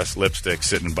in a dress, lipstick,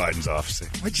 sitting in Biden's office.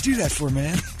 What'd you do that for,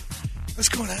 man? What's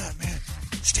going on, man?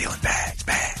 Stealing bags,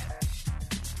 bad.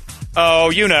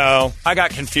 Oh, I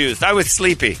got confused. I was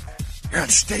sleepy. You're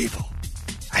unstable,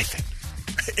 I think.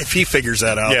 if he figures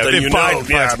that out, then if you Biden know.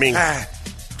 Yeah, finds- I mean,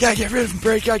 Gotta get rid of him,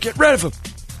 Brady. Gotta get rid of him.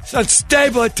 It's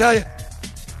unstable, I tell you.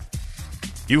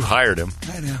 You hired him.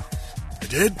 I know. I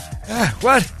did.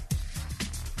 What?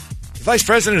 The vice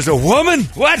president is a woman?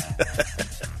 What?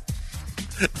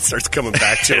 Starts coming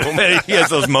back to him. He has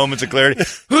those moments of clarity.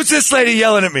 Who's this lady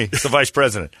yelling at me? It's the vice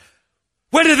president.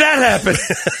 When did that happen?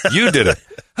 You did it.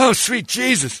 Oh, sweet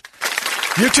Jesus.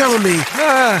 You're telling me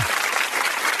I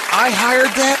hired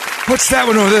that? What's that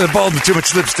one over there, the bald with too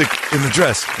much lipstick in the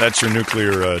dress? That's your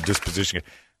nuclear disposition.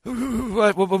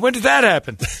 When did that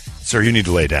happen? Sir, you need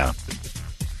to lay down.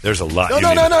 There's a lot. No.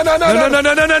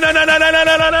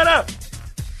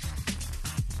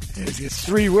 It's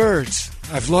 3 words.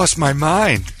 I've lost my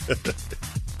mind.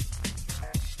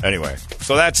 Anyway,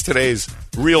 so that's today's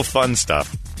real fun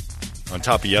stuff. On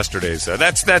top of yesterday's,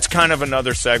 that's kind of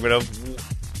another segment of.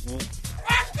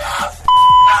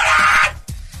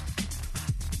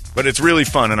 But it's really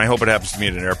fun, and I hope it happens to me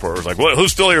at an airport. It's like, "What? Who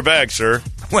stole your bag, sir?"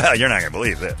 Well, you're not going to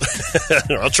believe it.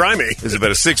 I'll try me. It's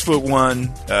about a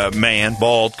 6'1" man,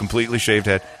 bald, completely shaved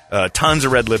head, tons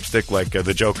of red lipstick like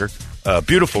the Joker,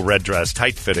 beautiful red dress,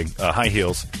 tight fitting, high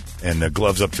heels, and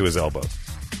gloves up to his elbows.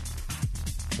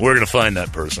 We're going to find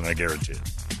that person, I guarantee it.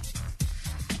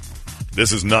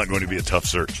 This is not going to be a tough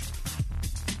search.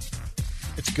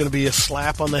 It's going to be a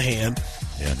slap on the hand.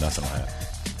 Yeah, nothing like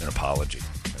that. An apology.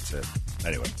 That's it.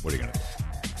 Anyway, what are you going to do?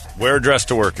 Wear a dress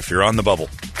to work if you're on the bubble.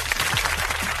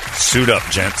 Suit up,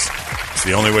 gents. It's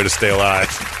the only way to stay alive.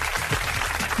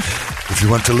 If you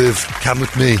want to live, come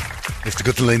with me. You have to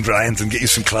go to Lane Bryant's and get you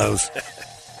some clothes.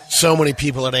 So many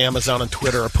people at Amazon and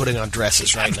Twitter are putting on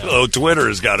dresses right now. Oh, Twitter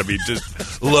has got to be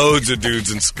just loads of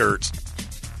dudes in skirts.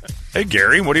 Hey,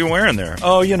 Gary, what are you wearing there?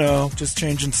 Oh, just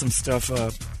changing some stuff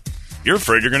up. You're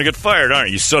afraid you're going to get fired, aren't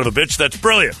you? You son of a bitch. That's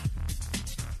brilliant.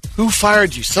 Who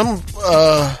fired you? Some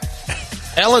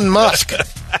Elon Musk.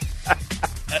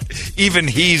 Even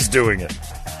he's doing it.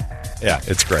 Yeah,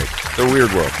 it's great. It's a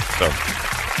weird world. So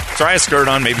try a skirt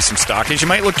on, maybe some stockings. You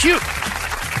might look cute.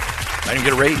 Might even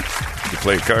get a raise if you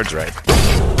play your cards right.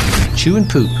 Chew and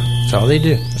poop. That's all they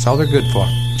do. That's all they're good for.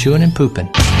 Chewing and pooping.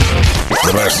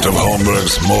 The best of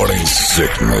Holmberg's morning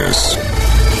sickness.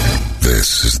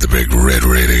 This is the Big Red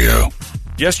Radio.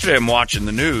 Yesterday I'm watching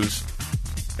the news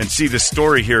and see this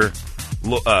story here.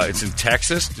 It's in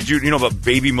Texas. Did you know about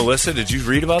baby Melissa? Did you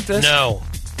read about this? No.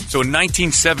 So in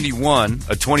 1971,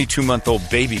 a 22-month-old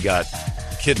baby got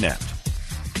kidnapped.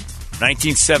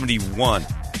 1971,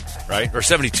 right? Or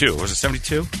 72. Was it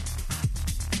 72?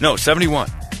 No, 71.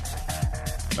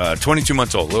 22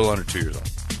 months old, a little under 2 years old.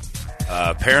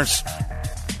 Parents,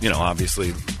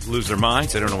 obviously lose their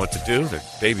minds. They don't know what to do. Their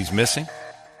baby's missing.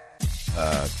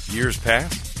 Years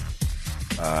pass.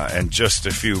 And just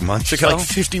a few months ago. Like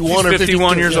 51 or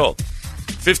 51 years yeah. old.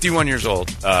 51 years old.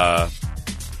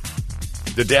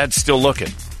 The dad's still looking.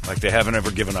 Like they haven't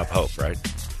ever given up hope, right?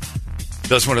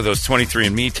 Does one of those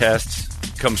 23andMe tests.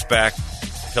 Comes back.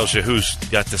 Tells you who's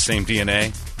got the same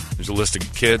DNA. There's a list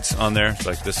of kids on there. It's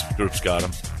like this group's got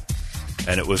them.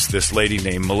 And it was this lady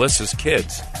named Melissa's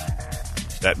kids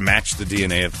that matched the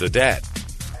DNA of the dad.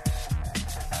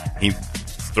 He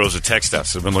throws a text out.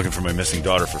 So I've been looking for my missing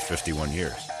daughter for 51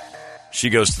 years. She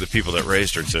goes to the people that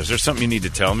raised her and says, "There's something you need to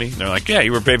tell me?" And they're like, "Yeah,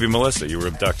 you were baby Melissa. You were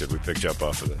abducted. We picked you up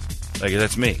off of this." Like,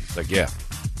 that's me. It's like, yeah.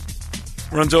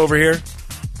 Runs over here.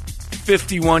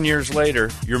 51 years later,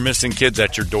 you're missing kids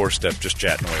at your doorstep just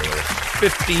chatting away with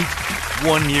it.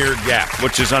 51-year gap,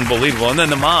 which is unbelievable. And then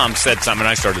the mom said something, and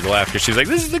I started to laugh because she's like,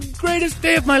 "This is the greatest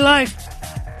day of my life."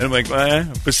 And I'm like,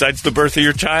 besides the birth of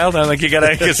your child? I'm like, you got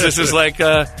to, because this is like,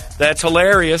 that's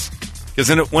hilarious. Because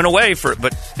then it went away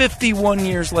but 51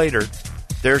 years later,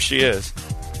 there she is.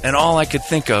 And all I could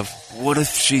think of, what if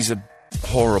she's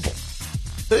horrible?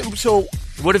 So,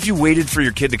 what if you waited for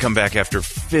your kid to come back after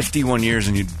 51 years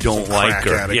and you don't like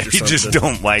her? Yeah, you just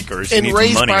don't like her. She and needs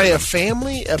raised money by a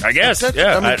family? I guess,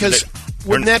 yeah. I mean, because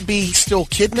wouldn't that be still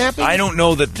kidnapping? I don't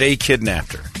know that they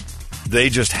kidnapped her. They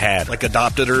just had her. Like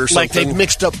adopted her or something? Like they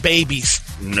mixed up babies.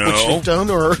 No. Which they've done,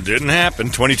 or? Didn't happen.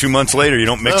 22 months later, you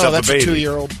don't mix up that's a baby. A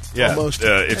 2-year-old. Yeah. Almost.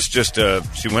 It's just,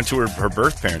 she went to her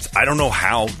birth parents. I don't know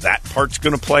how that part's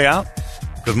going to play out.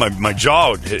 Because my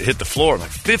jaw hit the floor.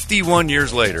 Like 51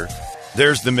 years later,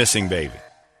 there's the missing baby.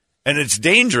 And it's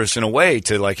dangerous in a way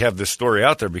to like have this story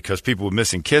out there because people with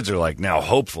missing kids are like now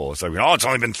hopeful. It's like, it's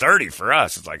only been 30 for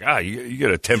us. It's like, you got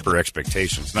to temper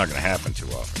expectations. It's not going to happen too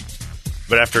often.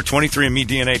 But after a 23andMe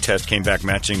DNA test came back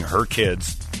matching her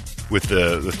kids with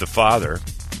the father,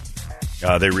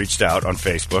 they reached out on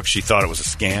Facebook. She thought it was a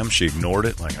scam. She ignored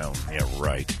it. Like, oh, yeah,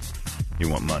 right. You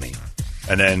want money.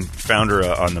 And then found her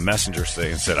on the messenger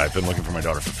thing and said, "I've been looking for my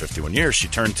daughter for 51 years. She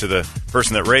turned to the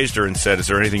person that raised her and said, "Is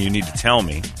there anything you need to tell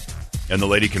me?" And the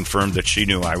lady confirmed that she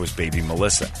knew I was baby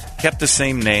Melissa. Kept the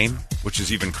same name, which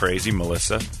is even crazy,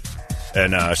 Melissa.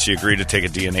 And she agreed to take a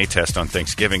DNA test on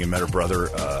Thanksgiving and met her brother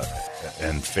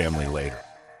and family later.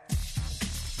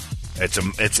 It's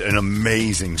an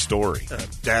amazing story.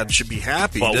 Dad should be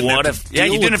happy. But what if? Yeah,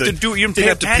 you didn't have to do. You didn't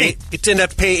have to pay. It didn't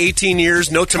have to pay 18 years,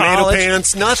 no tomato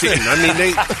pants, nothing. I mean,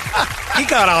 he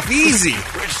got off easy.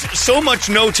 So much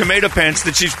no tomato pants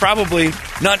that she's probably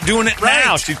not doing it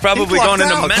now. She's probably gone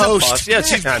into menopause. Post. Yeah,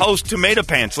 she's post tomato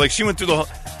pants. Like she went through the whole,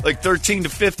 13 to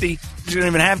 50. She didn't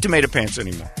even have tomato pants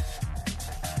anymore.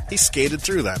 He skated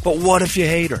through that. But what if you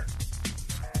hate her?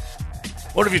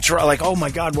 What if you try, like, oh, my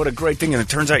God, what a great thing, and it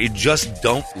turns out you just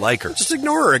don't like her? Just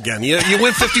ignore her again. You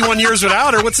went 51 years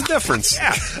without her. What's the difference?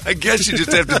 Yeah, I guess you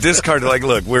just have to discard it. Like,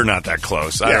 look, we're not that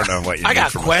close. I don't know what you I need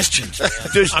got from questions.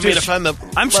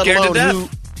 If I'm scared to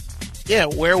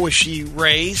death. Where was she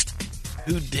raised?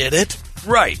 Who did it?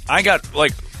 Right. I got,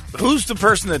 like, who's the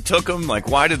person that took him? Like,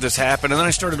 why did this happen? And then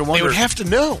I started to wonder. They would have to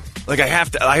know. Like, I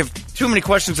have too many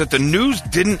questions that the news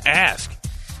didn't ask.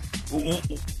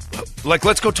 Like,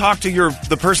 let's go talk to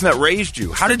the person that raised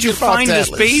you. How did you find this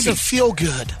baby? It's a feel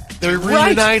good. They're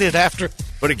reunited after.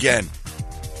 But again,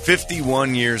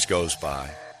 51 years goes by.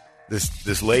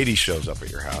 This lady shows up at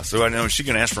your house. So I know, is she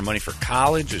going to ask for money for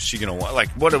college? Is she going to like?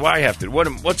 What do I have to do?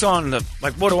 What's on the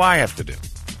like? What do I have to do?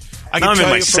 I'm in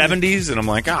my 70s, and I'm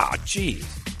like, geez.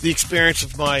 The experience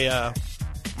of my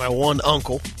my one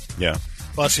uncle. Yeah.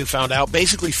 Plus, who found out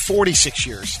basically 46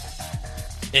 years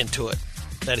into it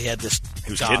that he had this.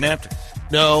 He was kidnapped?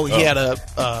 No, he had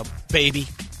a baby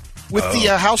with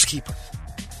the housekeeper.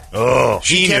 Oh,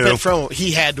 she kept it from him.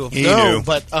 He had to have known,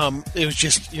 but it was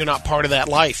just, you're not part of that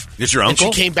life. It's your uncle?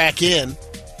 And she came back in.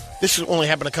 This only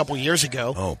happened a couple years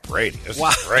ago. Oh, Brady. This wow.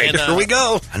 is great. And, here we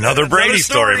go. Another Brady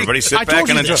story. Everybody sit back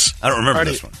and enjoy. I don't remember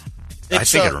this one. I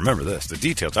think I remember this, the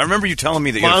details. I remember you telling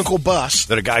me that my Uncle Bus.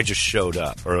 That a guy just showed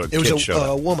up, or it was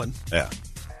a woman. Yeah.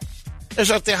 It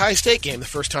was at the High State game the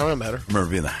first time I met her. I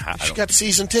remember being the house. She got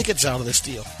season tickets out of this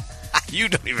deal. You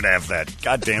don't even have that.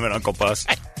 God damn it, Uncle Bus.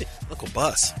 Uncle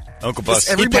Bus. Uncle Bus.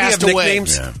 Does everybody have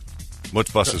nicknames? Yeah.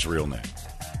 What's Bus's real name?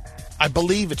 I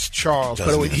believe it's Charles,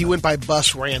 but he went by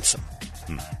Bus Ransom.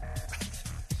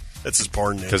 That's his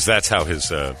barn name. Because that's how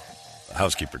his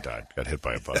housekeeper died. Got hit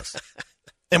by a bus.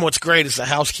 And what's great is the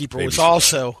housekeeper was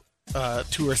also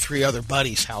 2 or 3 other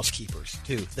buddies' housekeepers,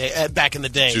 too. They back in the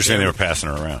day. So you're saying they were passing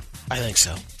her around? I think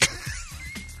so.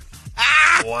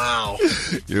 Wow.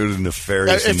 You're the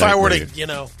nefarious. If I were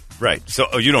to, Right.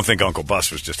 So you don't think Uncle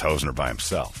Bus was just hosing her by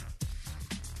himself?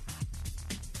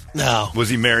 No. Was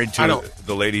he married to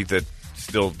the lady that's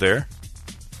still there?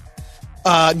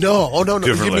 No. Oh, no.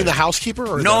 Different You mean lady. the housekeeper?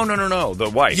 Or No. The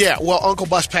wife. Yeah, well, Uncle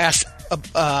Bus passed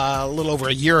a little over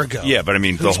a year ago. Yeah, but I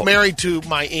mean... Who's married to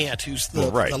my aunt, who's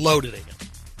the loaded aunt.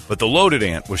 But the loaded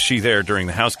aunt, was she there during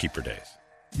the housekeeper days?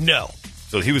 No.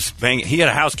 So he was he had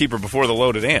a housekeeper before the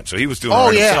loaded aunt, so he was doing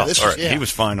it himself. He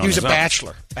was fine on his own. He was a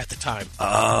bachelor at the time.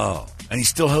 Oh. And he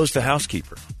still hosted the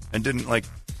housekeeper and didn't,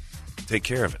 take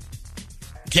care of it.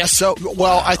 Guess so.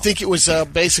 Well, I think it was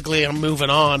basically, I'm moving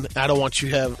on. I don't want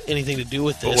you to have anything to do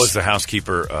with this. But was the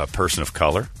housekeeper a person of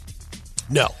color?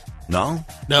 No. No?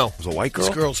 No. It was a white girl?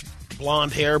 This girl's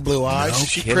blonde hair, blue eyes. No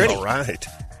She's kidding. pretty. All right.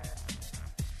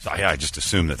 So, I just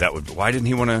assumed that would... Why didn't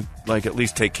he want to, at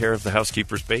least take care of the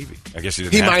housekeeper's baby? I guess he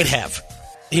didn't He have might to. have.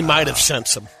 He might have sent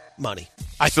some money.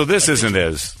 So this isn't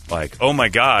as, oh, my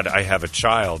God, I have a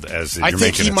child, as you're making it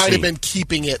I think he might seem. have been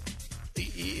keeping it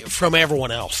from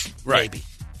everyone else, maybe.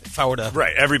 If I were to...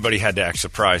 Right. Everybody had to act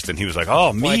surprised, and he was like,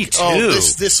 oh, me too. Oh,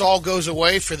 this all goes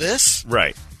away for this?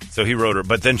 Right. So he wrote her,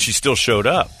 but then she still showed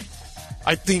up.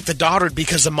 I think the daughter,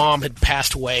 because the mom had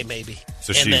passed away, maybe.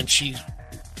 So then she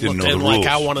didn't looked know in the rules.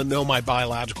 I want to know my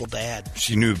biological dad.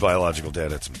 She knew biological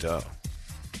dad had some dough.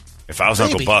 If I was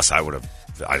Uncle Bus,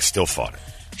 I still fought it.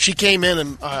 She came in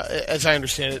and, as I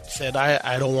understand it, said,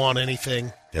 I don't want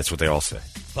anything. That's what they all say.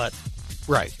 But,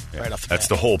 right off the bat. That's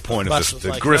the whole point of this. The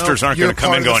like, grifters aren't going to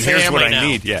come in going, here's what I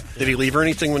need. Yeah. Did he leave her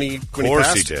anything when he passed? Of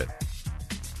course he did.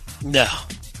 No.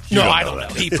 I don't know.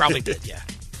 He probably did, yeah.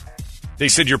 They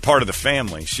said you're part of the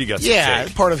family. She got some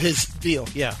cake. Part of his deal,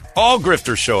 yeah. All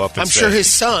grifters show up and I'm sure his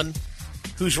son,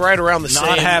 who's right around the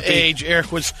same age,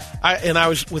 Eric was, I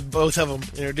was with both of them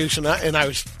introducing, and I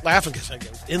was laughing because I go,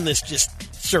 isn't this just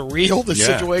surreal, this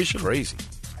situation? Crazy.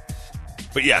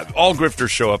 But yeah, all grifters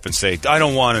show up and say, I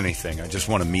don't want anything. I just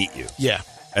want to meet you. Yeah.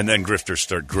 And then grifters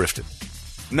start grifting.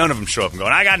 None of them show up and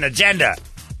going, I got an agenda,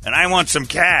 and I want some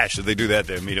cash. If they do that,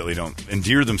 they immediately don't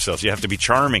endear themselves. You have to be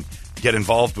charming, get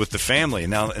involved with the family,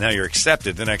 and now you're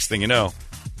accepted. The next thing you know,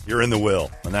 you're in the will.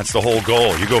 And that's the whole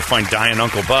goal. You go find dying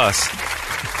Uncle Bus.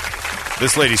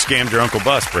 This lady scammed your Uncle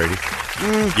Bus, Brady.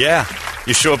 Yeah.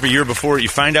 You show up a year before, you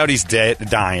find out he's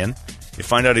dying. You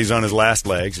find out he's on his last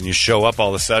legs, and you show up all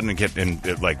of a sudden and get in,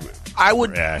 I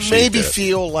would maybe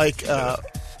feel like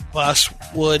Bus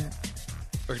would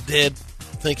or did,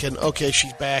 thinking, okay,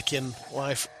 she's back in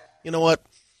life. You know what?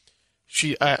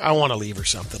 I want to leave her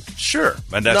something. Sure,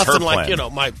 and that's nothing her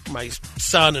plan. like my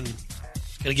son and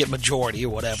going to get majority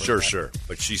or whatever. Sure,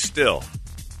 but she still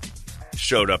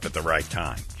showed up at the right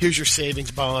time. Here's your savings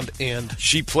bond, and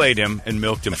she played him and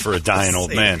milked him for a dying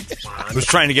old man who's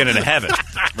trying to get into heaven,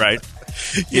 right?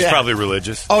 He's probably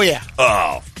religious. Oh, yeah.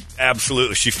 Oh,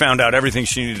 absolutely. She found out everything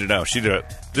she needed to know.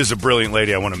 This is a brilliant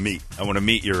lady I want to meet. I want to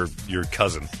meet your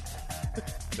cousin.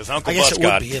 Because Uncle Bus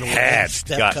got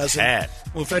had.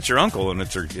 Well, if that's your uncle and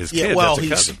it's his kid, that's a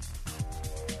cousin.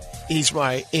 He's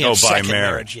my aunt's by second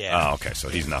marriage, yeah. Oh, okay, so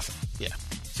he's nothing. Yeah.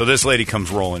 So this lady comes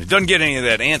rolling. He doesn't get any of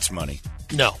that aunt's money.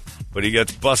 No. But he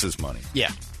gets Bus's money.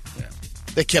 Yeah.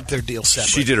 They kept their deal separate.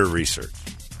 She did her research.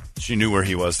 She knew where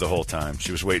he was the whole time.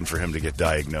 She was waiting for him to get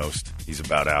diagnosed. He's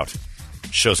about out.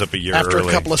 Shows up a year after early.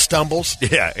 A couple of stumbles.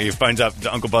 Yeah, he finds out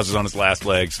Uncle Bus is on his last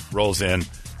legs, rolls in.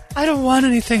 I don't want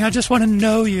anything. I just want to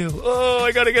know you. Oh,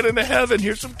 I got to get into heaven.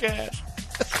 Here's some cash.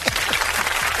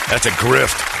 That's a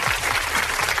grift.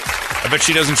 I bet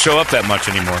she doesn't show up that much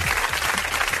anymore.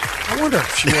 I wonder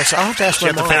if she was. I'll have to ask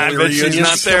my mom. I bet she's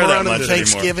not there that much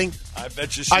Thanksgiving. Anymore. I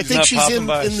bet you she's I think not she's in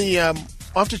by. the.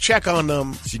 I'll have to check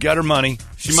on. She got her money.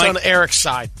 She might on Eric's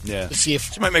side. Yeah. To see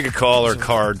if she might make a call or a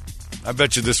card. I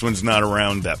bet you this one's not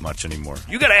around that much anymore.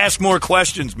 You got to ask more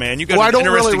questions, man. You got. Well, I don't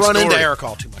really run into Eric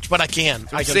all too much, but I can.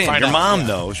 I can find out. Your mom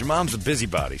knows. Your mom's a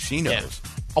busybody. She knows.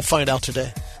 Yeah. I'll find out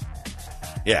today.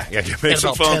 Yeah. You make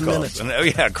some phone calls.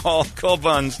 And, call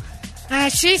Buns.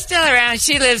 She's still around.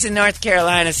 She lives in North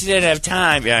Carolina. She didn't have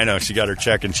time. Yeah, I know. She got her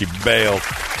check and she bailed.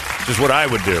 which is what I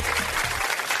would do.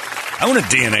 I want a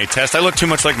DNA test. I look too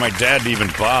much like my dad to even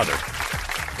bother.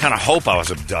 Kind of hope I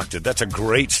was abducted. That's a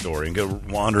great story. And go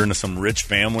wander into some rich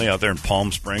family out there in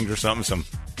Palm Springs or something.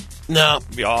 No,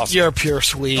 it'd be awesome. You're a pure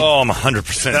Swede. Oh, I'm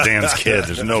 100% Dan's kid.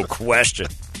 There's no question.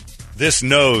 This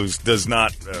nose does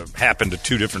not happen to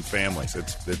two different families.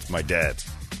 It's my dad's.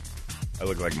 I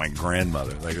look like my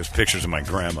grandmother. Like, there's pictures of my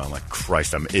grandma. I'm like,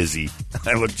 Christ, I'm Izzy.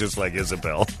 I look just like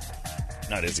Isabel.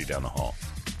 Not Izzy down the hall.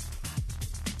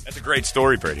 That's a great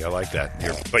story, Brady. I like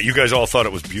that. But you guys all thought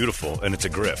it was beautiful, and it's a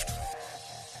grift.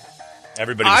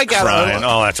 Everybody was crying.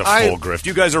 Oh, that's a full grift.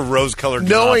 You guys are rose-colored.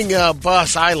 Knowing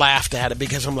Bus, I laughed at it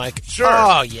because I'm like, sure.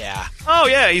 Oh,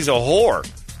 yeah, he's a whore.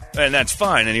 And that's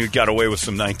fine. And he got away with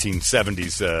some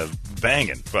 1970s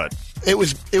banging. But it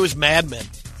was Mad Men.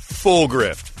 Full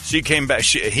grift. She came back.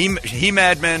 He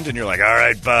Mad Men'd, and you're like, all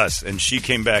right, Bus. And she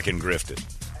came back and grifted.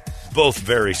 Both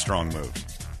very strong moves.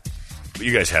 But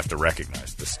you guys have to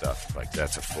recognize this stuff. Like,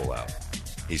 that's a full out.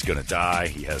 He's going to die.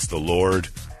 He has the Lord.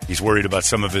 He's worried about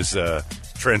some of his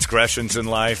transgressions in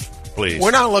life. Please.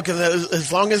 We're not looking at it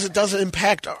as long as it doesn't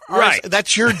impact ours. Right.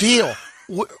 That's your deal.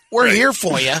 We're here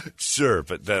for you. Sure,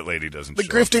 but that lady doesn't. The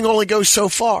grifting only goes so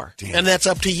far, and that's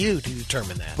up to you to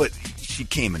determine that. But she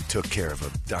came and took care of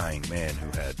a dying man who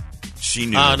had. She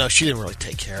knew. Oh, no, she didn't really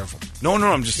take care of him. No,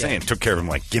 I'm just saying. Took care of him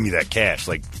like, give me that cash.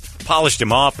 Like, polished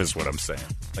him off is what I'm saying.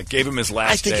 Like, gave him his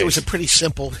last I think days. It was a pretty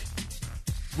simple.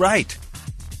 Right.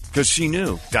 Because she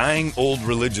knew. Dying old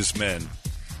religious men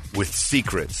with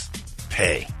secrets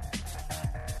pay.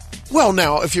 Well,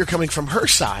 now, if you're coming from her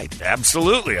side.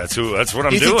 Absolutely. That's what I'm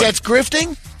doing. You think that's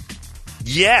grifting?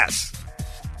 Yes.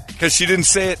 Because she didn't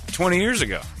say it 20 years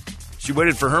ago. She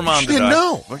waited for her mom to die. She didn't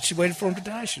know. Well, she waited for him to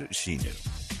die. She knew.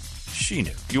 She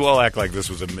knew. You all act like this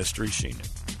was a mystery. She knew.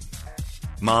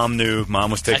 Mom knew. Mom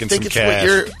was taking some cash. I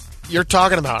think it's what you're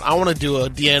talking about. I want to do a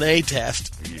DNA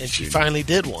test, and she finally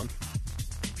did one.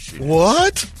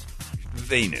 What?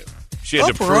 They knew. She had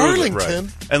to prove Arlington. it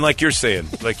right. And like you're saying,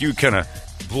 like you kind of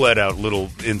bled out little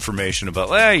information about,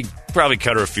 he probably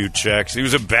cut her a few checks. He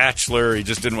was a bachelor. He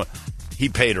just didn't want... He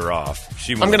paid her off.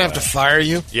 I'm going to have to fire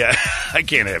you. Yeah, I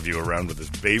can't have you around with this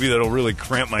baby. That'll really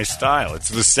cramp my style. It's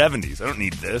the 70s. I don't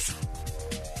need this.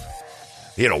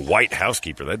 He had a white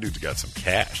housekeeper. That dude's got some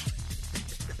cash.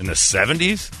 In the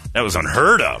 70s? That was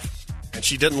unheard of. And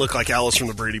she didn't look like Alice from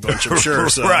the Brady Bunch, I'm sure.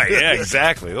 So. Right, yeah,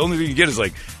 exactly. The only thing you get is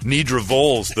like Nidra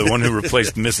Voles, the one who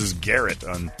replaced Mrs. Garrett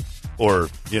on... Or,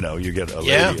 you get a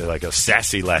lady, like a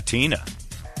sassy Latina.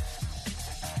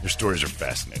 Your stories are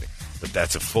fascinating. But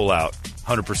that's a full-out,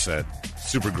 100%,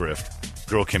 super grift.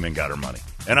 Girl came in, got her money.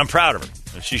 And I'm proud of her.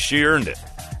 And she earned it.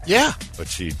 Yeah. But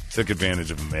she took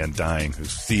advantage of a man dying who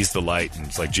sees the light. And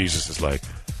it's like Jesus is like,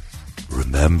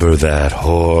 remember that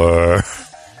whore.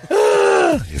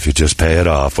 If you just pay it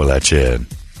off, we'll let you in.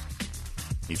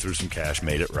 He threw some cash,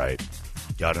 made it right.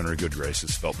 Got in her good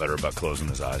graces, felt better about closing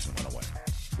his eyes, and went away.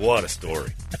 What a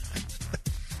story.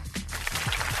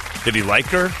 Did he like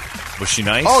her? Was she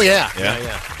nice? Oh, yeah.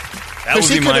 Yeah. That would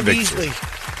be my victory.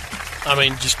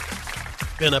 Just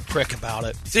been a prick about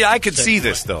it. See, I could see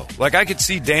this, though. Like, I could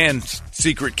see Dan's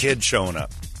secret kid showing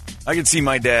up. I could see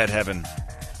my dad having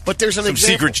but there's some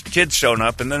secret kids showing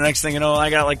up, and the next thing you know, I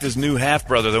got, like, this new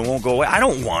half-brother that won't go away. I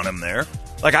don't want him there.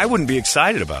 Like, I wouldn't be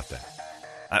excited about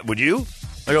that. Would you?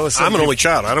 Like, I'm an only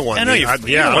child. I don't want. I don't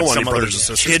want any brothers and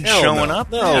sisters. Kids showing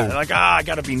up. No, yeah, like I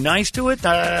got to be nice to it.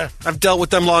 I've dealt with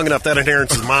them long enough. That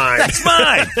inheritance is mine. That's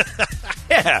mine.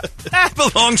 Yeah, that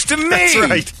belongs to me. That's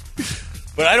right.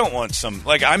 But I don't want some.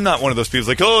 Like, I'm not one of those people.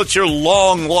 Like, oh, it's your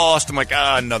long lost. I'm like,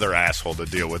 another asshole to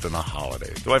deal with in the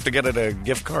holidays. Do I have to get it a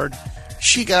gift card?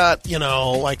 She got,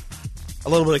 like a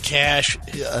little bit of cash,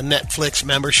 a Netflix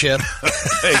membership,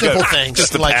 simple things.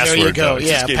 Just the like password. There you go. Though.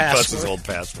 Yeah, just password. His old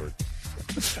password.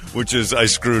 Which is, I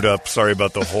screwed up. Sorry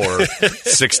about the whore.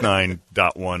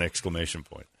 69.1 exclamation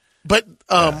point. But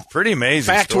pretty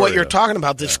amazing. Back story, to what you're though. talking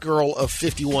about, this girl of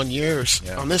 51 years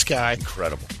on this guy.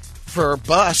 Incredible. For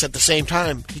Bus, at the same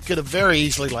time, he could have very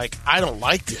easily I don't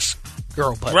like this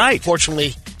girl, but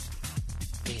fortunately,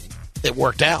 it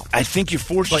worked out. I think you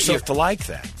force yourself to like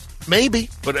that. Maybe.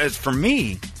 But as for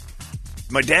me,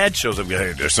 my dad shows up.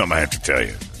 Hey, there's something I have to tell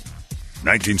you.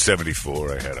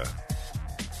 1974, I had an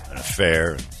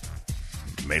affair,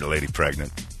 made a lady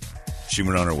pregnant. She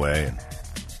went on her way,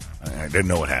 and I didn't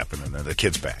know what happened, and the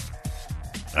kid's back.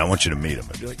 And I want you to meet him.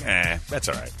 I'd be like, that's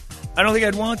all right. I don't think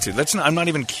I'd want to. I'm not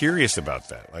even curious about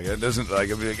that. Like, it doesn't.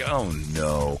 Like, I'd be like, oh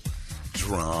no,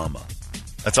 drama.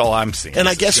 That's all I'm seeing. And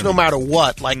I guess no matter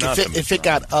what, like if it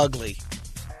got ugly,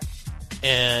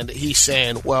 and he's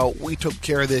saying, well, we took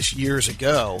care of this years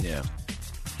ago. Yeah.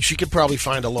 She could probably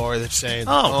find a lawyer that's saying,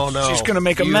 Oh, no. she's going to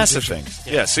make a you mess of just-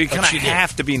 things. Yeah, so you But kind of she did.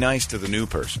 have to be nice to the new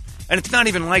person. And it's not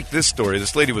even like this story.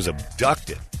 This lady was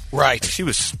abducted. Right. She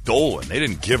was stolen. They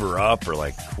didn't give her up or,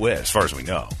 quit, as far as we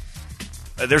know.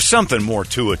 There's something more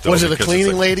to it, though. Was it a because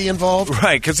cleaning it's lady involved?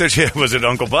 Right, because was it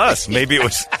Uncle Bus? Maybe it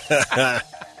was.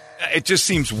 It just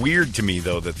seems weird to me,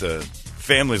 though, that the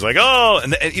family's like, oh,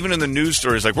 and even in the news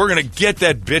stories, like, we're going to get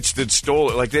that bitch that stole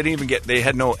it. Like, they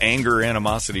had no anger or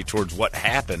animosity towards what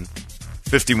happened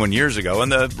 51 years ago.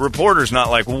 And the reporter's not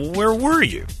like, well, where were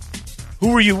you?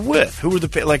 Who were you with? Who were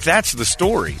that's the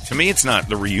story. To me, it's not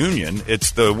the reunion.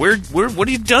 It's the, what have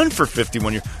you done for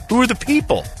 51 years? Who are the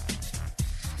people?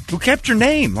 Who kept your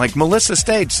name? Like Melissa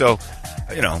stayed. So,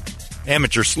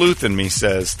 amateur sleuth in me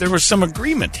says there was some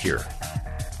agreement here.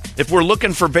 If we're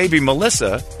looking for baby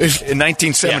Melissa in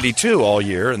 1972 all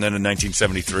year, and then in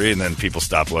 1973, and then people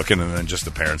stop looking, and then just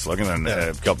the parents looking, and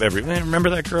then remember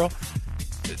that girl?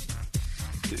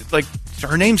 Like,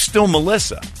 her name's still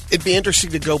Melissa. It'd be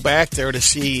interesting to go back there to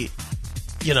see,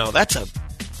 that's a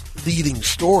leading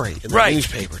story in the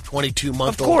newspaper.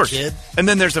 22-month-old kid. And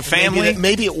then there's a family.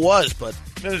 Maybe it was, but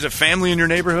there's a family in your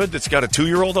neighborhood that's got a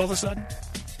 2-year-old all of a sudden.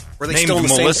 Were they still in the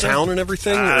Melissa? same town and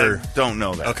everything? I don't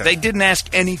know that. Okay. They didn't ask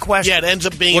any questions. yeah, it ends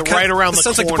up being right around the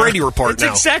sounds corner. like the Brady Report It's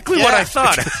now. exactly what I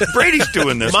thought. Brady's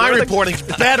doing this. My reporting's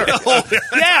better.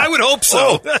 Yeah, I would hope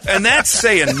so. And that's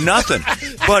saying nothing.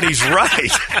 But he's right.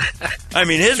 I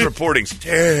mean, his reporting's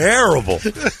terrible.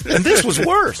 And this was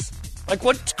worse. Like,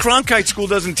 what Cronkite school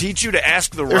doesn't teach you to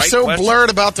ask the They're right so questions? blurred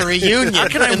about the reunion. How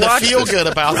can I and watch the feel this? good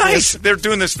about right. this? They're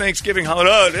doing this Thanksgiving holiday.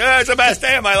 Oh, yeah, it's the best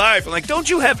day of my life. I'm like, don't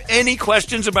you have any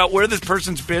questions about where this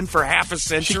person's been for half a She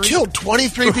century? killed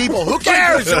 23 people. Who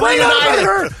cares? We're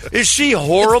Reunited. Is she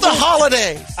horrible? It's the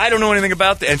holidays. I don't know anything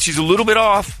about that. And she's a little bit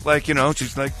off. Like,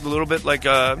 she's like a little bit like,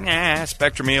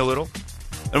 spectrum-y a little.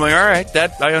 And I'm like, all right,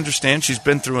 that I understand. She's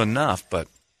been through enough. But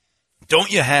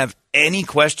don't you have any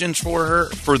questions for her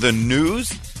for the news?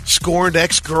 Scorned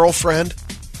ex-girlfriend.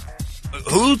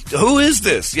 Who is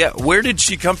this? Yeah, where did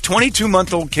she come?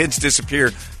 22-month-old kids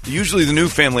disappear. Usually the new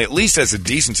family at least has the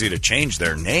decency to change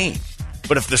their name.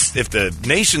 But if the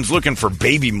nation's looking for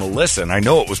baby Melissa, and I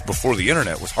know it was before the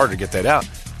internet, it was hard to get that out,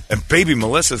 and baby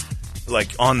Melissa's like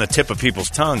on the tip of people's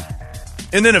tongue.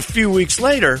 And then a few weeks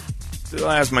later,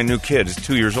 I asked my new kid, he's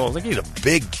 2 years old, like, he's a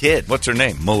big kid. What's her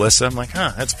name? Melissa. I'm like,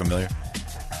 that's familiar.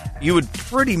 You would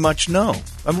pretty much know.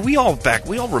 I mean, we all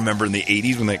remember in the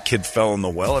 80s when that kid fell in the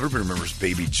well. Everybody remembers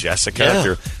baby Jessica.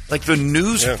 Yeah. Like, the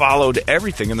news followed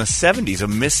everything. In the 70s, a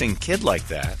missing kid like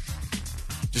that,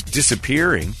 just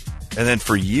disappearing. And then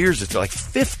for years, it's like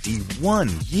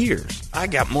 51 years. I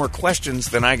got more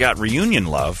questions than I got reunion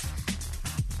love.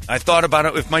 I thought about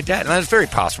it with my dad. And that's very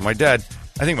possible. I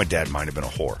think my dad might have been a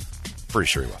whore. Pretty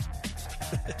sure he was.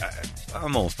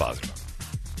 I'm almost positive.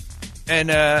 And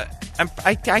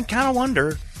I kind of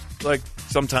wonder, like,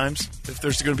 sometimes if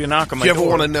there's going to be a knock on my door. Do you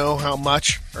ever want to know how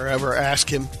much, or ever ask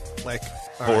him, like,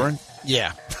 Foreign?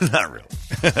 Yeah. Not really.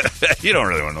 You don't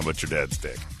really want to know about your dad's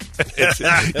dick.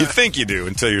 You think you do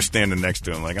until you're standing next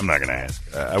to him. Like, I'm not going to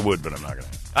ask. I would, but I'm not going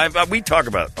to ask. We talk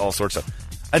about all sorts of.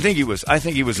 I think he was a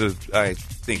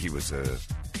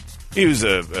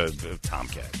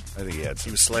tomcat. I think he had some.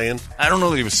 He was slaying? I don't know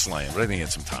that he was slaying, but I think he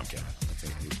had some tomcat.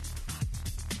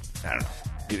 I don't know.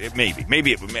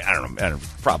 Maybe I don't know.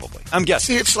 Probably. I'm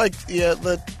guessing. See, it's like, you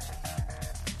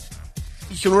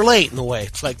can relate in a way.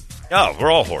 It's like, we're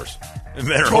all whores.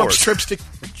 Men are Torp's whores. trips to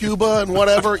Cuba and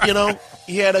whatever,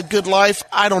 he had a good life.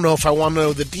 I don't know if I want to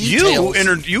know the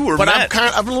details. You were but met.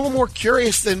 I'm a little more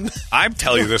curious than... I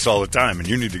tell you this all the time, and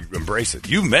you need to embrace it.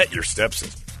 You met your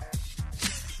stepsister.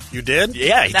 You did?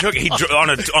 Yeah, he on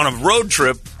a road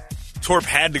trip. Torp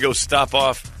had to go stop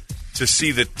off to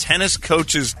see the tennis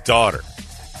coach's daughter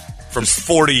from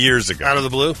 40 years ago. Out of the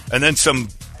blue? And then some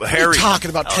Harry... What are you talking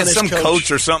about tennis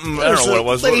coach or something. I don't know what it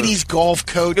was. Ladies golf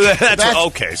coach.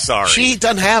 Okay, sorry. She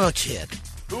doesn't have a kid.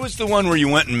 Who was the one where you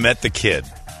went and met the kid?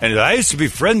 And I used to be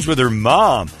friends with her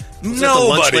mom. Was it the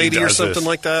lunch lady or something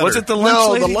like that? Was it the lunch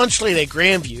lady? No, the lunch lady at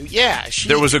Grandview. Yeah.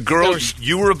 There was a girl.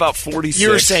 You were about 46. You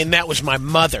were saying that was my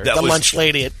mother, lunch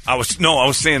lady. I was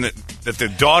saying that the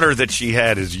daughter that she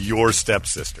had is your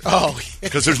stepsister. Oh.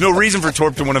 Because there's no reason for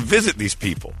Torp to want to visit these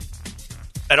people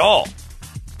at all.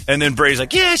 And then Bray's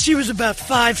like, yeah, she was about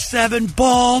 5'7",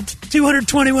 bald,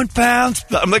 221 pounds.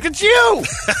 I'm like, it's you.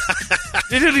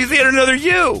 You had another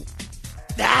you.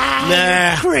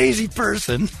 Nah. Crazy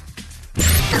person.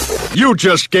 You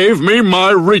just gave me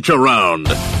my reach around.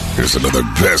 Here's another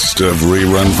best of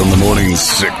rerun from the morning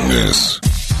sickness.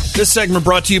 This segment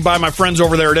brought to you by my friends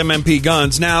over there at MMP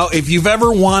Guns. Now, if you've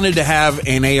ever wanted to have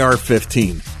an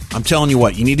AR-15, I'm telling you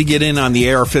what, you need to get in on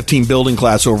the AR-15 building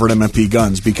class over at MMP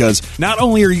Guns, because not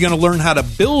only are you going to learn how to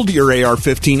build your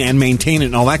AR-15 and maintain it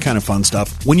and all that kind of fun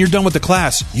stuff, when you're done with the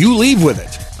class, you leave with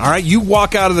it. All right? You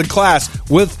walk out of the class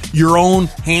with your own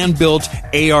hand-built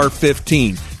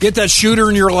AR-15. Get that shooter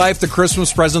in your life the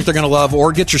Christmas present they're going to love,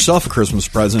 or get yourself a Christmas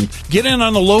present. Get in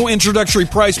on the low introductory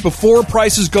price before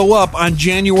prices go up on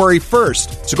January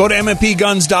 1st. So go to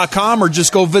MMPguns.com or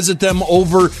just go visit them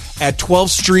over at 12th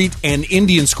Street and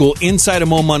Indian School inside of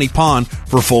Mo Money Pond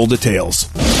for full details.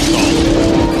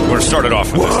 We're going to start it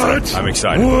off with this. I'm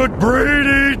excited. What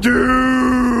Brady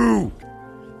do?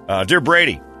 Dear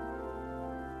Brady,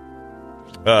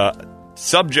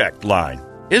 subject line,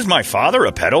 is my father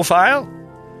a pedophile?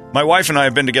 My wife and I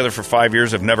have been together for 5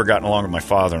 years. I've never gotten along with my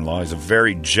father-in-law. He's a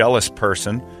very jealous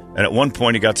person. And at one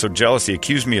point, he got so jealous, he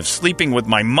accused me of sleeping with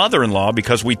my mother-in-law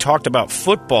because we talked about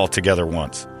football together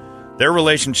once. Their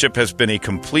relationship has been a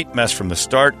complete mess from the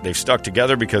start. They've stuck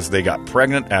together because they got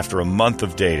pregnant after a month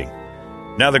of dating.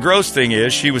 Now, the gross thing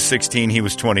is, she was 16, he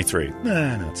was 23.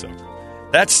 Not so.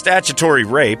 That's statutory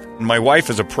rape, and my wife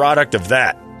is a product of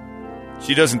that.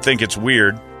 She doesn't think it's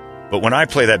weird. But when I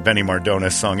play that Benny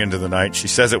Mardones song Into the Night, she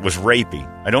says it was rapey.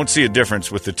 I don't see a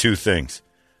difference with the two things.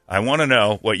 I want to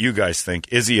know what you guys think.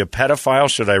 Is he a pedophile?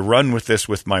 Should I run with this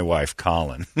with my wife,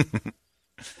 Colin?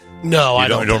 No, I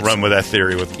don't. Don't run with that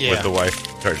theory with the wife.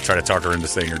 Try to talk her into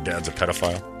saying her dad's a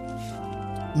pedophile.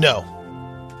 No,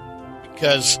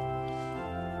 because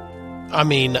I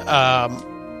mean,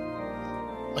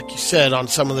 like you said on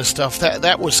some of this stuff,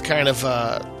 that was kind of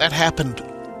that happened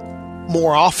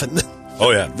more often. Oh,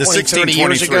 yeah. The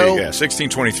 1623. Yeah,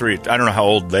 1623. I don't know how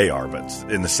old they are, but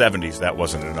in the 70s, that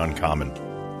wasn't an uncommon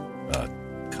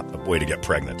way to get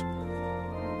pregnant.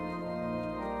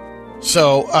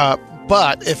 So,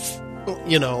 but if,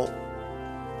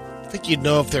 I think you'd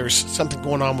know if there's something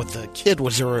going on with the kid.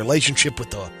 Was there a relationship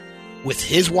with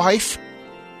his wife?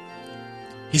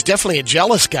 He's definitely a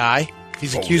jealous guy.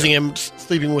 He's accusing him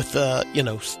sleeping with,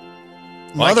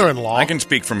 mother-in-law. I can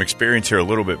speak from experience here a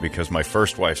little bit because my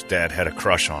first wife's dad had a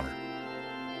crush on her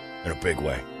in a big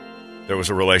way. There was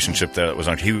a relationship that was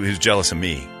on. He was jealous of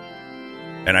me,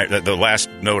 and the last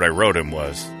note I wrote him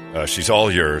was, "She's all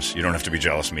yours. You don't have to be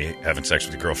jealous of me having sex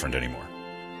with your girlfriend anymore."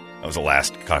 That was the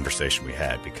last conversation we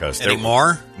had because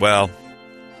anymore. Well,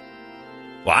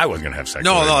 I wasn't going to have sex.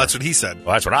 No, with her anymore. that's what he said.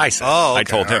 Well, that's what I said. Oh, okay. I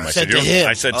told him. Right.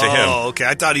 I said to him. Oh, okay.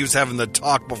 I thought he was having the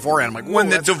talk beforehand. I'm like, when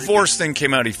the divorce thing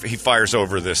came out, he fires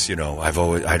over this. I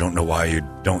don't know why you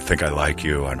don't think I like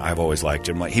you, and I've always liked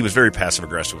him. Like, he was very passive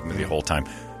aggressive with me the whole time,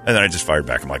 and then I just fired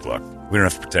back. I'm like, look, we don't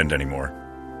have to pretend anymore.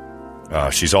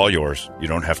 She's all yours. You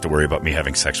don't have to worry about me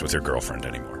having sex with your girlfriend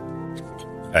anymore.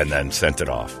 And then sent it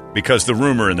off because the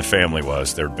rumor in the family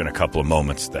was there had been a couple of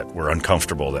moments that were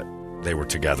uncomfortable that they were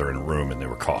together in a room and they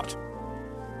were caught.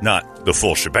 Not the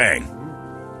full shebang,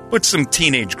 but some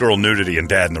teenage girl nudity and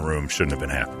dad in the room shouldn't have been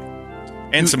happening.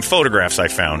 And some photographs I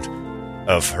found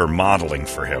of her modeling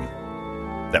for him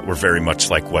that were very much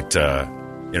like what,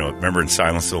 remember in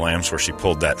Silence of the Lambs where she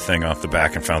pulled that thing off the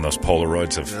back and found those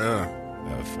Polaroids of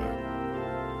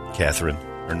Catherine,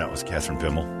 or no, it was Catherine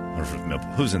Bimmel.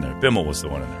 Who's in there? Bimmel was the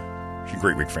one in there. She's a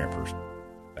great big fan person.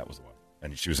 That was the one.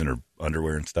 And she was in her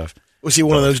underwear and stuff. Was he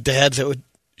one of those dads that would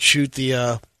shoot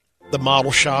the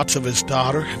model shots of his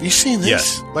daughter? Have you seen this?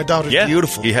 Yes. My daughter's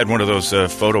beautiful. He had one of those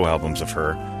photo albums of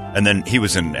her, and then he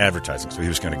was in advertising, so he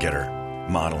was going to get her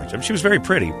modeling. I mean, she was very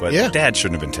pretty, but Dad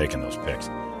shouldn't have been taking those pics.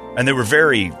 And they were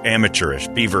very amateurish,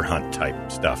 beaver hunt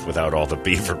type stuff without all the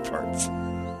beaver parts.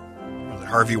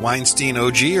 Harvey Weinstein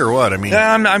OG or what? I mean,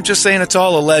 I'm just saying it's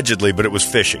all allegedly, but it was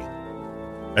fishy.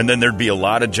 And then there'd be a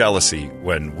lot of jealousy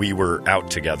when we were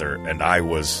out together and I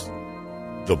was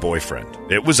the boyfriend.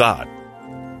 It was odd.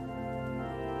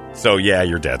 So, yeah,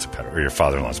 your dad's a pedophile, or your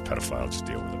father-in-law's a pedophile. Just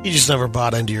deal with it. He just never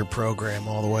bought into your program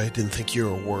all the way. Didn't think you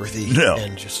were worthy. No.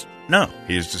 No.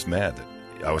 He was just mad that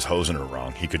I was hosing her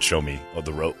wrong. He could show me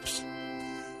the ropes.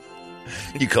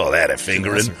 You call that a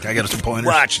fingering? I got some pointers.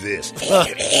 Watch this.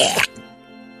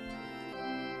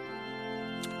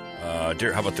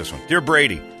 How about this one? Dear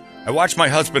Brady, I watched my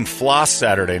husband floss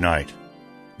Saturday night.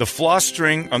 The floss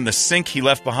string on the sink he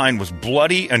left behind was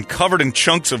bloody and covered in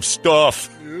chunks of stuff.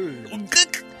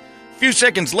 A few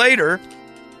seconds later,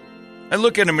 I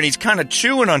look at him and he's kind of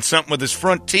chewing on something with his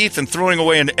front teeth and throwing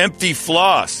away an empty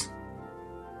floss.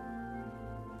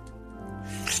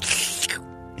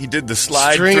 He did the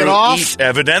slide String through it off? eat,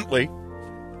 evidently.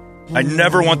 I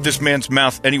never want this man's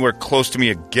mouth anywhere close to me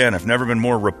again. I've never been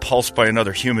more repulsed by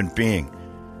another human being.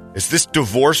 Is this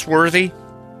divorce-worthy?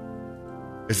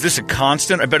 Is this a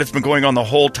constant? I bet it's been going on the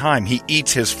whole time. He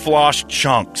eats his floss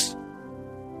chunks.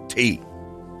 T.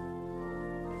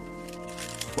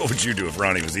 What would you do if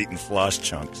Ronnie was eating floss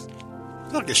chunks?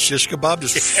 Like a shish kebab,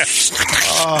 just It's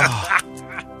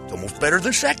almost better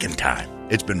the second time.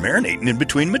 It's been marinating in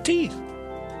between my teeth.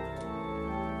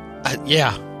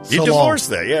 Yeah. You so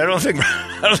divorced that. Yeah, I don't think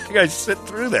I sit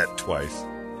through that twice.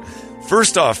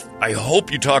 First off, I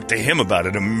hope you talk to him about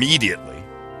it immediately.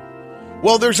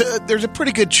 Well, there's a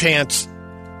pretty good chance.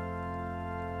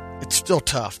 It's still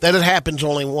tough that it happens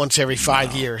only once every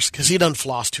 5 years because he doesn't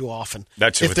floss too often.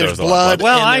 That's if if there's there's a lot of blood.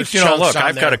 Well, and there's look, chunks on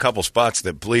I've got there. a couple spots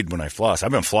that bleed when I floss. I've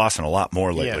been flossing a lot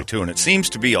more lately too, and it seems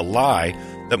to be a lie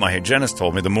that my hygienist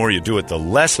told me. The more you do it, the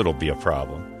less it'll be a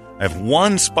problem. I have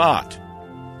one spot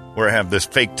where I have this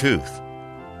fake tooth,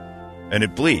 and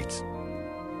it bleeds.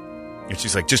 And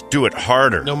she's like, "Just do it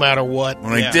harder." No matter what.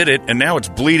 When I did it, and now it's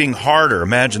bleeding harder.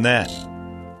 Imagine that.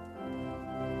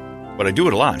 But I do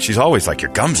it a lot. She's always like,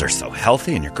 your gums are so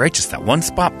healthy and you're great. Just that one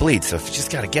spot bleeds. So if you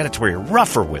just got to get it to where you're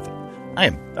rougher with it.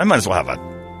 I might as well have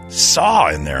a saw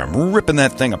in there. I'm ripping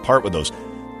that thing apart with those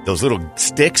little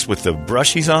sticks with the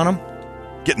brushies on them.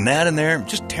 Getting that in there.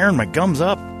 Just tearing my gums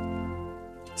up.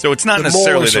 So it's not the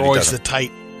necessarily molars that are he always doesn't. the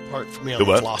tight part for me on The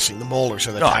the what? flossing. The molars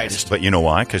are the No, tightest. but you know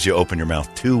why? Because you open your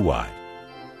mouth too wide.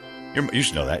 You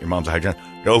should know that. Your mom's a hygienist.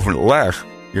 You open it less,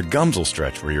 your gums will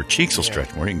stretch or your cheeks will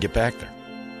stretch more. You can get back there.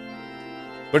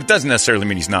 But it doesn't necessarily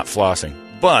mean he's not flossing.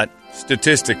 But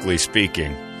statistically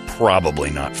speaking, probably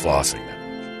not flossing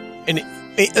that much. And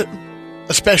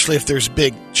especially if there's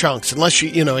big chunks, unless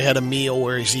he had a meal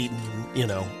where he's eating,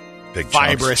 Big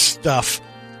fibrous chunks. stuff,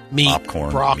 meat,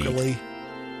 Popcorn, broccoli,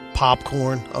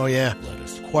 popcorn. Oh yeah,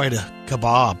 lettuce. Quite a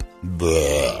kebab.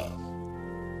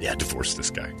 Bleh. Yeah, divorce this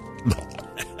guy.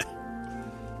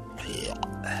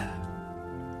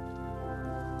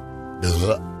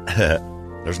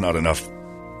 There's not enough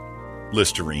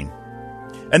Listerine.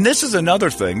 And this is another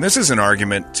thing. This is an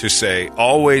argument to say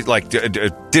always,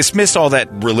 dismiss all that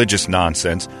religious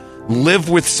nonsense. Live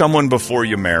with someone before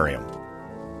you marry him.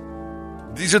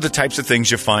 These are the types of things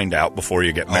you find out before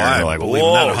you get married. You're like,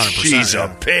 whoa, she's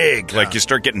a pig. Yeah. Like, you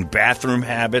start getting bathroom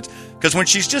habits. Because when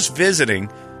she's just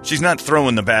visiting, she's not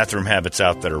throwing the bathroom habits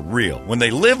out that are real. When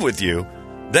they live with you,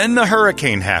 then the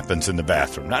hurricane happens in the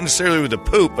bathroom. Not necessarily with the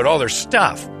poop, but all their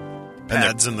stuff.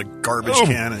 Pads in the garbage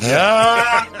can. And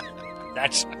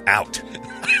that's out.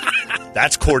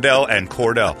 That's Cordell and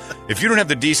Cordell. If you don't have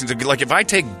the decency, like if I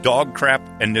take dog crap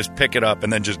and just pick it up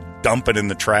and then just dump it in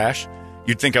the trash,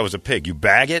 you'd think I was a pig. You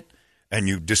bag it and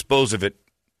you dispose of it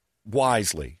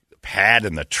wisely. The pad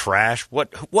in the trash.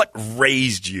 What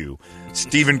raised you?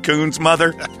 Stephen Coon's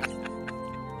mother?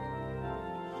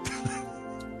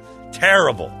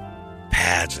 Terrible.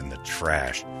 Pads in the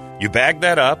trash. You bag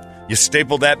that up. You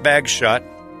staple that bag shut.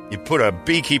 You put a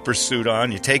beekeeper suit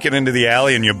on. You take it into the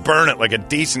alley and you burn it like a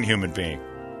decent human being.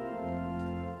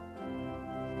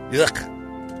 Yuck.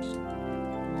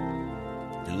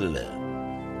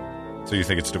 So you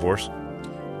think it's divorce?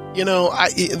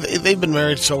 They've been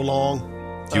married so long.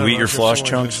 Do you eat your floss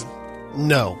chunks?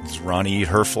 No. Does Ronnie eat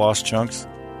her floss chunks?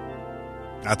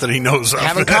 Not that he knows of.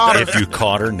 Haven't caught her. If you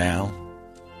caught her now,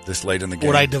 this late in the game.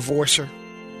 Would I divorce her?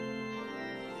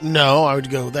 No, I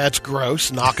would go, that's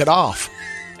gross, knock it off.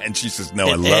 And she says, no,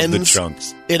 I love the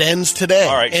chunks. It ends today.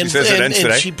 All right, she says it ends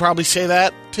today. And she'd probably say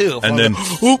that, too. And then,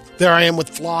 there I am with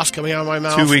floss coming out of my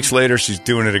mouth. 2 weeks later, she's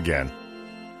doing it again.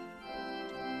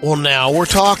 Well, now we're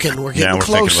talking. We're getting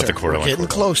closer. We're getting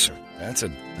closer. That's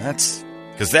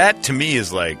because that to me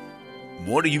is like,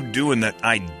 what are you doing that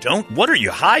I don't? What are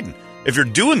you hiding? If you're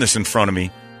doing this in front of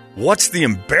me, what's the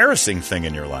embarrassing thing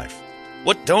in your life?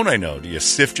 What don't I know? Do you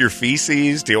sift your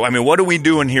feces? What are we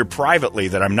doing here privately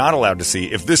that I'm not allowed to see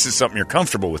if this is something you're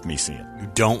comfortable with me seeing? You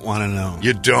don't want to know.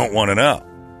 You don't want to know.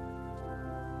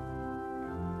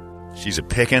 She's a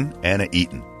picking and a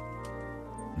eating.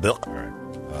 All right.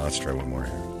 Let's try one more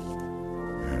here.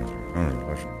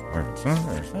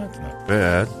 That's not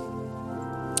bad.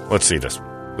 Let's see this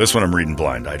one. This one I'm reading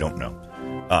blind. I don't know.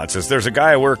 It says, there's a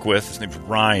guy I work with. His name's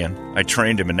Ryan. I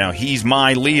trained him, and now he's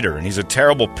my leader, and he's a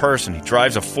terrible person. He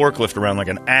drives a forklift around like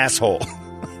an asshole.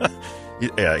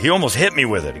 He almost hit me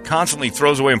with it. He constantly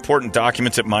throws away important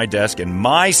documents at my desk and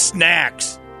my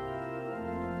snacks.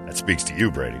 That speaks to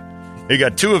you, Brady. He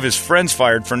got 2 of his friends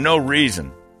fired for no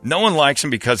reason. No one likes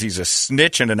him because he's a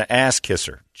snitch and an ass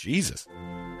kisser. Jesus.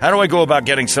 How do I go about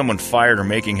getting someone fired or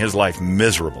making his life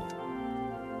miserable?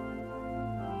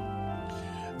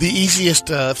 The easiest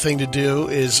thing to do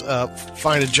is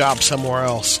find a job somewhere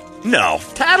else. No.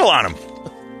 Tattle on him.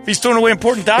 If he's throwing away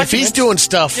important documents. If he's doing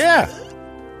stuff.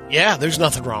 Yeah, there's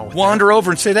nothing wrong with Wander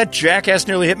over and say, that jackass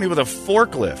nearly hit me with a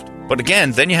forklift. But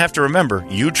again, then you have to remember,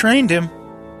 you trained him.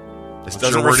 This What's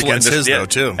doesn't your word reflect against his, though,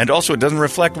 too? And also, it doesn't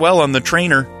reflect well on the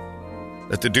trainer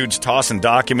that the dude's tossing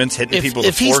documents, hitting people.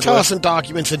 If he's tossing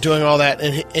documents and doing all that,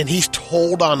 and he's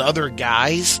told on other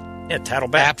guys, tattle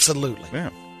back. Absolutely. Yeah.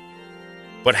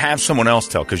 But have someone else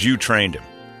tell, because you trained him.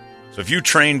 So if you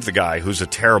trained the guy who's a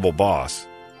terrible boss,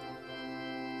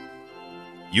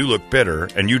 you look bitter,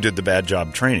 and you did the bad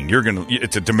job training.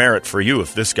 It's a demerit for you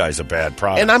if this guy's a bad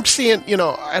product. And I'm seeing,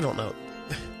 I don't know.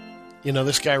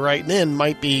 This guy writing in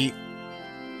might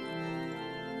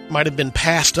have been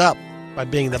passed up by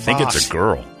being the boss. I think it's a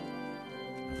girl.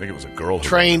 I think it was a girl who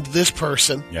trained this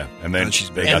person. Yeah, and then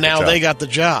they got the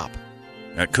job.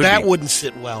 That wouldn't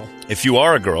sit well. If you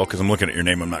are a girl, because I'm looking at your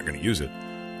name, I'm not going to use it.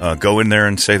 Go in there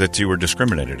and say that you were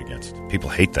discriminated against. People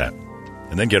hate that,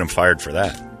 and then get them fired for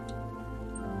that.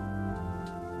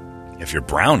 If you're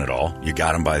brown at all, you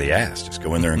got him by the ass. Just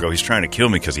go in there and go, he's trying to kill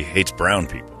me because he hates brown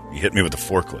people. He hit me with a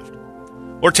forklift.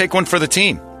 Or take one for the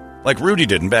team, like Rudy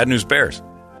did in Bad News Bears.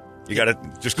 You got to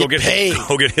just go get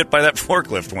hit by that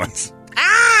forklift once.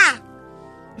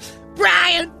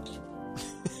 Brian!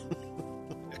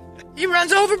 He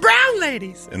runs over brown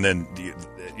ladies. And then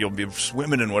you'll be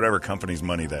swimming in whatever company's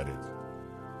money that is.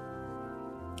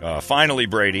 Finally,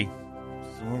 Brady.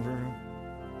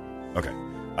 Okay.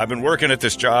 I've been working at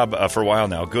this job for a while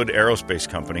now, good aerospace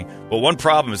company. Well, one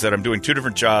problem is that I'm doing 2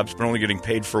 different jobs, but only getting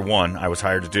paid for one I was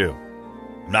hired to do.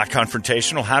 I'm not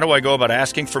confrontational. How do I go about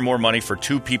asking for more money for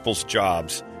 2 people's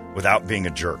jobs without being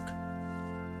a jerk?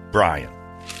 Brian.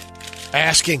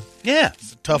 Asking. Yeah.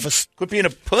 It's the toughest. Quit being a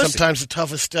pussy. Sometimes the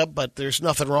toughest step, but there's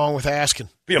nothing wrong with asking.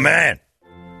 Be a man.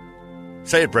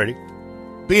 Say it, Brady.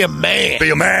 Be a man. Be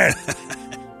a man.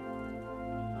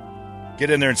 Get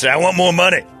in there and say, I want more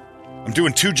money. I'm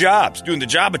doing 2 jobs, doing the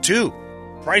job of 2.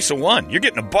 Price of 1. You're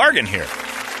getting a bargain here.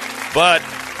 But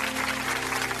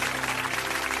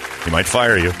he might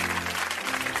fire you.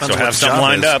 So have something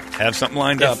lined up. Have something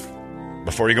lined up.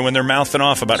 Before you go in there mouthing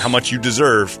off about how much you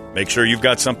deserve, make sure you've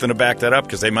got something to back that up,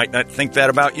 because they might not think that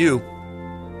about you.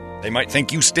 They might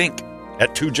think you stink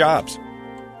at 2 jobs.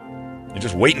 They're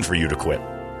just waiting for you to quit.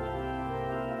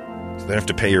 So they have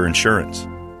to pay your insurance.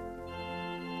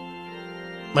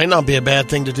 Might not be a bad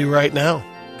thing to do right now,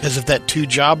 because if that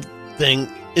 2-job thing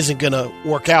isn't going to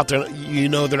work out, they're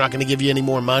not going to give you any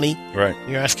more money. Right.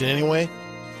 You're asking anyway.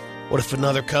 What if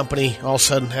another company all of a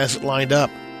sudden has it lined up?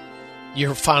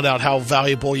 You find out how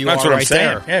valuable you That's are what right I'm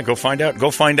saying. there. Yeah, go find out.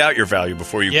 Go find out your value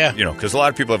before you. Yeah. Because a lot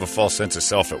of people have a false sense of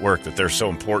self at work that they're so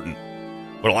important,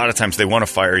 but a lot of times they want to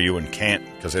fire you and can't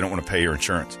because they don't want to pay your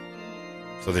insurance.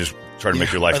 So they just try to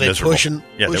make your life miserable. Pushing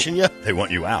you? They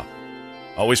want you out.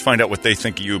 Always find out what they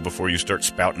think of you before you start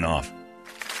spouting off.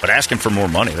 But asking for more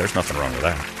money, there's nothing wrong with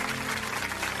that.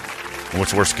 And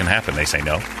what's worse can happen? They say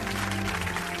no.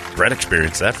 Brett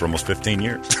experienced that for almost 15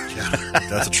 years. Yeah,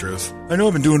 that's the truth. I know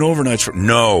I've been doing overnights for...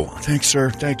 No. Thanks, sir.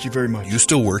 Thank you very much. You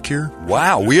still work here?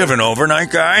 Wow, we have an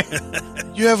overnight guy?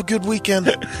 You have a good weekend.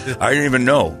 I didn't even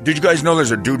know. Did you guys know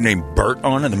there's a dude named Bert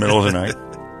on in the middle of the night?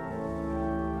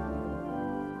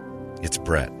 It's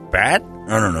Brett. Bad?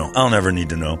 I don't know. I'll never need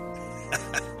to know.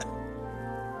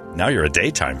 Now you're a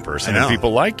daytime person and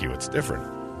people like you. It's different.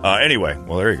 Anyway,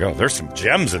 well, there you go. There's some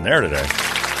gems in there today.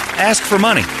 Ask for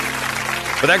money.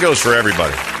 But that goes for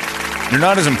everybody. You're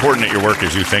not as important at your work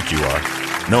as you think you are.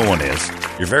 No one is.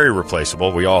 You're very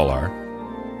replaceable. We all are.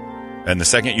 And the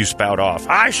second you spout off,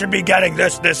 I should be getting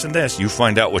this, this, and this, you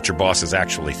find out what your bosses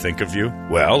actually think of you.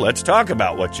 Well, let's talk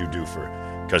about what you do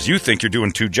because you think you're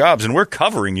doing 2 jobs and we're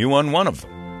covering you on one of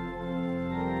them.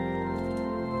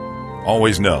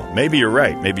 Always know. Maybe you're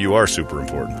right. Maybe you are super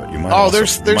important, but you might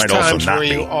there's times also not where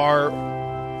you are,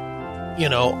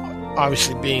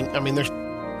 obviously there's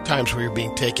times where you're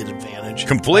being taken advantage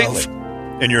completely,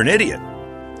 and you're an idiot,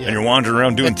 and you're wandering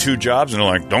around doing 2 jobs, and they're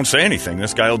like, don't say anything.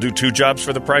 This guy will do 2 jobs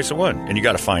for the price of 1, and you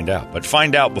got to find out. But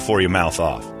find out before you mouth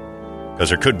off, because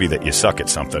there could be that you suck at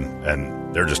something,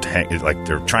 and they're just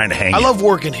they're trying to hang. I love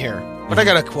working here, but I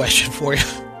got a question for you.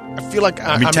 I feel like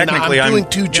I'm doing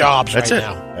 2 jobs right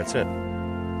now. That's it.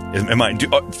 Am I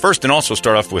first, and also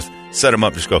start off with set them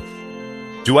up. Just go.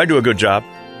 Do I do a good job?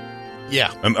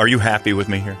 Yeah. Are you happy with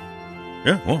me here?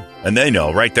 Yeah. Well, and they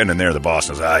know right then and there. The boss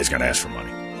knows. He's going to ask for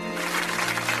money.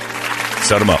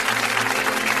 Set them up.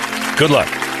 Good luck.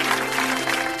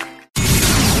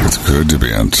 It's good to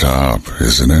be on top,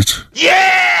 isn't it?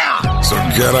 Yeah! So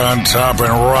get on top and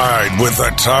ride with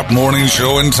the top morning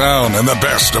show in town and the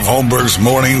best of Holmberg's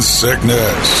morning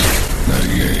sickness.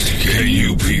 98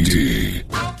 KUPD.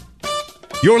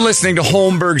 You're listening to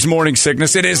Holmberg's Morning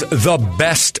Sickness. It is the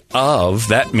best of.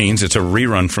 That means it's a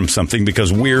rerun from something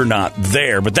because we're not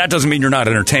there. But that doesn't mean you're not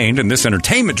entertained. And this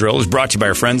entertainment drill is brought to you by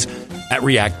our friends at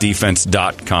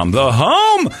reactdefense.com, the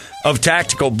home of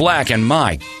Tactical Black. And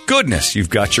my goodness,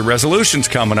 you've got your resolutions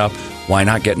coming up. Why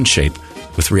not get in shape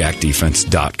with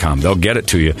reactdefense.com? They'll get it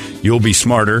to you. You'll be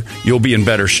smarter, you'll be in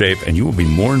better shape, and you will be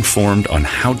more informed on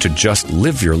how to just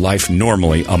live your life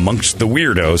normally amongst the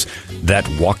weirdos that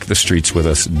walk the streets with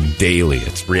us daily.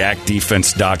 It's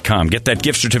reactdefense.com. Get that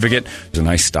gift certificate. It's a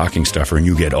nice stocking stuffer, and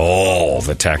you get all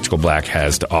that Tactical Black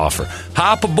has to offer.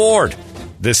 Hop aboard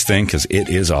this thing because it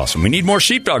is awesome. We need more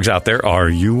sheepdogs out there. Are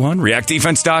you one?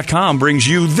 reactdefense.com brings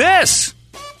you this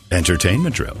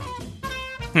entertainment drill.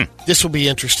 This will be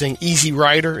interesting. Easy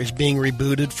Rider is being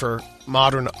rebooted for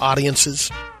modern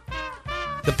audiences.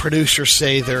 The producers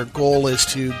say their goal is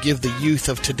to give the youth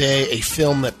of today a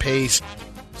film that pays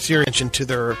serious attention to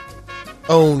their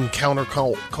own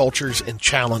countercultures and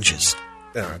challenges.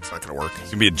 Yeah, it's not going to work. It's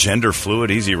going to be a gender fluid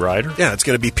Easy Rider? Yeah, it's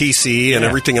going to be PC and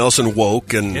everything else and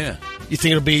woke. And You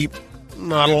think it'll be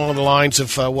not along the lines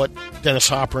of what Dennis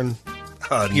Hopper and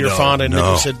Peter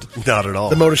Fonda said? Not at all.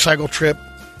 The motorcycle trip.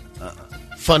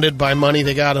 Funded by money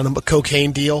they got on a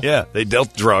cocaine deal. Yeah, they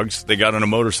dealt drugs. They got on a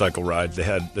motorcycle ride. They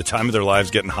had the time of their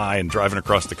lives getting high and driving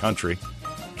across the country,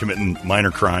 committing minor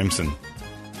crimes. And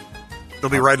they'll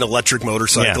be riding electric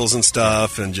motorcycles and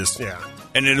stuff and just,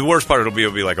 And then the worst part, it'll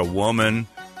be like a woman,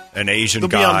 an Asian They'll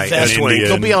guy, be on an Indian.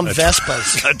 They'll be on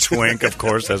Vespas. A twink, of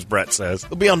course, as Brett says.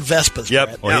 They'll be on Vespas, Yep.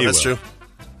 Brett. Well, that's true.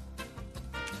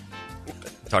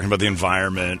 Talking about the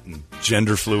environment and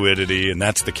gender fluidity, and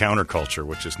that's the counterculture,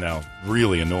 which is now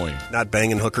really annoying. Not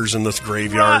banging hookers in this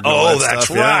graveyard. Oh, that's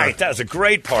right. That's a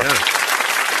great part.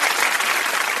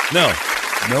 Yeah.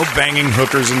 No banging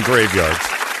hookers in graveyards.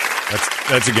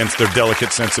 That's against their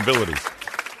delicate sensibilities.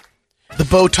 The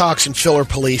Botox and filler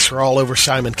police are all over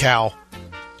Simon Cowell.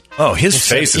 Oh, his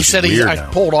face is weird I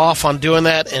pulled off on doing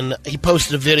that, and he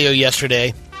posted a video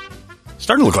yesterday.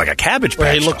 Starting to look like a cabbage patch.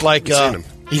 Where he looked like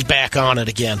he's back on it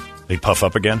again. They puff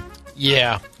up again?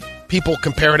 Yeah. People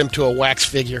compared him to a wax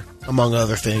figure, among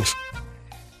other things.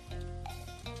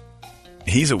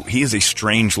 He is a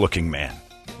strange-looking man.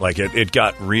 Like, it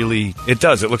got really... It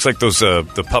does. It looks like those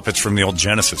the puppets from the old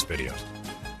Genesis videos.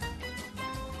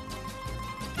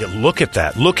 Yeah, look at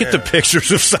that. Look at the pictures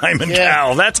of Simon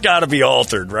Cowell. That's got to be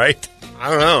altered, right? I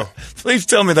don't know. Please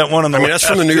tell me that one on the that's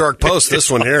from the New York Post, this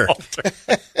one here.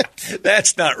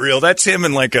 That's not real. That's him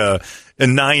in like a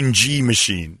 9G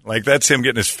machine. Like, that's him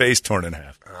getting his face torn in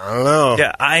half. I don't know.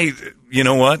 Yeah, you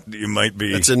know what? You might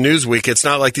be. It's a Newsweek. It's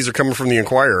not like these are coming from the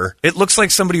Inquirer. It looks like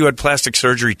somebody who had plastic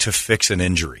surgery to fix an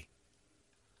injury.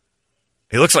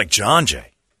 He looks like John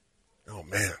Jay. Oh,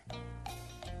 man.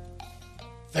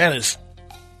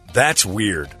 That's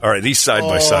weird. All right, these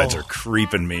side-by-sides are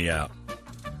creeping me out.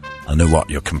 I know what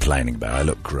you're complaining about. I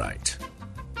look great.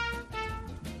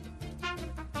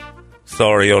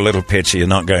 Sorry, you're a little pitchy. You're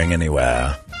not going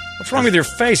anywhere. What's wrong with your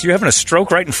face? You having a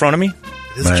stroke right in front of me?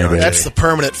 That's the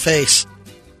permanent face.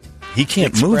 He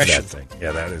can't move that thing.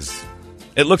 Yeah, that is.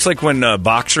 It looks like when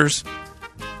boxers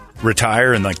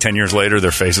retire and like 10 years later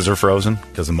their faces are frozen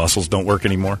because the muscles don't work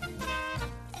anymore.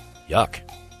 Yuck.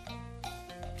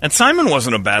 And Simon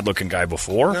wasn't a bad-looking guy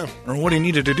before. No. Or what he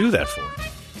needed to do that for.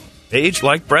 Age,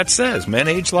 like Brett says. Men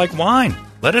age like wine.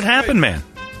 Let it happen, man.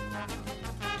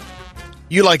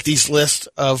 You like these lists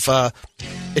of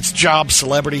it's jobs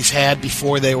celebrities had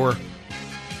before they were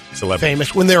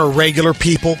famous, when they were regular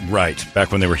people. Right,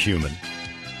 back when they were human.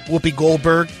 Whoopi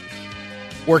Goldberg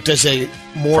worked as a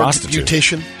morgue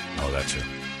beautician. Oh, that's it.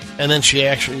 And then she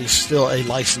actually is still a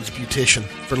licensed beautician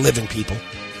for living people.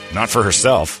 Not for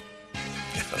herself.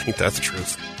 I think that's the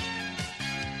truth.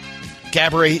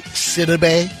 Gabourey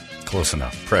Sidibe. Close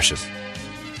enough. Precious.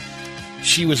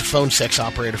 She was a phone sex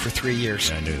operator for 3 years.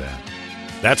 Yeah, I knew that.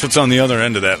 That's what's on the other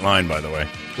end of that line, by the way.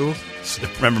 Who?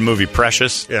 Remember the movie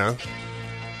Precious? Yeah.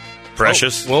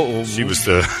 Precious? Whoa. She was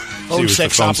the phone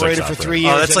sex operator for 3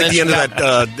 years. Oh, that's like the end of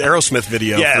that Aerosmith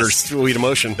video for Sweet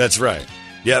Emotion. That's right.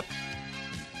 Yep.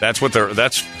 That's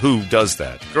who does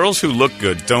that. Girls who look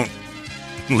good don't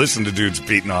listen to dudes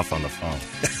beating off on the phone.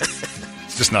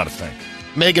 It's just not a thing.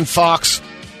 Megan Fox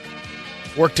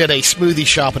worked at a smoothie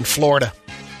shop in Florida.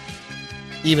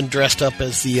 Even dressed up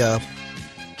as the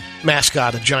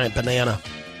mascot, a giant banana.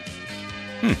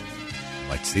 I'd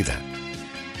like to see that.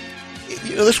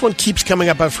 You know, this one keeps coming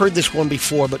up. I've heard this one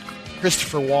before, but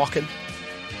Christopher Walken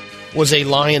was a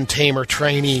lion tamer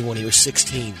trainee when he was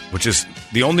 16. Which is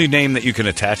the only name that you can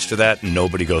attach to that, and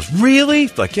nobody goes, really?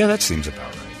 Like, yeah, that seems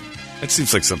about right. That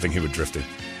seems like something he would drift in.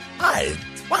 I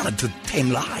wanted to tame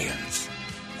lions.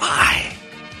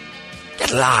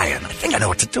 that lion. I think I know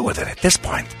what to do with it at this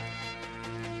point.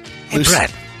 Hey, Lucy.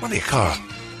 Brett, what do you call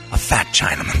a fat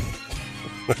Chinaman?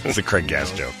 It's a Craig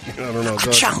Gass joke. I don't know.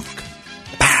 A chunk.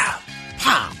 Pow.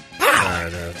 Pow.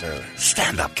 Pow.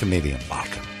 Stand-up comedian.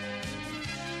 Welcome.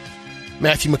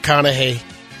 Matthew McConaughey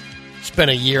spent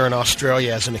a year in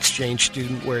Australia as an exchange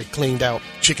student where he cleaned out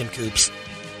chicken coops.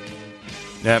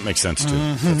 That makes sense, too.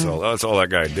 Mm-hmm. That's all that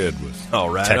guy did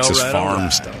was Texas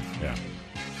farm stuff. Yeah.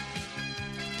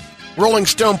 Rolling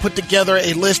Stone put together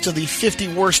a list of the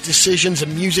 50 worst decisions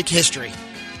in music history.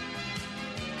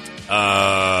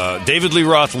 David Lee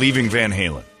Roth leaving Van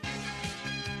Halen.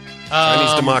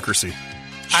 Chinese democracy.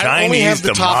 I only have the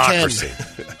top 10.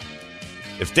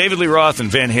 If David Lee Roth and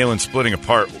Van Halen splitting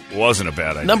apart wasn't a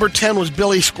bad idea. Number 10 was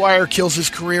Billy Squier kills his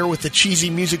career with the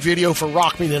cheesy music video for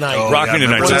Rock Me Tonight. Rock Me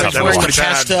Tonight's a tough to Wearing the watch.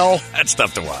 pastel. That's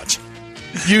tough to watch.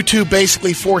 YouTube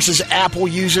basically forces Apple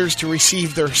users to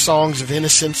receive their Songs of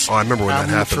Innocence. Oh, I remember when that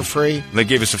album happened. For free. They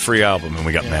gave us a free album, and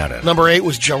we got mad at it. Number 8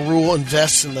 was Ja Rule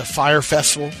invests in the Fire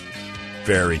Festival.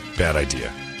 Very bad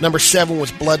idea. Number 7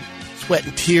 was Blood, Sweat,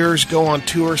 and Tears go on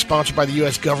tour sponsored by the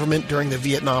U.S. government during the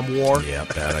Vietnam War. Yeah,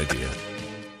 bad idea.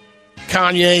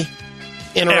 Kanye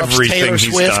interrupts Everything Taylor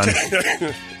he's Swift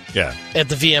done. Yeah. at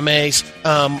the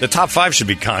VMAs. The top 5 should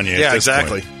be Kanye. Yeah, at this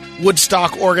exactly. point.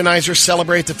 Woodstock organizers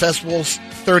celebrate the festival's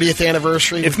 30th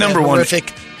anniversary. If with number that one-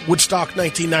 horrific Woodstock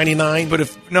 1999. But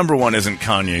if number 1 isn't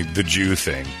Kanye, the Jew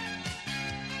thing,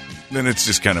 then it's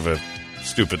just kind of a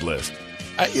stupid list.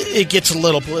 It gets a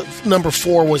little. Number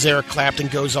 4 was Eric Clapton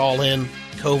goes all in.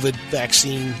 COVID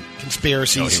vaccine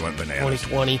conspiracies. Oh, he went bananas.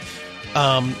 2020.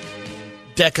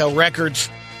 Decca Records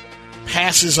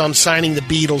passes on signing the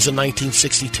Beatles in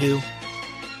 1962.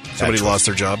 Somebody lost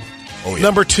their job. Oh, yeah.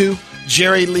 Number 2,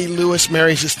 Jerry Lee Lewis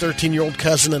marries his 13-year-old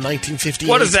cousin in 1958.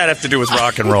 What does that have to do with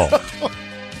rock and roll?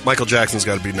 Michael Jackson's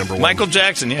got to be number 1. Michael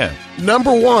Jackson, yeah.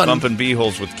 Number 1, Bumping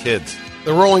beeholes with kids.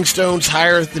 the Rolling Stones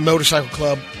hire the Motorcycle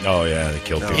Club, Oh, yeah, they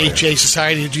killed people. HA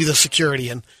Society, to do the security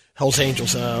in Hells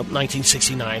Angels,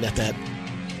 1969 at that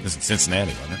It was in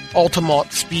Cincinnati, wasn't it?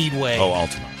 Altamont Speedway. Oh,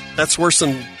 Altamont. That's worse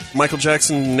than Michael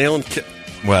Jackson nailing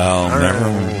Well,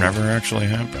 never actually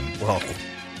happened. Well,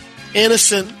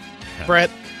 Innocent,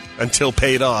 Brett. until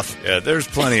paid off. Yeah, there's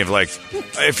plenty of, like,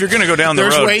 if you're going to go down the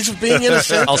There's road. ways of being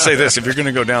innocent. I'll say this. If you're going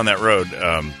to go down that road,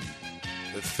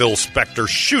 Phil Spector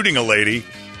shooting a lady.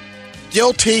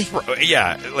 Guilty.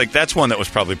 Yeah, like, that's one that was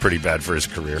probably pretty bad for his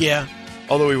career. Yeah.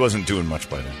 Although he wasn't doing much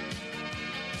by then.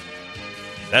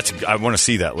 I want to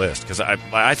see that list because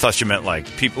I thought you meant like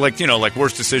people like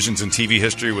worst decisions in TV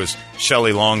history was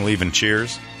Shelley Long leaving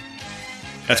Cheers.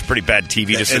 That's a pretty bad TV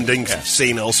decision. Ending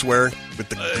St. Elsewhere with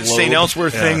the globe. St. Elsewhere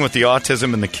thing with the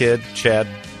autism and the kid Chad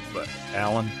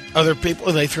Allen. Other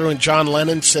people they threw in. John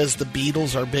Lennon says the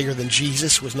Beatles are bigger than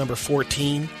Jesus was number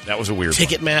 14. That was a weird one.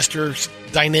 Ticketmaster's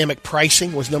dynamic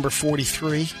pricing was number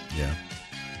 43. Yeah.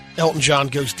 Elton John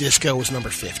Goes Disco was number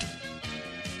 50.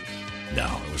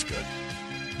 No, it was good.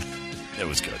 It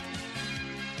was good.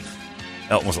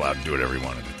 Elton was allowed to do whatever he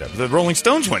wanted with that. The Rolling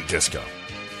Stones went disco.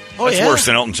 Oh, That's yeah. worse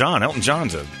than Elton John. Elton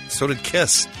John's So did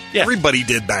Kiss. Yeah. Everybody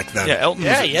did back then. Yeah, Elton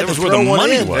Yeah, was, you had that was to where throw the one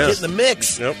money in, was. get in the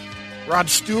mix. Yep. Rod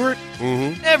Stewart.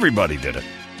 Everybody did it.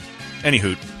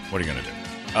 Anywho, what are you going to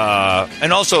do?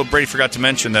 And also, Brady forgot to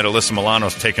mention that Alyssa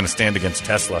Milano's taken a stand against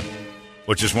Tesla,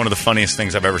 which is one of the funniest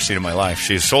things I've ever seen in my life.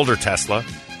 She has sold her Tesla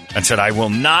and said, I will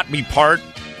not be part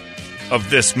of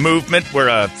this movement where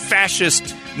a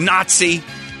fascist Nazi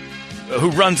who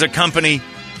runs a company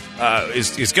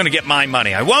is going to get my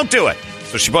money. I won't do it.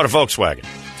 So she bought a Volkswagen,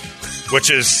 which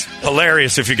is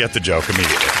hilarious if you get the joke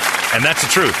immediately. And that's the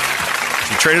truth.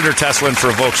 She traded her Tesla in for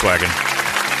a Volkswagen.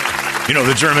 You know,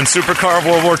 the German supercar of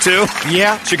World War II?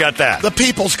 Yeah. She got that. The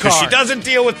people's car. She doesn't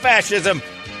deal with fascism.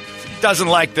 She doesn't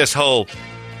like this whole,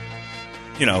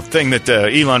 thing that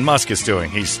Elon Musk is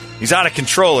doing. He's out of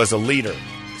control as a leader.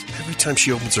 Every time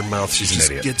she opens her mouth, she She's an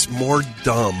just idiot. gets more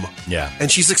dumb. Yeah. And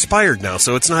she's expired now,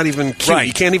 so it's not even cute. Right.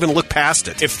 You can't even look past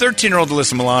it. If 13-year-old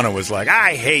Alyssa Milano was like,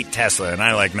 I hate Tesla and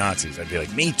I like Nazis, I'd be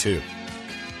like, me too.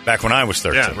 Back when I was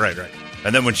 13. Yeah, right.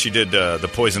 And then when she did the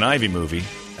Poison Ivy movie,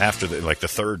 after the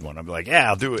third one, I'd be like, yeah,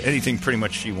 I'll do anything pretty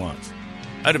much she wants.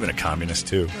 I'd have been a communist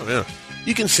too. Oh, yeah.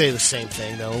 You can say the same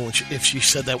thing, though, if she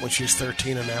said that when she was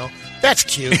 13 and now. That's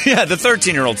cute. Yeah, the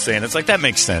 13-year-old saying it's like, that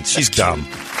makes sense. She's dumb.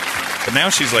 But now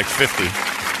she's like 50.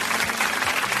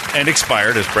 And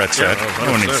expired, as Brett said. Yeah,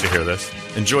 no one needs to hear this.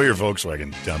 Enjoy your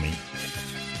Volkswagen, dummy.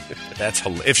 That's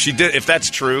if that's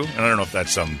true, and I don't know if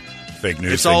that's some fake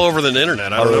news. It's all over the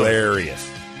internet. I don't know. Hilarious.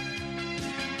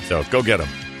 So go get him.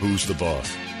 Who's the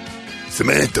boss?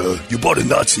 Samantha, you bought a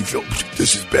Nazi film.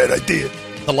 This is a bad idea.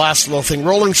 The last little thing.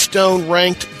 Rolling Stone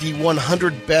ranked the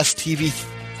 100 best TV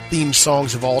theme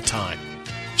songs of all time.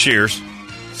 Cheers.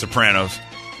 Sopranos.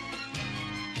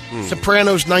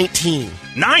 Sopranos 19.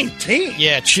 19?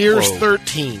 Yeah, Cheers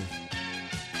 13.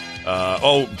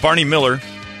 Barney Miller.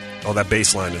 Oh, that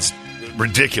bass line is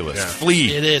ridiculous. Yeah.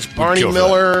 Flea. It is. Barney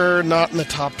Miller, not in the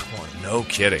top 20. No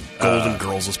kidding. Golden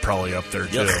Girls is probably up there,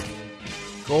 too.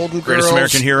 Golden Greatest Girls.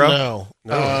 American Hero?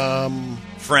 No.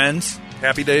 Friends.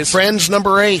 Happy Days. Friends,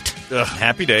 number 8.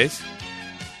 Happy Days.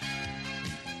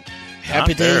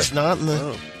 Happy Days, not in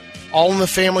the... All in the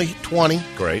Family, 20.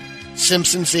 Great.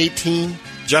 Simpsons, 18.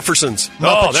 Jeffersons.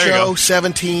 Muppet there you Show, go.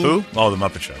 17. Who? Oh, The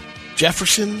Muppet Show.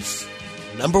 Jeffersons,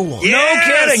 number 1. Yes!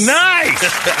 No kidding. Nice.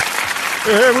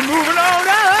 We're moving on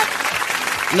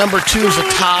up. Number 2 is a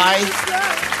tie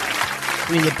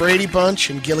between the Brady Bunch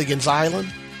and Gilligan's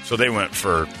Island. So they went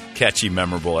for catchy,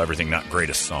 memorable, everything, not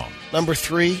greatest song. Number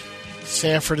 3,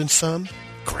 Sanford and Son.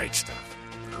 Great stuff.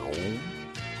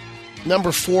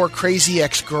 Number 4, Crazy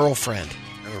Ex-Girlfriend.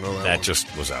 I don't know that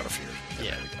just was out of fear.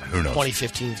 Yeah. Who knows?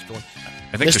 2015's one.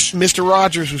 I think Mr.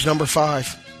 Rogers was number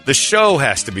 5. The show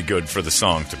has to be good for the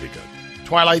song to be good.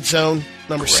 Twilight Zone,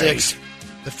 number Great. 6.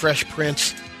 The Fresh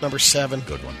Prince, number 7.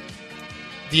 Good one.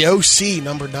 The OC,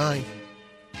 number 9.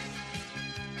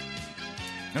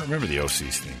 I don't remember the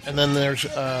OC's theme. And then there's...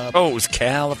 it was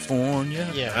California.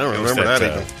 Yeah. I don't remember that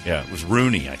either. Yeah, it was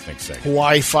Rooney, I think, saying.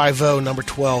 Hawaii Five-0, number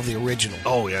 12, the original.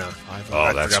 Oh, yeah. I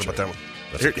forgot about that one.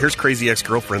 Here's Crazy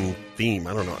Ex-Girlfriend theme.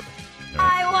 I don't know.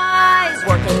 I was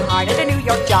working hard at a New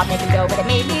York job making dough, but it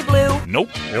made me blue. Nope.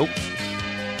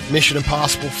 Mission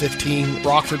Impossible, 15.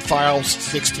 Rockford Files,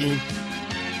 16.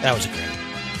 That was a great one.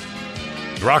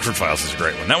 The Rockford Files is a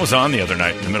great one. That was on the other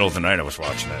night. In the middle of the night, I was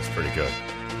watching that. It's pretty good.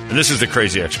 And this is the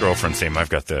Crazy Ex-Girlfriend theme. I've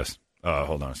got this.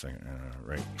 Hold on a second.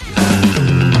 Right. I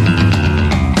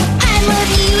love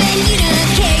you and you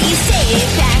don't care. You say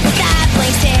it back, stop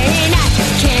wasting. I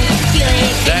just can't feel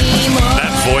it anymore.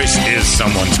 That voice is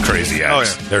someone's crazy ex. Oh,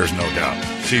 yeah. There's no doubt.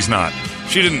 She's not.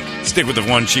 She didn't stick with the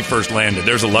one she first landed.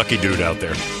 There's a lucky dude out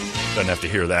there. Doesn't have to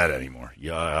hear that anymore.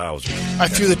 Yeah, I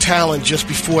threw the towel in just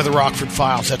before the Rockford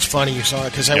Files. That's funny you saw it,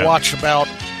 because I watched about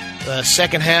the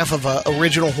second half of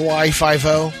original Hawaii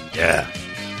Five-0. Yeah.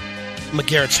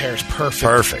 McGarrett's hair is perfect.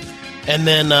 Perfect. And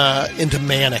then into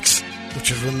Mannix, which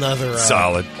is another...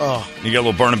 solid. Oh. You got a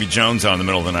little Barnaby Jones on in the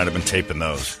middle of the night. I've been taping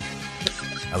those.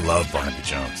 I love Barnaby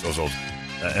Jones. Those old...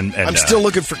 And I'm still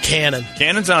looking for Cannon.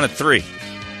 Cannon's on at 3.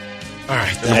 All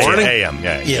right. In the morning? AM,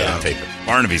 Yeah. Tape it.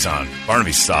 Barnaby's on.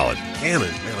 Barnaby's solid. Cannon.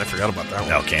 Man, I forgot about that one.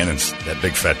 No, Cannon's that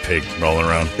big fat pig rolling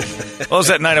around. Well, it was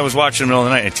that night I was watching in the middle of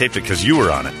the night, and I taped it because you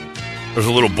were on it. There was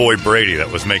a little boy Brady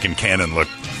that was making Cannon look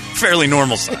fairly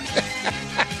normal size.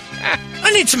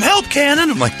 I need some help,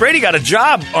 Cannon. I'm like, Brady got a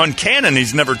job on Cannon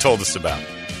he's never told us about.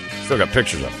 Still got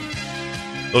pictures of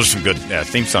him. Those are some good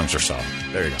theme songs are solid.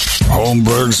 There you go.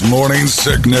 Holmberg's Morning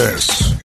Sickness.